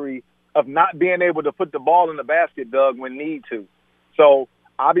history of not being able to put the ball in the basket, Doug, when need to. So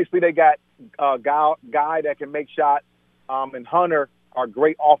obviously they got a guy that can make shots, and Hunter are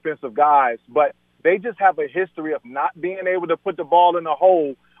great offensive guys. But they just have a history of not being able to put the ball in the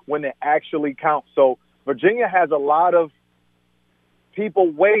hole when it actually counts. So Virginia has a lot of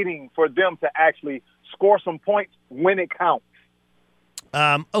people waiting for them to actually score some points when it counts.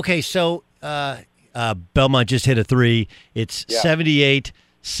 Okay, so Belmont just hit a 3. It's 78-77,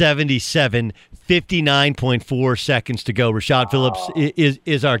 59.4 seconds to go. Rashad Phillips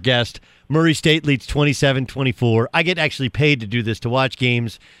is our guest. Murray State leads 27-24. I get actually paid to do this, to watch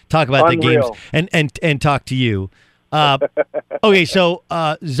games, talk about the games, and talk to you. Okay, so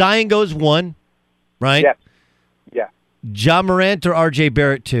Zion goes 1, right? Yes. Yeah. Ja Morant or R.J.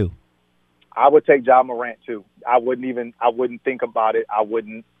 Barrett 2? I would take Ja Morant 2. I wouldn't think about it. I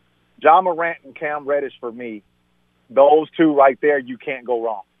wouldn't. Ja Morant and Cam Reddish for me, those two right there, you can't go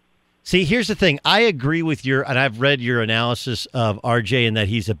wrong. See, here's the thing. I agree with and I've read your analysis of RJ in that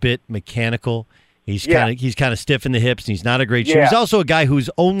he's a bit mechanical. He's kind of stiff in the hips, and he's not a great shooter. He's also a guy who's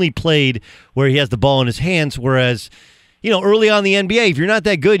only played where he has the ball in his hands, whereas, early on in the NBA, if you're not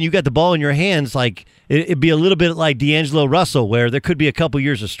that good and you got the ball in your hands, like it'd be a little bit like D'Angelo Russell, where there could be a couple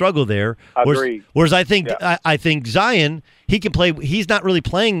years of struggle there. Agreed. Whereas I think Zion, he can play. He's not really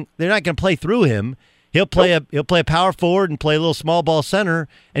playing. They're not going to play through him. He'll play a power forward and play a little small ball center,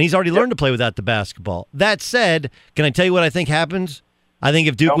 and he's already learned to play without the basketball. That said, can I tell you what I think happens? I think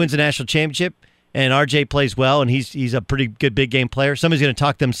if Duke wins the national championship and RJ plays well and he's a pretty good big game player, somebody's going to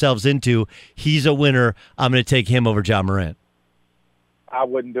talk themselves into he's a winner. I'm going to take him over Ja Morant. I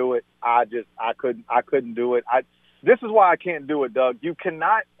wouldn't do it. I couldn't do it. This is why I can't do it, Doug. You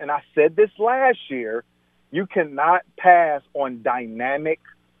cannot, and I said this last year, you cannot pass on dynamic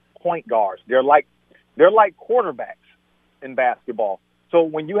point guards. They're like quarterbacks in basketball. So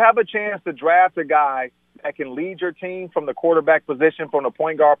when you have a chance to draft a guy that can lead your team from the quarterback position, from the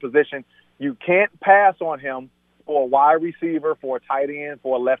point guard position, you can't pass on him for a wide receiver, for a tight end,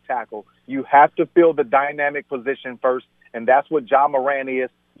 for a left tackle. You have to fill the dynamic position first, and that's what Ja Morant is.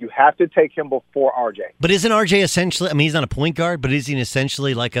 You have to take him before RJ. But isn't RJ essentially, I mean, he's not a point guard, but is he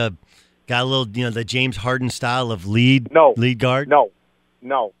essentially like got a little, the James Harden style of lead guard? No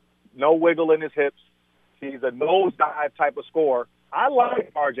wiggle in his hips. He's a nosedive type of scorer. I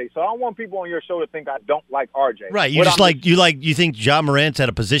like RJ, so I don't want people on your show to think I don't like RJ. Right, you you think Ja Morant's at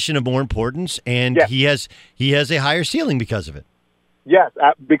a position of more importance, and yes. he has a higher ceiling because of it. Yes,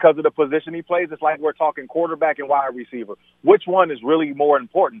 because of the position he plays. It's like we're talking quarterback and wide receiver. Which one is really more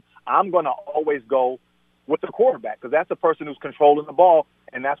important? I'm going to always go with the quarterback because that's the person who's controlling the ball,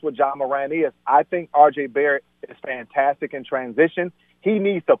 and that's what Ja Morant is. I think RJ Barrett is fantastic in transition. He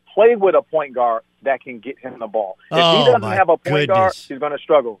needs to play with a point guard that can get him the ball. If he doesn't have a point guard, he's going to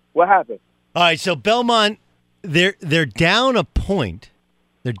struggle. What happened? All right, so Belmont, they're down a point.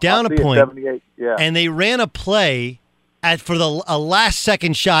 They're down a point, 78, yeah. And they ran a play for a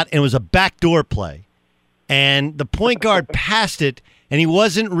last-second shot, and it was a backdoor play. And the point guard passed it, and he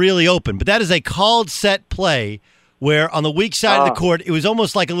wasn't really open. But that is a called set play where on the weak side of the court, it was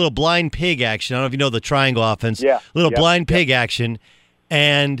almost like a little blind pig action. I don't know if you know the triangle offense. Yeah. Blind pig action.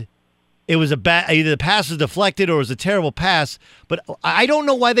 And it was either the pass was deflected or it was a terrible pass. But I don't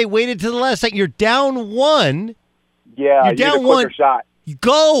know why they waited to the last second. You're down one. Yeah, you're down one. Shot.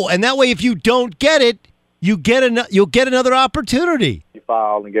 Go, and that way, if you don't get it, you'll get another opportunity. You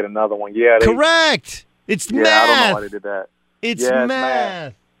foul and get another one. Yeah, correct. It's math. I don't know why they did that. It's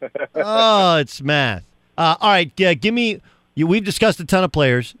math. Oh, it's math. All right, give me. We've discussed a ton of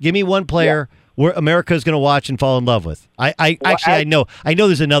players. Give me one player where America's going to watch and fall in love with. I know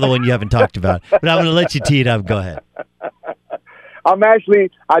there's another one you haven't talked about, but I'm going to let you tee it up. Go ahead.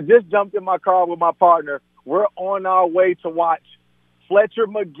 I just jumped in my car with my partner. We're on our way to watch Fletcher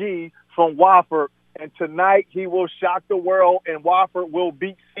McGee from Wofford, and tonight he will shock the world, and Wofford will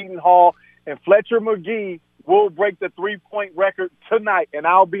beat Seton Hall, and Fletcher McGee will break the three-point record tonight, and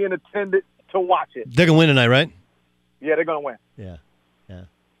I'll be in attendance to watch it. They're going to win tonight, right? Yeah, they're going to win. Yeah.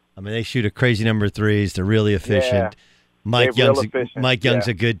 I mean, they shoot a crazy number of threes. They're really efficient. Yeah, Mike Young's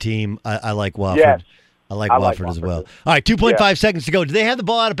a good team. I like Wofford. Yes. I like Wofford as well. All right, 2.5 seconds to go. Do they have the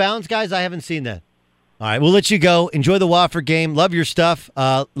ball out of bounds, guys? I haven't seen that. All right, we'll let you go. Enjoy the Wofford game. Love your stuff.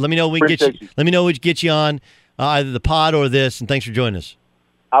 Let me know when we get you on either the pod or this. And thanks for joining us.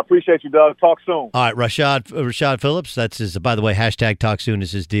 I appreciate you, Doug. Talk soon. All right, Rashad Phillips. That's his. By the way, hashtag Talk Soon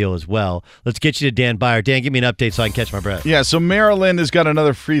is his deal as well. Let's get you to Dan Byer. Dan, give me an update so I can catch my breath. Yeah, so Maryland has got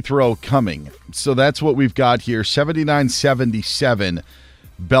another free throw coming. So that's what we've got here. 79-77.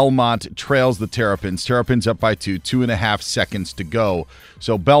 Belmont trails the Terrapins. Terrapins up by 2.5 seconds to go.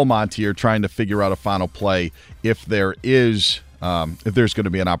 So Belmont here trying to figure out a final play if there's going to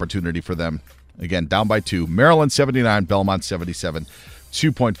be an opportunity for them. Again, down by 2. Maryland 79, Belmont 77.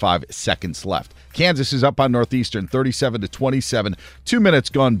 2.5 seconds left. Kansas is up on Northeastern 37-27. 2 minutes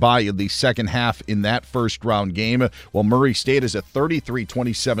gone by in the second half in that first round game, while Murray State is a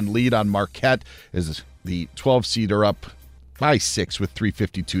 33-27 lead on Marquette as the 12 seed are up by 6 with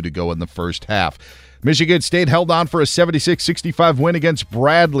 3:52 to go in the first half. Michigan State held on for a 76-65 win against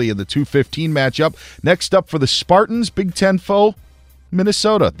Bradley in the 2:15 matchup. Next up for the Spartans, Big Ten foe,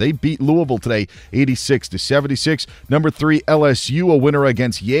 Minnesota. They beat Louisville today 86-76. Number 3, LSU, a winner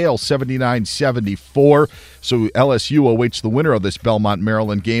against Yale 79-74. So LSU awaits the winner of this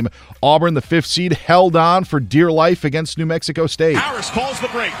Belmont-Maryland game. Auburn, the 5th seed, held on for dear life against New Mexico State. Harris calls the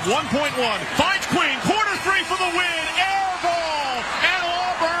break. 1.1. Finds Queen. Corner 3 for the win. Air ball. And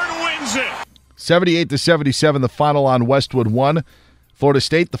Auburn wins it. 78-77, the final on Westwood 1. Florida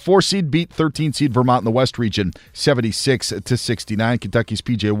State, the 4 seed, beat 13 seed Vermont in the West region 76-69. Kentucky's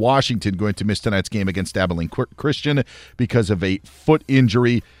P.J. Washington going to miss tonight's game against Abilene Christian because of a foot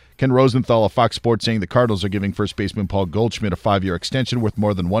injury. Ken Rosenthal of Fox Sports saying the Cardinals are giving first baseman Paul Goldschmidt a 5-year extension worth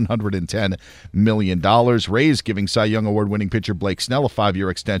more than $110 million. Rays giving Cy Young Award-winning pitcher Blake Snell a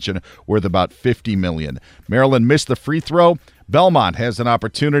 5-year extension worth about $50 million. Maryland missed the free throw. Belmont has an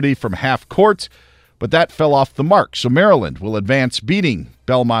opportunity from half court, but that fell off the mark. So Maryland will advance, beating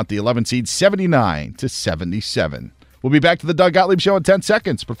Belmont, the 11 seed, 79-77. We'll be back to the Doug Gottlieb Show in 10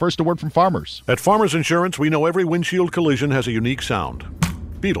 seconds, but first a word from Farmers. At Farmers Insurance, we know every windshield collision has a unique sound.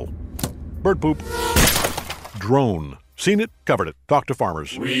 Beetle. Bird poop. Drone. Seen it, covered it. Talk to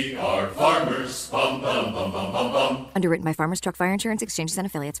Farmers. We are Farmers. Bum, bum, bum, bum, bum, bum. Underwritten by Farmers Truck Fire Insurance Exchanges and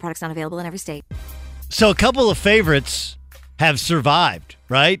Affiliates. Products not available in every state. So a couple of favorites have survived,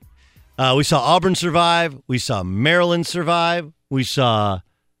 right? We saw Auburn survive. We saw Maryland survive. We saw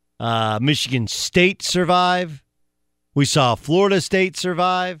Michigan State survive. We saw Florida State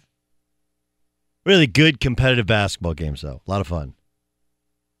survive. Really good competitive basketball games, though. A lot of fun.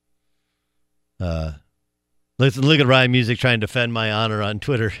 Let Let's look at Ryan Music trying to defend my honor on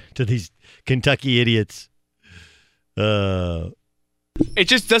Twitter to these Kentucky idiots. It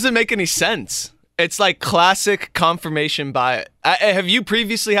just doesn't make any sense. It's like classic confirmation bias. Have you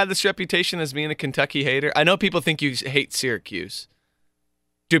previously had this reputation as being a Kentucky hater? I know people think you hate Syracuse.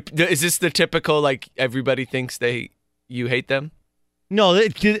 Is this the typical, like, everybody thinks you hate them? No,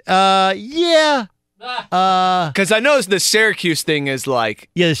 yeah. Because I know the Syracuse thing is like...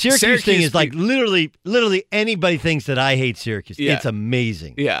 Yeah, the Syracuse thing is like literally anybody thinks that I hate Syracuse. Yeah. It's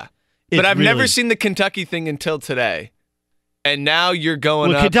amazing. Yeah. But I've never seen the Kentucky thing until today. And now you're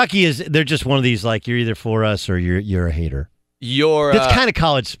going up... Kentucky they're just one of these, like, you're either for us or you're a hater. It's kind of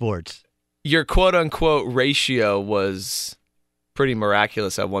college sports. Your quote-unquote ratio was pretty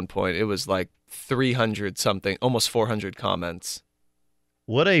miraculous at one point. It was like 300-something, almost 400 comments.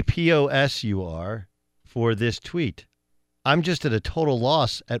 What a POS you are for this tweet. I'm just at a total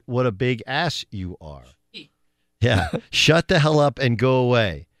loss at what a big ass you are. Yeah. Shut the hell up and go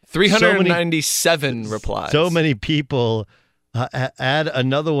away. 397 replies. So many people... add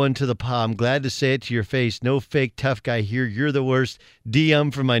another one to the palm. Glad to say it to your face. No fake tough guy here. You're the worst.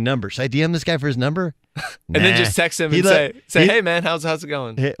 DM for my number. Should I DM this guy for his number? And then just text him and say, hey, man, how's it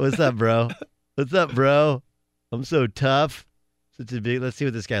going? Hey, what's up, bro? What's up, bro? I'm so tough. Such a big. Let's see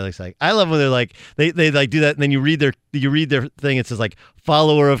what this guy looks like. I love when they're like they like do that, and then you read their thing. It says like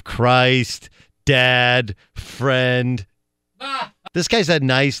follower of Christ, dad, friend. This guy's a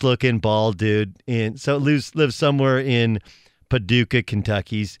nice looking bald dude, lives somewhere in Paducah,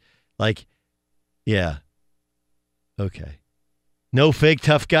 Kentucky's like, yeah. Okay. No fake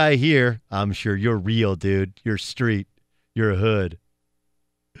tough guy here. I'm sure you're real, dude. You're street. You're a hood.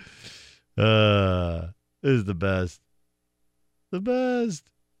 This is the best. The best.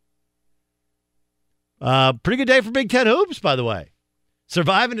 Pretty good day for Big Ten hoops, by the way.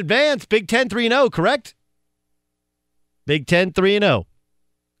 Survive and advance. Big Ten 3-0, correct? Big Ten 3-0.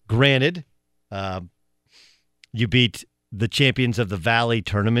 Granted, you beat the champions of the Valley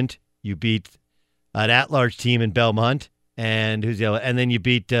tournament. You beat an at-large team in Belmont, and and then you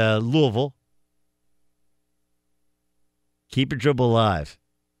beat Louisville. Keep your dribble alive.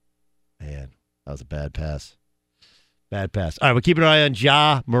 Man, that was a bad pass. Bad pass. All right, we're keeping an eye on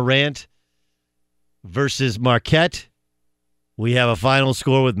Ja Morant versus Marquette. We have a final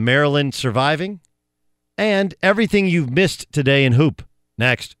score with Maryland surviving, and everything you've missed today in hoop.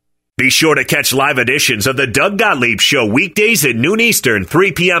 Next. Be sure to catch live editions of the Doug Gottlieb Show weekdays at noon Eastern,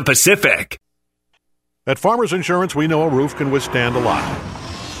 3 p.m. Pacific. At Farmers Insurance, we know a roof can withstand a lot.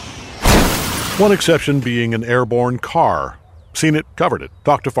 One exception being an airborne car. Seen it, covered it.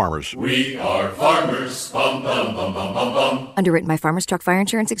 Talk to Farmers. We are Farmers. Bum, bum, bum, bum, bum, bum. Underwritten by Farmers Truck Fire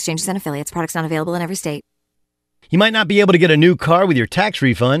Insurance Exchanges and Affiliates. Products not available in every state. You might not be able to get a new car with your tax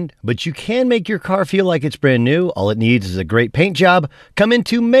refund, but you can make your car feel like it's brand new. All it needs is a great paint job. Come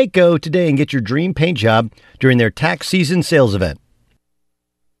into Maaco today and get your dream paint job during their tax season sales event.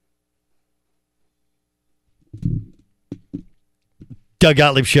 Doug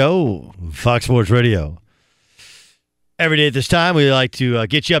Gottlieb Show, Fox Sports Radio. Every day at this time, we like to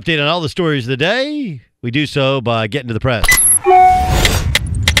get you updated on all the stories of the day. We do so by getting to the press.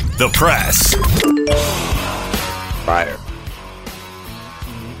 The press. Fire.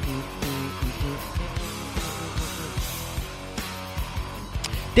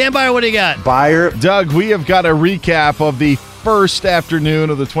 Dan Byer, what do you got? Byer. Doug, we have got a recap of the first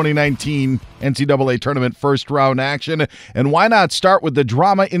afternoon of the 2019 NCAA tournament first round action. And why not start with the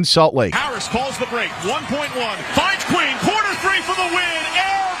drama in Salt Lake? Harris calls the break. 1.1. Finds Queen. Corner three for the win.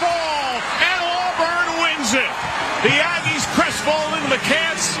 Air ball. And Auburn wins it. The Aggies crestfallen. The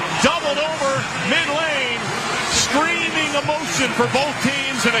Cats doubled over mid-lane. Screaming emotion for both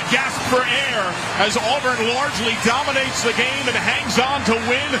teams and a gasp for air as Auburn largely dominates the game and hangs on to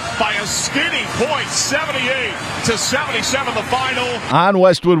win by a skinny point, 78-77 the final. On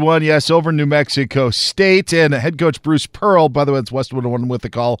Westwood 1, yes, over New Mexico State. And head coach Bruce Pearl, by the way, it's Westwood 1 with the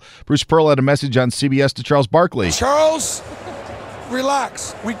call. Bruce Pearl had a message on CBS to Charles Barkley. Charles,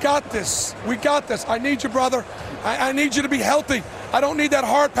 relax. We got this. We got this. I need you, brother. I need you to be healthy. I don't need that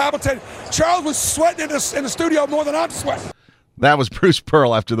heart palpitating. Charles was sweating in the studio more than I'm sweating. That was Bruce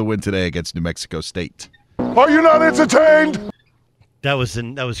Pearl after the win today against New Mexico State. Are you not entertained? That was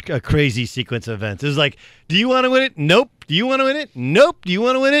a crazy sequence of events. It was like, do you want to win it? Nope. Do you want to win it? Nope. Do you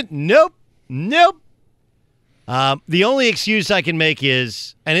want to win it? Nope. Nope. The only excuse I can make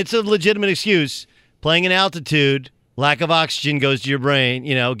is, and it's a legitimate excuse, playing in altitude, lack of oxygen goes to your brain,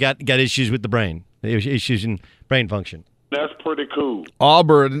 got issues with the brain, issues in brain function. That's pretty cool.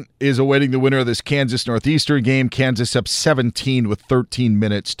 Auburn is awaiting the winner of this Kansas Northeastern game. Kansas up 17 with 13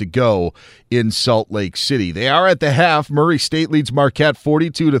 minutes to go in Salt Lake City. They are at the half. Murray State leads Marquette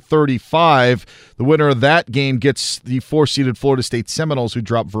 42-35. The winner of that game gets the 4-seeded Florida State Seminoles, who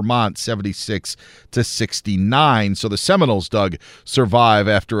dropped Vermont 76-69. So the Seminoles, Doug, survive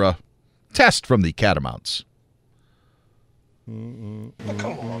after a test from the Catamounts. Come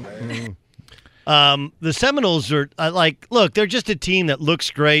on, man. The Seminoles are look, they're just a team that looks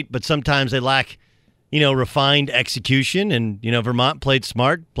great, but sometimes they lack, refined execution. And, Vermont played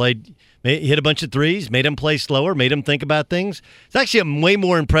smart, hit a bunch of threes, made them play slower, made them think about things. It's actually a way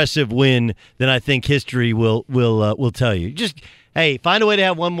more impressive win than I think history will tell you. Just, hey, find a way to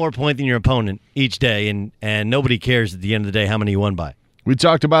have one more point than your opponent each day, and nobody cares at the end of the day how many you won by. We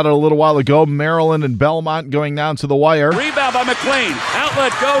talked about it a little while ago. Maryland and Belmont going down to the wire. Rebound by McLean.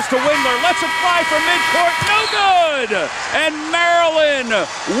 Outlet goes to Wingler. Lets it fly from midcourt. No good! And Maryland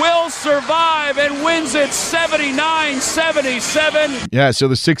will survive and wins it 79-77. Yeah, so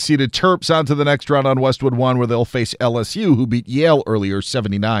the 6-seeded Terps on to the next round on Westwood 1, where they'll face LSU, who beat Yale earlier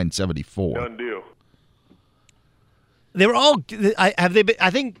 79-74. Done deal. They were all. I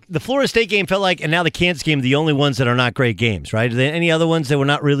think the Florida State game felt like, and now the Kansas game, the only ones that are not great games, right? Are there any other ones that were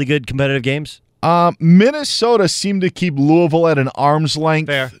not really good competitive games? Minnesota seemed to keep Louisville at an arm's length,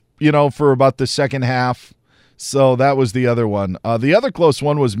 Fair. For about the second half. So that was the other one. The other close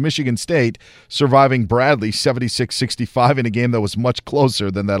one was Michigan State surviving Bradley 76-65 in a game that was much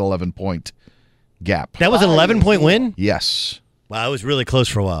closer than that 11-point gap. That was an 11-point win? Yes. Wow, it was really close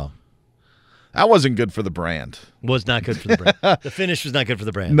for a while. That wasn't good for the brand. Was not good for the brand. The finish was not good for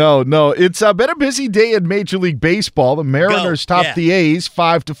the brand. No. It's been a busy day in Major League Baseball. The Mariners topped the A's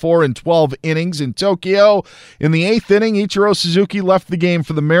 5-4 in 12 innings in Tokyo. In the 8th inning, Ichiro Suzuki left the game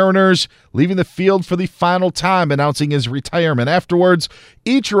for the Mariners, leaving the field for the final time, announcing his retirement. Afterwards,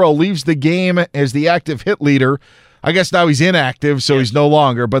 Ichiro leaves the game as the active hit leader. I guess now he's inactive, so he's no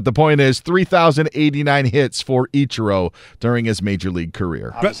longer. But the point is 3,089 hits for Ichiro during his Major League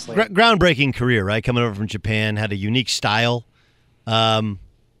career. Groundbreaking career, right? Coming over from Japan, had a unique style.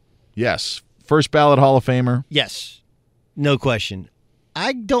 Yes. First ballot Hall of Famer. Yes. No question.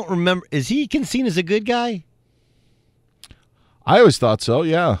 I don't remember. Is he seen as a good guy? I always thought so,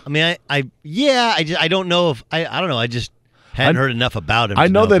 yeah. I mean, I don't know if – I don't know. I just – hadn't heard enough about him. I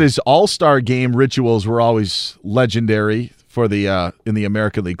know that his All-Star game rituals were always legendary for the in the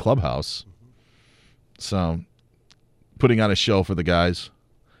American League clubhouse. So, putting on a show for the guys,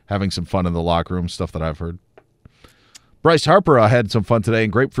 having some fun in the locker room, stuff that I've heard. Bryce Harper had some fun today in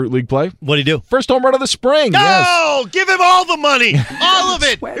Grapefruit League play. What'd he do? First home run of the spring. No! Yes. Give him all the money. All of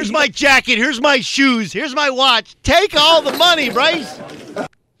it. Here's my jacket. Here's my shoes. Here's my watch. Take all the money, Bryce.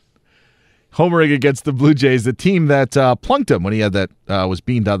 Homering against the Blue Jays, the team that plunked him when he had that was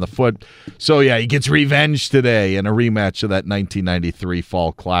beamed on the foot. So, yeah, he gets revenge today in a rematch of that 1993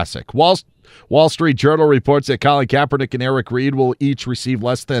 Fall Classic. Wall Street Journal reports that Colin Kaepernick and Eric Reid will each receive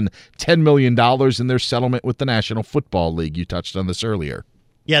less than $10 million in their settlement with the National Football League. You touched on this earlier.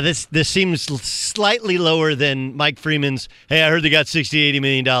 Yeah, this seems slightly lower than Mike Freeman's, hey, I heard they got $60, $80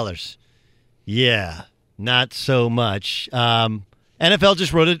 million. Yeah, not so much. NFL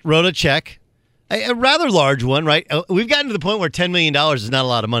just wrote a check. A rather large one, right? We've gotten to the point where $10 million is not a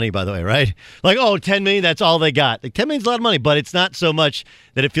lot of money, by the way, right? Like, $10 million, that's all they got. Like, $10 million is a lot of money, but it's not so much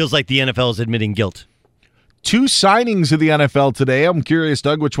that it feels like the NFL is admitting guilt. 2 signings of the NFL today. I'm curious,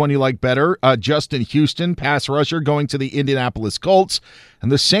 Doug, which one you like better. Justin Houston, pass rusher, going to the Indianapolis Colts.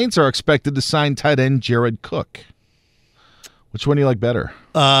 And the Saints are expected to sign tight end Jared Cook. Which one do you like better?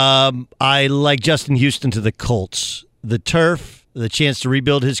 I like Justin Houston to the Colts. The turf. The chance to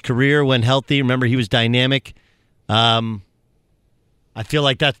rebuild his career when healthy. Remember, he was dynamic. I feel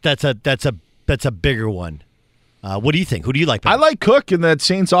like that's a bigger one. What do you think? Who do you like better? I like Cook in that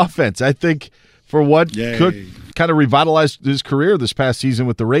Saints offense. I think for what Cook kind of revitalized his career this past season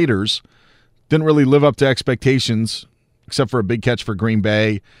with the Raiders, didn't really live up to expectations, except for a big catch for Green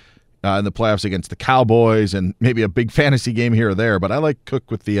Bay in the playoffs against the Cowboys and maybe a big fantasy game here or there. But I like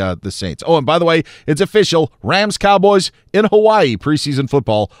Cook with the Saints. Oh, and by the way, it's official. Rams-Cowboys in Hawaii, preseason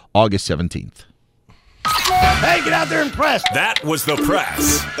football, August 17th. Hey, get out there and press. That was the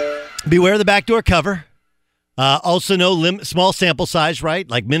press. Beware the backdoor cover. Also no small sample size, right?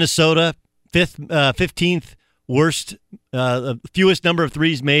 Like Minnesota, 15th worst, fewest number of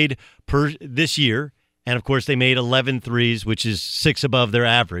threes made per this year. And, of course, they made 11 threes, which is 6 above their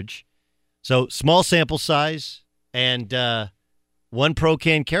average. So small sample size, and one pro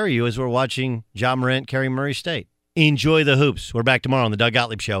can carry you as we're watching Ja Morant carry Murray State. Enjoy the hoops. We're back tomorrow on the Doug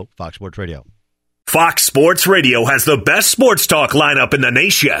Gottlieb Show, Fox Sports Radio. Fox Sports Radio has the best sports talk lineup in the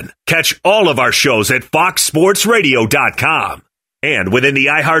nation. Catch all of our shows at foxsportsradio.com. And within the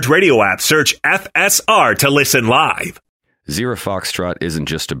iHeartRadio app, search FSR to listen live. Zero Foxtrot isn't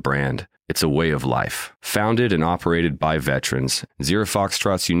just a brand, it's a way of life. Founded and operated by veterans, Zero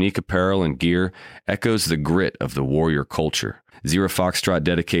Foxtrot's unique apparel and gear echoes the grit of the warrior culture. Zero Foxtrot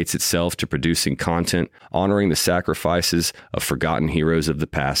dedicates itself to producing content, honoring the sacrifices of forgotten heroes of the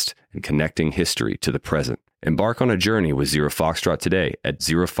past, and connecting history to the present. Embark on a journey with Zero Foxtrot today at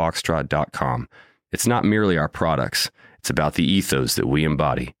zerofoxtrot.com. It's not merely our products, it's about the ethos that we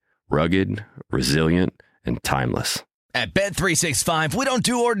embody. Rugged, resilient, and timeless. At Bet365, we don't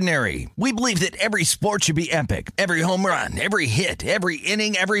do ordinary. We believe that every sport should be epic. Every home run, every hit, every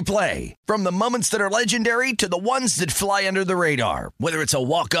inning, every play. From the moments that are legendary to the ones that fly under the radar. Whether it's a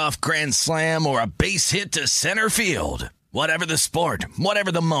walk-off grand slam or a base hit to center field. Whatever the sport,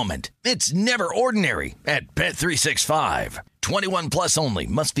 whatever the moment. It's never ordinary at Bet365. 21 plus only.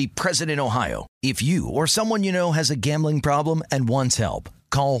 Must be present in Ohio. If you or someone you know has a gambling problem and wants help,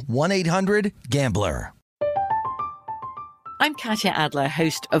 call 1-800-GAMBLER. I'm Katya Adler,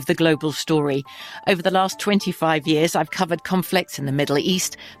 host of The Global Story. Over the last 25 years, I've covered conflicts in the Middle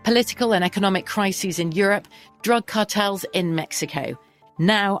East, political and economic crises in Europe, drug cartels in Mexico.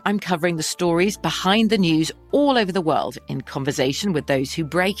 Now I'm covering the stories behind the news all over the world in conversation with those who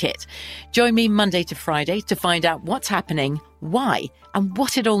break it. Join me Monday to Friday to find out what's happening, why, and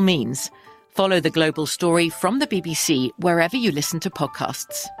what it all means. Follow The Global Story from the BBC wherever you listen to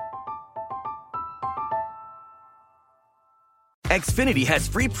podcasts. Xfinity has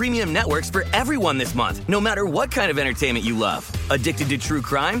free premium networks for everyone this month, no matter what kind of entertainment you love. Addicted to true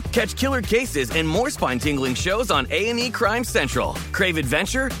crime? Catch killer cases and more spine-tingling shows on A&E Crime Central. Crave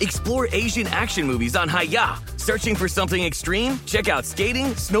adventure? Explore Asian action movies on Hi-Ya. Searching for something extreme? Check out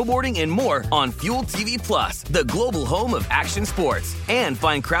skating, snowboarding, and more on Fuel TV Plus, the global home of action sports. And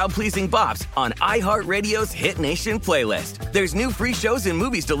find crowd-pleasing bops on iHeartRadio's Hit Nation playlist. There's new free shows and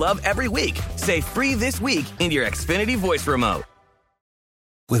movies to love every week. Say free this week in your Xfinity voice remote.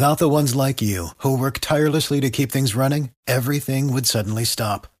 Without the ones like you, who work tirelessly to keep things running, everything would suddenly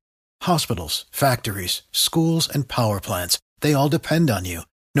stop. Hospitals, factories, schools, and power plants, they all depend on you.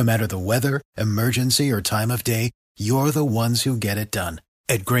 No matter the weather, emergency, or time of day, you're the ones who get it done.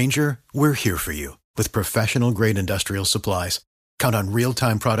 At Grainger, we're here for you with professional-grade industrial supplies. Count on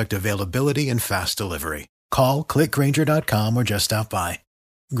real-time product availability and fast delivery. Call, click Grainger.com, or just stop by.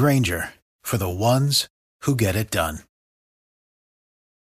 Grainger, for the ones who get it done.